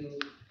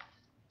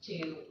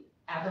to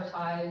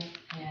advertise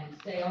and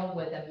sell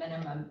with a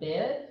minimum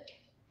bid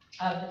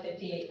of the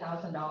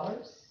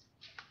 $58,000?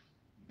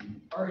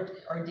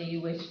 Or do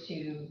you wish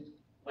to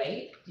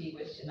wait? Do you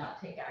wish to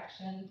not take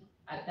action?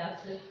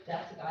 That's the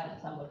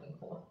guidance I'm looking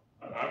for.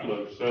 I'd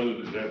love to sell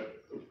it at that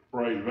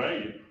appraised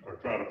value, or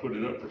try to put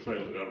it up for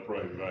sale at that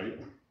appraised value.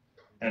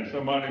 And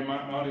somebody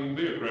might not even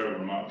be a creditor,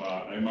 might buy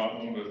it, they might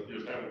wanna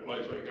just have a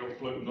place they go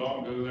floating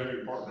on, go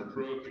there, park their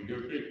truck and go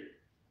fish,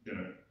 you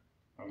know?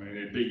 I mean,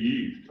 it'd be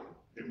used,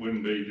 it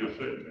wouldn't be just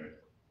sitting there.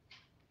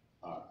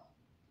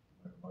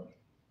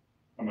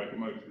 I make a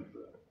motion for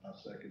that. I'll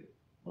second it.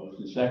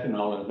 Motion second,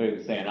 all in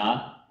favor saying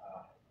aye?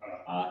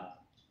 Aye.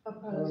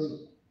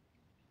 Opposed?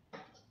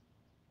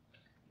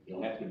 You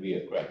don't have to be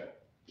a creditor,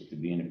 it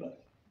could be anybody.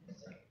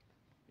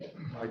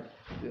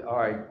 All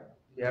right,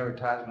 the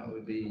advertisement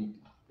would be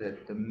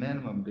that the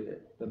minimum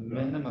bid.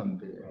 Minimum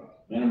bid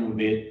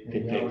And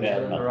could you take always that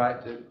have the amount.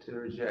 right to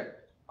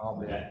reject all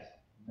bids. Okay.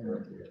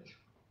 Minimum bid.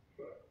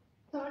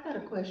 So I got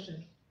a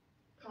question,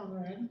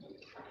 Conrad.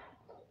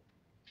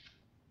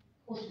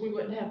 Of course, we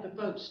wouldn't have the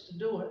votes to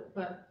do it,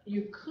 but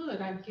you could,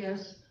 I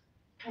guess,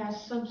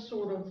 pass some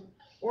sort of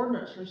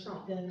ordinance or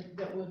something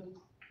that would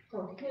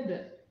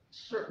prohibit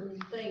certain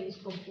things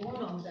from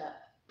going on that,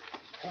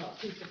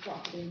 piece of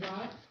property,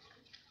 right?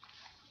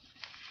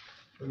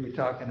 Are you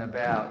talking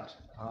about,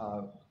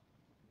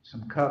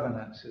 some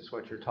covenants is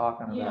what you're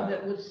talking Yeah, about?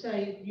 that would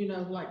say, you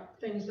know, like,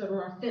 things that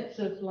are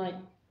offensive, like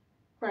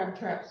crab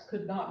traps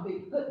could not be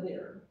put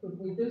there. Could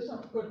we do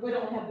something, we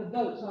don't have the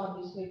votes,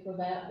 obviously, for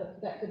that,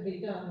 but that could be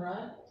done,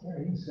 right? Yeah,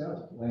 you can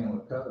sell land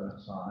with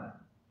covenants on it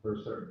for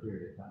a certain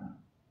period of time.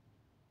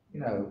 You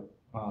know,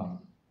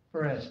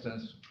 for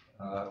instance,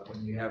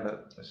 when you have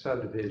a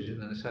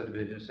subdivision and the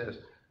subdivision says,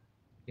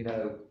 you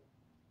know,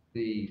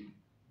 the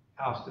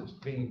house that's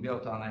being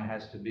built on it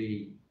has to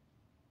be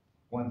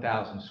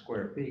 1,000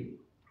 square feet.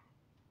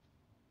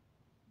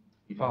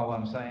 You follow what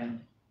I'm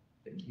saying?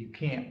 You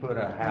can't put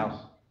a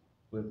house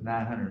with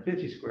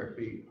 950 square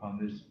feet on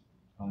this.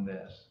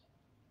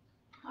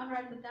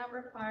 Conrad, would that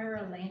require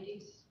a land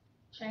use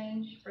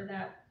change for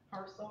that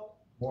parcel?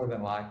 More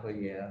than likely,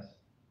 yes.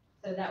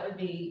 So that would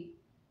be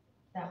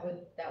at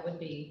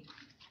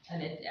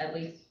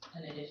least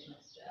an additional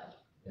step.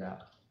 Yeah,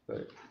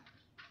 but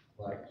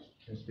like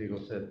Ms.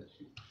 Beagle said,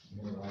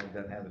 more than likely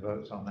doesn't have the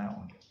votes on that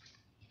one.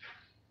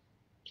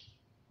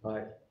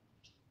 Right.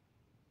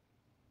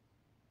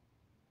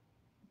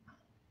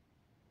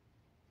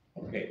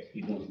 Okay,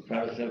 you can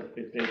try to sell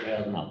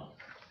 $58,000,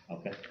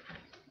 okay?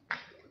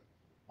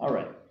 All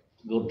right,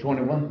 go to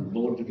 21,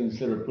 board to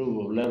consider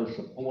approval of letter of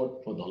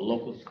support for the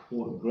local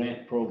support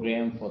grant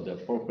program for the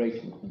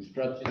appropriation of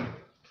construction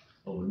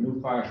of a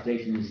new fire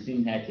station in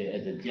Steenhatchee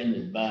as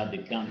agended by the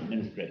county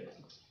administrator.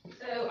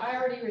 So I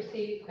already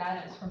received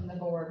guidance from the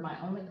board. My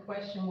only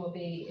question will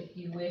be if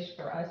you wish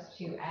for us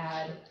to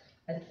add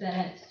a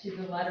sentence to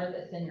the letter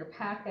that's in your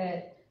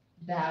packet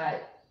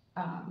that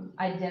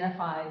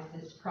identifies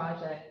this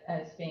project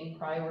as being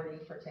priority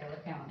for Taylor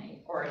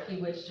County, or if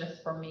you wish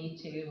just for me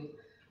to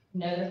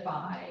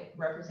notify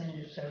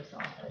Representative Shope's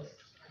office.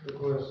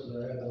 Request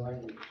to add the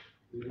language,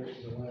 the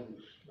additional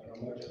language,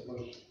 I'll make that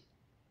motion.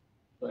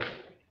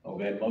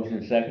 Okay,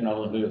 motion second,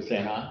 all in favor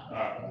saying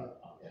aye?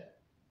 Okay.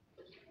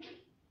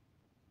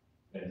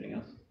 Anything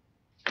else?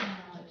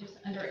 Just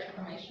under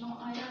informational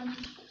items,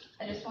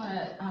 I just want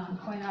to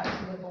point out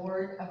to the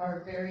board of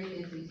our very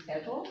busy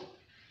schedule.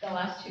 The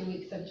last 2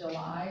 weeks of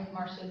July,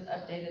 Marcia's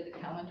updated the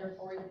calendar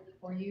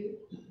for you,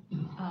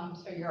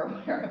 so you're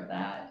aware of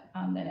that.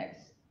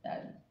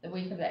 The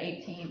week of the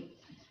 18th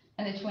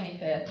and the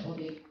 25th will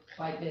be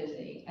quite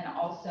busy. And I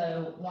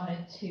also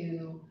wanted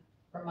to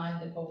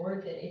remind the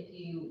board that if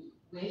you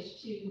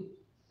wish to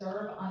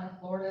serve on a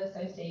Florida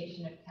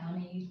Association of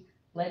Counties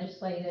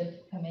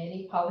Legislative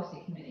Committee,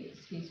 Policy Committee,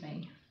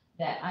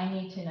 that I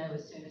need to know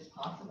as soon as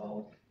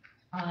possible.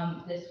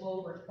 This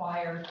will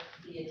require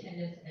the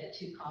attendance at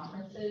 2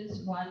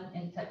 conferences, one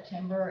in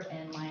September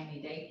in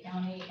Miami-Dade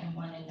County and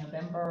one in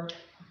November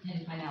in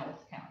Pinellas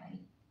County.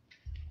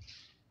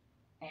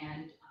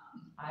 And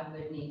I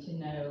would need to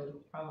know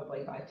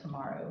probably by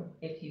tomorrow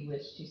if you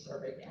wish to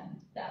serve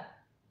again. That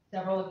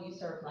several of you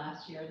served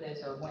last year.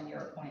 Those are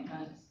 1-year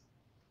appointments.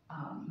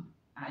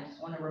 I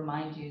just want to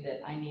remind you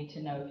that I need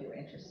to know if you're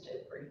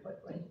interested pretty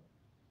quickly.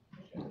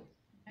 Okay.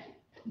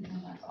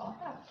 And that's all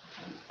I have.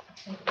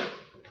 Thank you.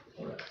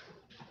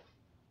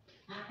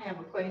 I have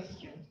a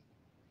question.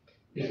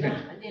 Did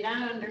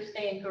I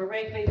understand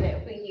correctly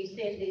that when you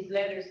send these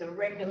letters of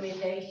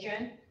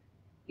recommendation,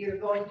 you're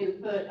going to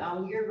put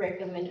on your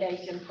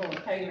recommendation for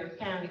Taylor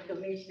County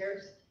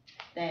Commissioners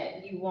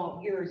that you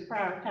want yours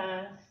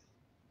prioritized?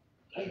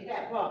 Is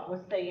that what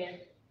was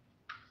said?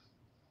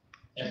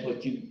 That's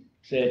what you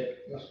said?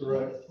 That's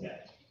correct. Yeah.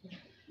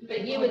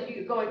 But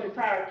you're going to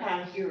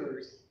prioritize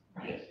yours?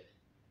 Right.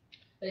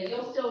 But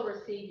you'll still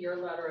receive your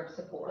letter of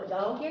support.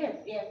 Oh,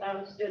 yes, I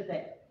understood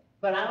that.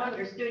 But I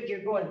understood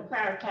you're going to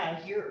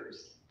prioritize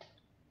yours.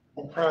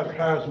 We'll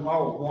prioritize them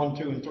all, 1,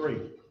 2, and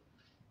 3.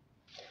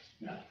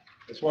 Yeah.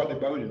 That's what they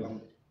voted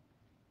on.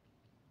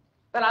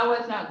 But I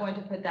was not going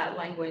to put that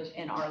language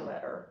in our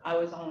letter. I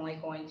was only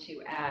going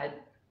to add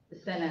the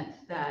sentence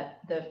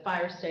that the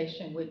fire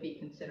station would be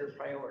considered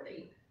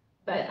priority.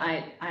 But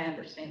I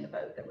understand the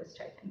vote that was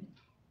taken.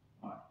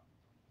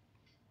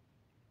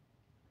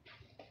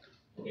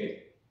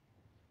 Okay.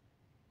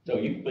 So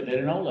you can put that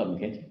in all of them,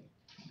 can't you?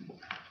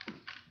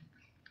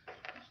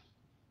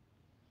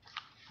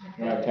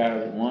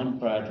 Prioritize one,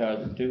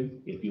 prioritize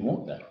two, if you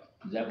want that.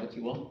 Is that what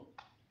you want?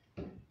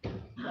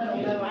 I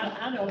don't know,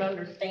 I don't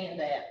understand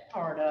that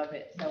part of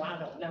it, so I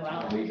don't know,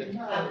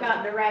 I've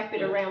got to wrap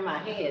it around my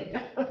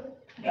head.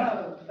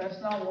 No, that's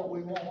not what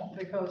we want,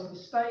 because the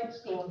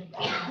state's going to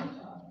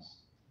prioritize.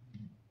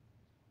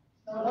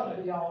 It's not up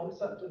to y'all,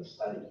 it's up to the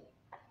state.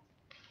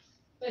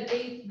 But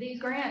these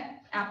grant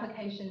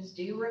applications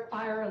do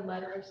require a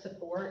letter of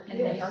support, and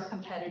they are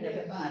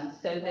competitive funds.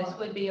 So this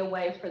would be a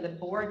way for the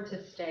board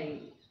to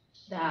state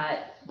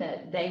that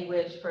they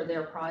wish for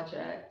their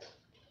project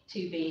to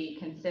be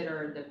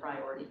considered the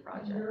priority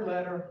project. Your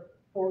letter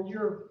for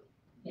your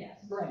Yes.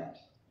 grant,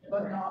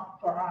 but not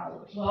for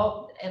ours.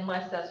 Well,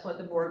 unless that's what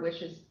the board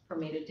wishes for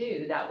me to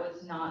do. That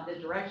was not the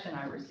direction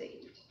I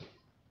received.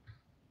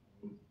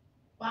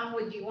 Why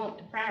would you want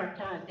to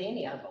prioritize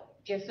any of them?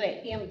 Just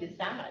let them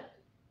decide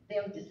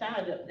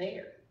up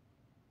there.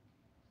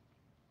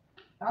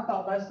 I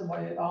thought that's the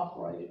way it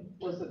operated,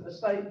 was that the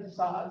state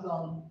decides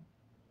on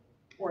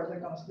where they're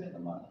gonna spend the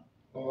money.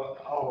 Well,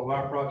 all of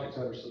our projects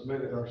that are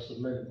submitted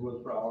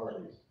with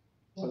priorities.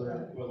 So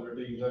that whether it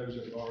be those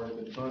that have already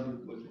been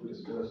funded, which we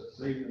discussed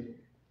this evening,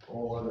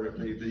 or whether it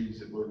be these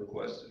that we're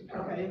requesting.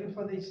 Okay, even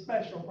for these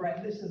special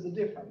grant, this is a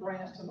different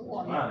grant to the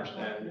one. My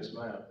understanding, yes,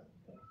 ma'am.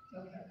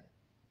 Okay.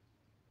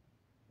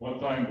 One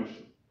thing was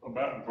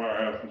about the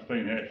firehouse in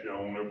Steenhatchee, I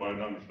want everybody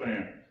to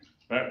understand.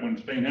 Back when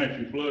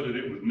Steenhatchee flooded,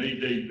 it was knee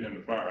deep in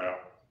the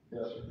firehouse.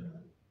 Yes, sir.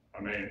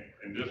 I mean,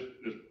 and just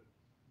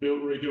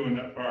redoing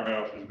that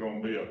firehouse is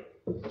gonna be a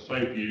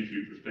safety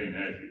issue for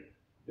Steenhatchee.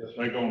 Yes,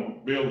 sir. They gonna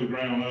build the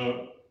ground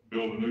up,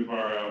 build a new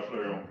firehouse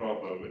there on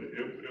top of it.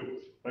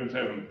 They was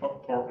having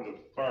part of the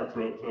fire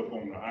trucks up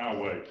on the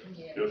highway,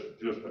 just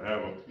to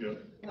have a, you know.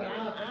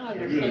 Well, I You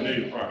really need a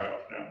understand,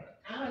 firehouse now.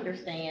 I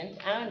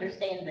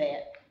understand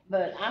that,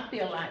 but I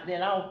feel like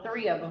that all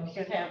three of them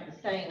should have the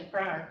same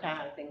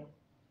prioritizing.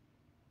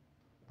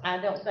 I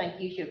don't think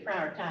you should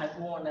prioritize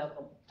one of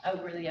them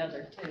over the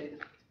other two.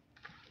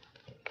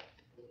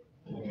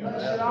 They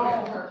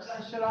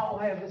should all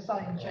have the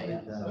same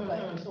chance, I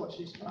think is what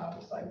she's trying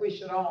to say. We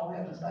should all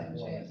have the same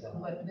chance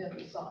and let them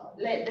decide.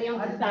 Let them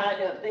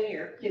decide up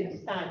there to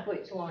decide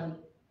which one.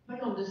 We're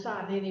gonna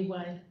decide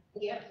anyway.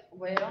 Yep,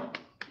 well,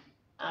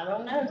 I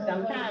don't know,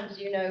 sometimes,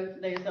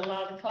 there's a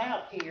lot of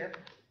clout here.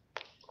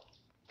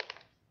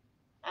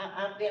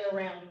 I've been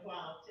around a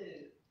while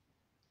too.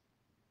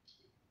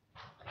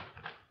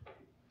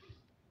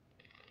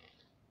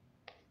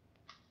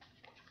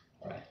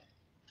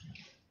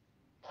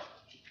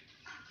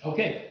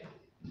 Okay.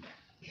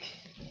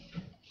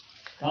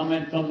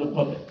 Comment from the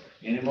public.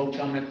 Any more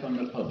comment from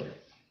the public?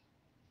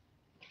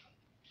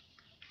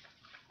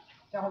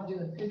 Y'all do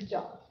a good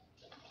job.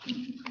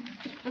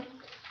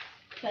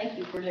 Thank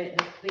you for letting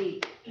us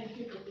speak. Thank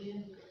you for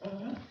being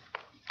Mhm.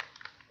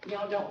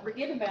 Y'all don't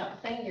forget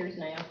about seniors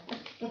now.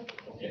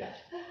 Okay.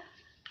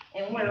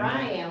 And where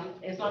I am,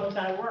 as long as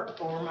I work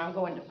for them, I'm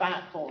going to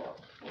fight for them.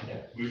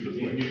 We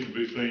need to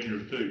be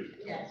seniors too.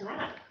 That's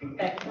right,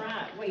 that's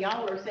right. We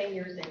all are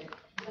seniors and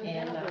If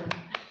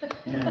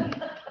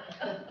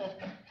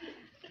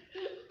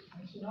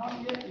you're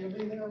not yet, you'll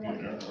be there one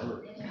day.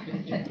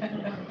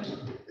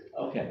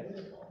 Okay.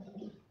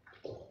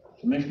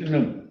 Commissioner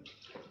Newman,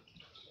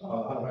 I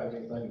don't have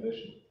anything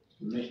additional.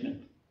 Commissioner,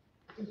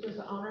 It was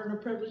an honor and a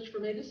privilege for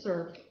me to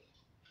serve.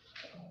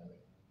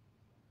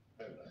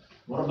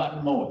 what about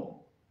the mowing?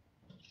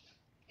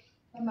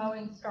 The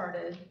mowing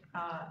started,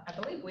 I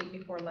believe week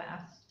before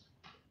last,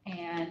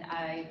 and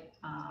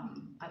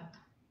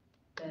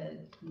the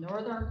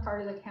northern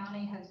part of the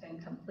county has been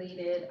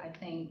completed. I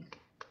think,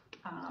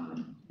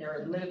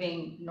 they're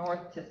moving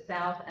north to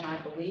south, and I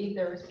believe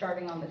they're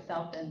starting on the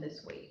south end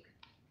this week.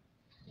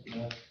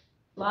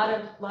 Lot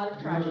of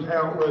trash. This is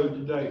Howard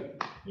Road today.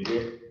 You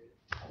did?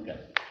 Okay.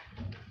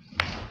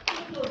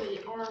 Will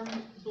the arm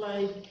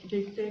blade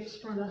be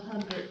fixed for the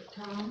 100th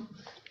time?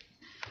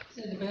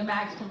 So the boom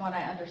axe, from what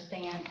I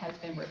understand, has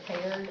been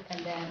repaired,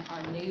 and then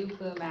our new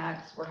boom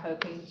axe, we're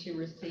hoping to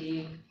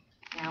receive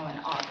now in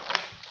August.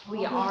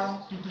 We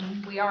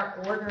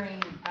are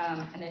ordering,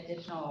 an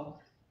additional,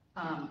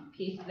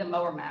 piece, the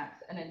mower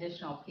max, an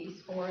additional piece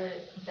for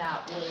it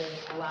that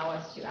would allow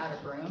us to add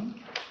a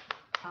broom,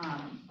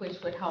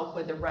 which would help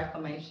with the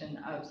reclamation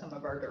of some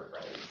of our dirt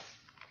roads.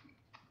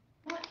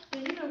 Do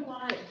you know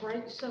why it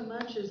breaks so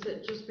much? Is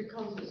it just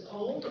because it's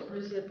old, or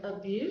is it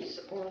abuse,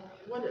 or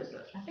what is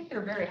it? I think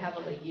they're very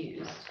heavily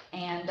used,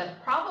 and the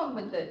problem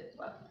with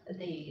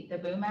the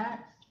boom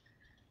axe,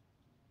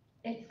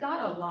 it's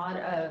got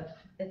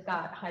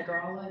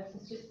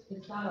hydraulics,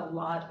 it's got a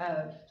lot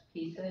of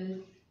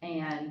pieces,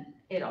 and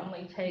it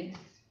only takes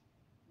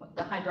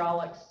the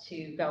hydraulics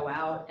to go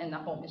out and the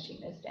whole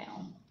machine is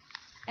down.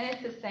 And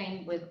it's the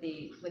same with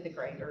the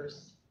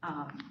graders,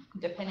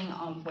 depending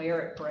on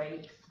where it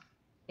breaks,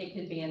 it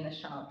could be in the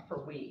shop for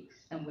weeks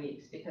and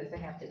weeks, because they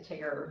have to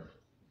tear,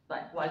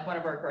 like one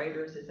of our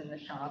graders is in the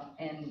shop,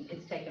 and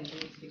it's taken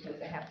weeks because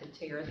they have to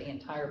tear the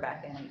entire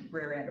back end,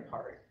 rear end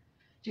apart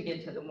to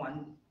get to the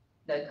one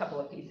the couple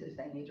of pieces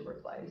they need to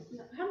replace.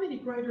 How many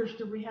graders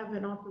do we have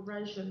in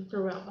operation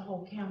throughout the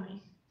whole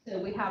county? So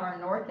we have our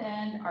north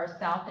end, our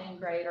south end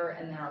grader,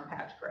 and then our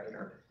patch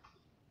grader.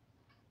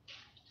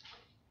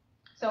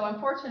 So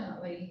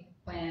unfortunately,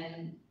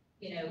 when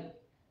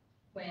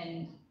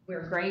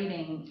we're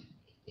grading,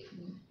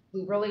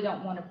 we really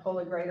don't want to pull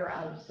a grader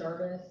out of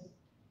service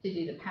to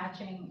do the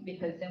patching,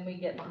 because then we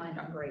get behind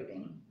on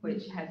grading,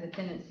 which has a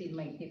tendency to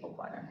make people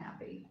quite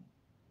unhappy.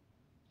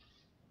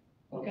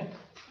 Okay.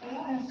 May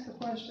I ask a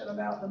question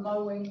about the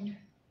mowing?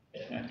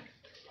 There's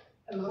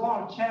a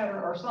lot of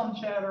chatter, or some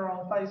chatter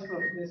on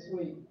Facebook this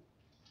week.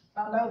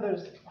 I know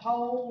there's a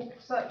whole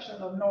section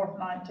of North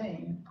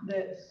 19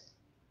 that's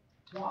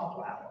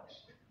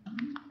wildflowers.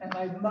 And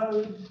they've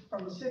mowed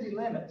from the city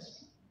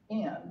limits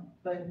in,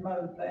 they've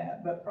mowed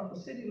that, but from the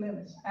city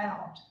limits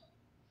out,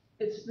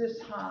 it's this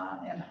high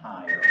and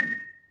higher,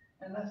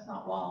 and that's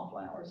not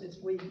wildflowers, it's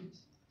weeds.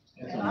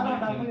 And I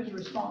don't know who's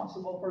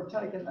responsible for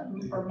taking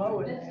them, for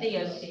mowing that.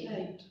 It's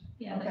DOT.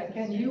 Yeah, Okay, that's-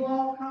 can you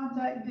all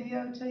contact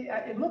DOT?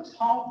 It looks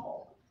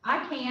awful.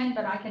 I can,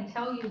 but I can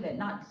tell you that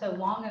not so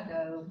long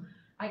ago,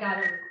 I got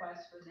a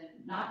request for them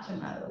not to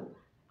mow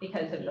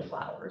because of the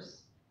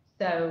flowers.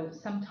 So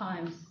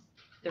sometimes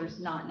there's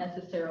not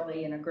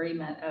necessarily an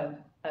agreement of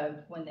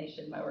when they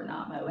should mow or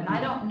not mow. And I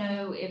don't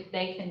know if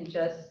they can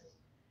just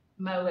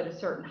mow at a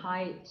certain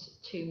height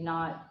to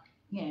not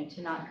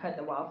cut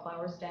the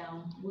wildflowers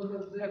down.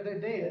 Well, they're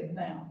dead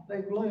now.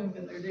 They bloomed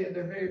and they're dead.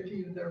 There are very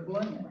few that are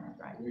blooming.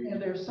 Right.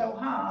 And they're so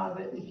high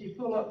that if you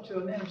pull up to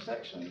an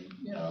intersection,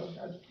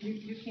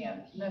 you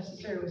can't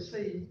necessarily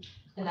see.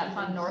 And that's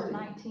on North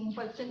 19.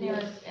 What's the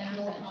nearest Yes,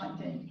 North intersection?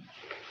 19.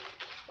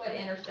 What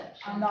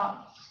intersection? I'm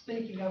not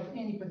speaking of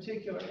any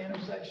particular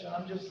intersection.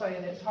 I'm just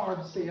saying it's hard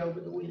to see over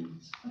the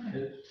weeds.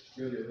 It's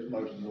really, it's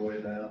most of the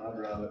way down. I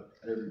drive it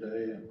every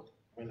day, and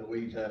when the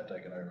weeds have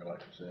taken over, like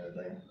you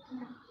said,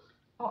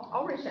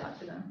 I'll reach out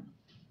to them.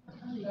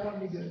 That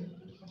would be good.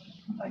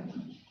 Thank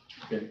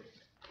you.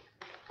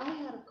 I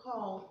had a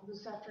call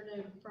this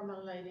afternoon from a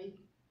lady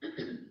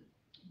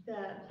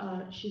that,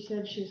 she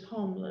said she's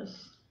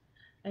homeless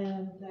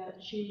and that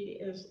she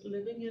is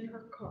living in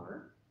her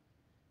car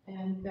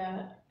and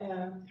that,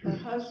 her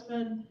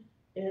husband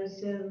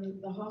is in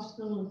the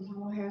hospital in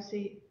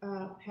Tallahassee,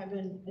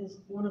 having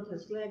one of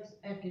his legs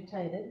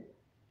amputated.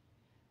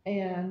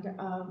 And,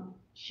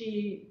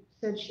 she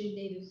said she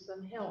needed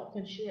some help,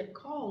 and she had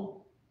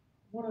called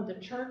one of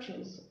the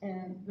churches,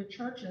 and the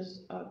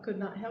churches could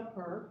not help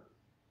her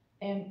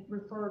and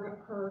referred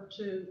her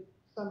to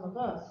some of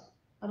us.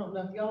 I don't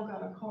know if y'all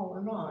got a call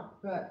or not,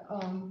 but,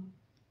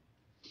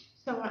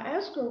 so I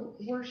asked her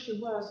where she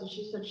was, and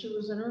she said she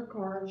was in her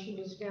car, and she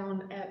was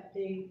down at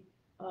the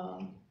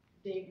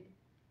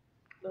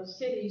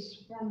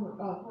city's former,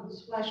 where the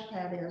splash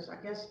pad is, I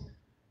guess,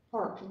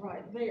 parked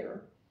right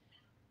there.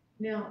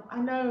 Now, I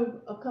know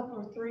a couple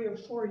or 3 or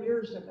 4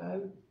 years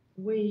ago,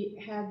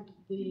 we had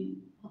the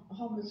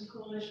Homeless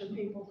Coalition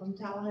people from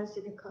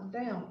Tallahassee to come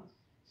down.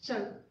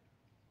 So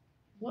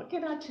what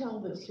can I tell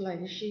this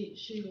lady?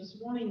 She was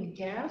wanting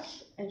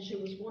gas and she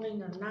was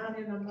wanting a night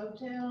in a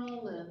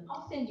motel and.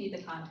 I'll send you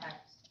the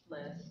contact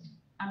list.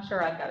 I'm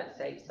sure I've got it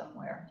saved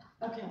somewhere.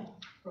 Okay,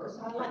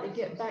 so I'd like to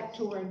get back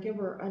to her and give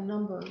her a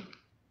number.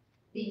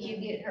 Did you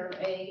get her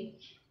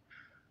age?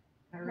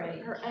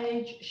 Her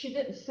age, she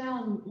didn't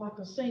sound like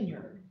a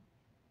senior,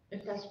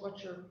 if that's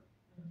what you're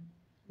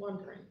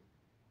wondering.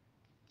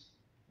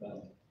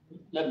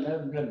 Let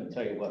me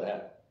tell you what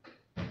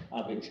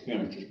I've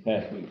experienced this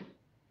past week.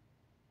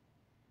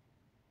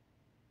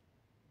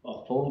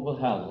 Affordable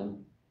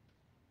housing,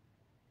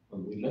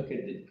 when we look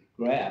at the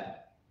graph,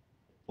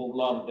 Fort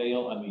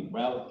Lauderdale,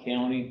 Broward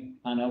County,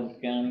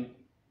 Pinellas County,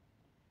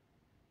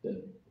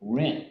 the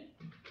rent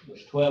was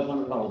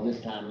 $1,200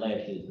 this time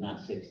last year, it's not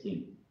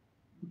 $1,600.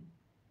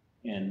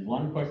 And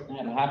one person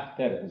had a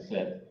hypothetical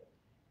said,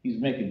 he's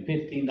making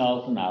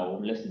 $15 an hour,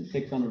 less than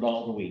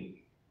 $600 a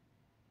week.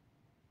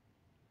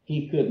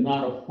 He could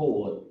not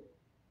afford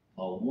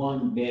a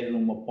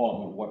 1-bedroom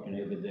apartment working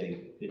every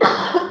day.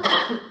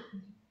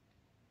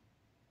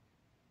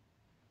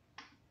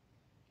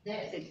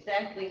 That's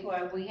exactly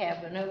why we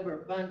have an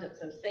overabundance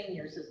of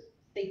seniors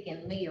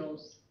seeking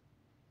meals.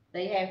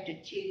 They have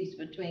to choose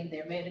between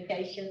their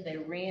medication,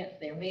 their rent,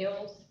 their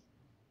meals.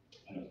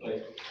 And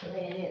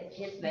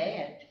it's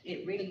bad,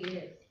 it really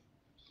is.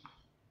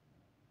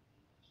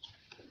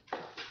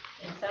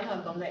 And some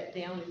of them, that's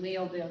the only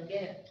meal they'll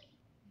get.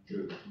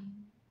 True.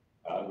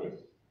 I agree.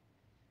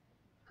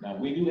 Now,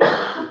 we do have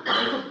a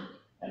situation,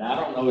 and I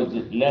don't know, is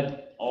it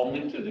left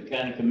only to the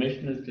county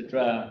commissioners to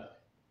try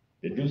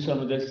to do some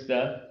of this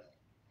stuff?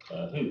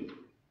 Who?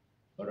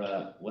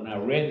 But, when I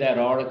read that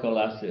article,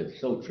 I said,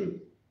 so true.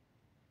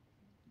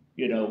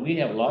 We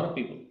have a lot of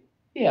people,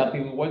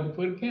 people working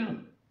for the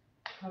county,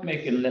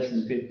 making less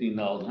than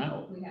 $15 an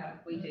hour. We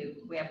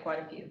have quite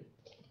a few.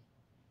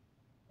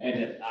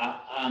 And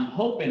I'm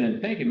hoping and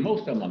thinking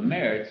most of them are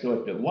married, so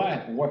if the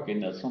wife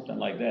working or something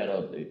like that,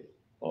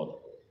 or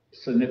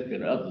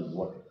significant others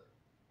working,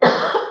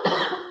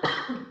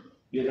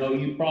 You know,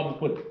 you probably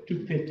put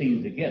two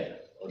 15s together,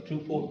 or two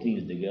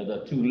 14s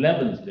together, two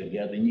 11s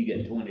together, and you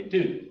get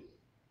 22.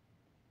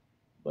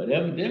 But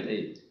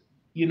evidently,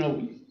 you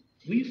know,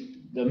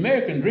 the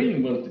American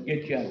dream was to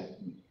get you a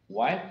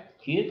wife,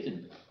 kids,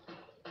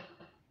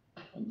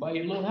 and buy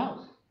your little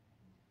house.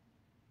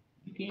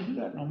 You can't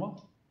do that no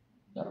more.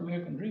 That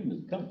American dream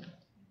is coming.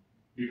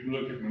 You can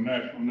look at the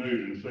national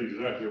news and see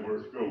exactly where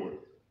it's going.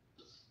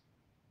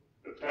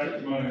 The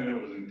tax money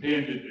that was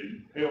intended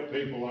to help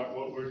people like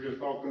what we're just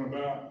talking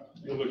about,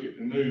 you look at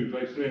the news,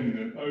 they send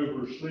it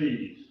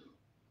overseas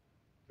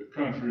to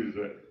countries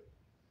that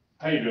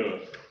hate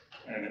us.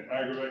 And it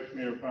aggravates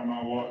me every time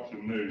I watch the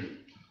news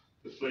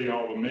to see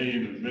all the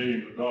millions and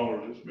millions of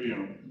dollars that's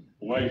being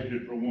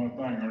wasted for one thing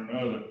or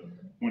another.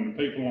 When the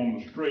people on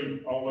the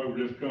street all over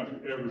this country,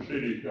 every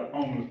city's got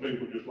homeless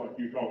people just like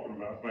you talking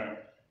about, fam.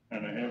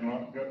 And they have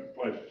not got a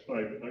place to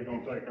stay, but they're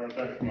gonna take our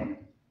tax money,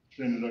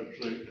 send it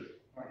overseas.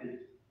 I get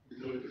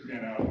really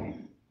again out on it.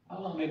 How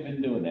long have you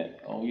been doing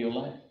that? All your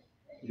life?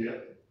 Yeah.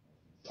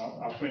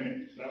 I've seen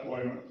it that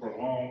way for a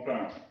long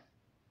time.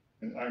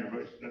 It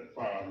aggravates that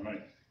fire to me.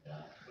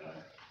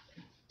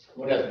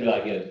 What else do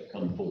I get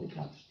come before the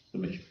council,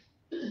 commission?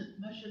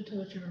 Motion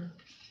to adjourn.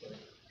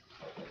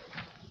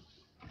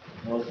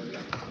 Motion.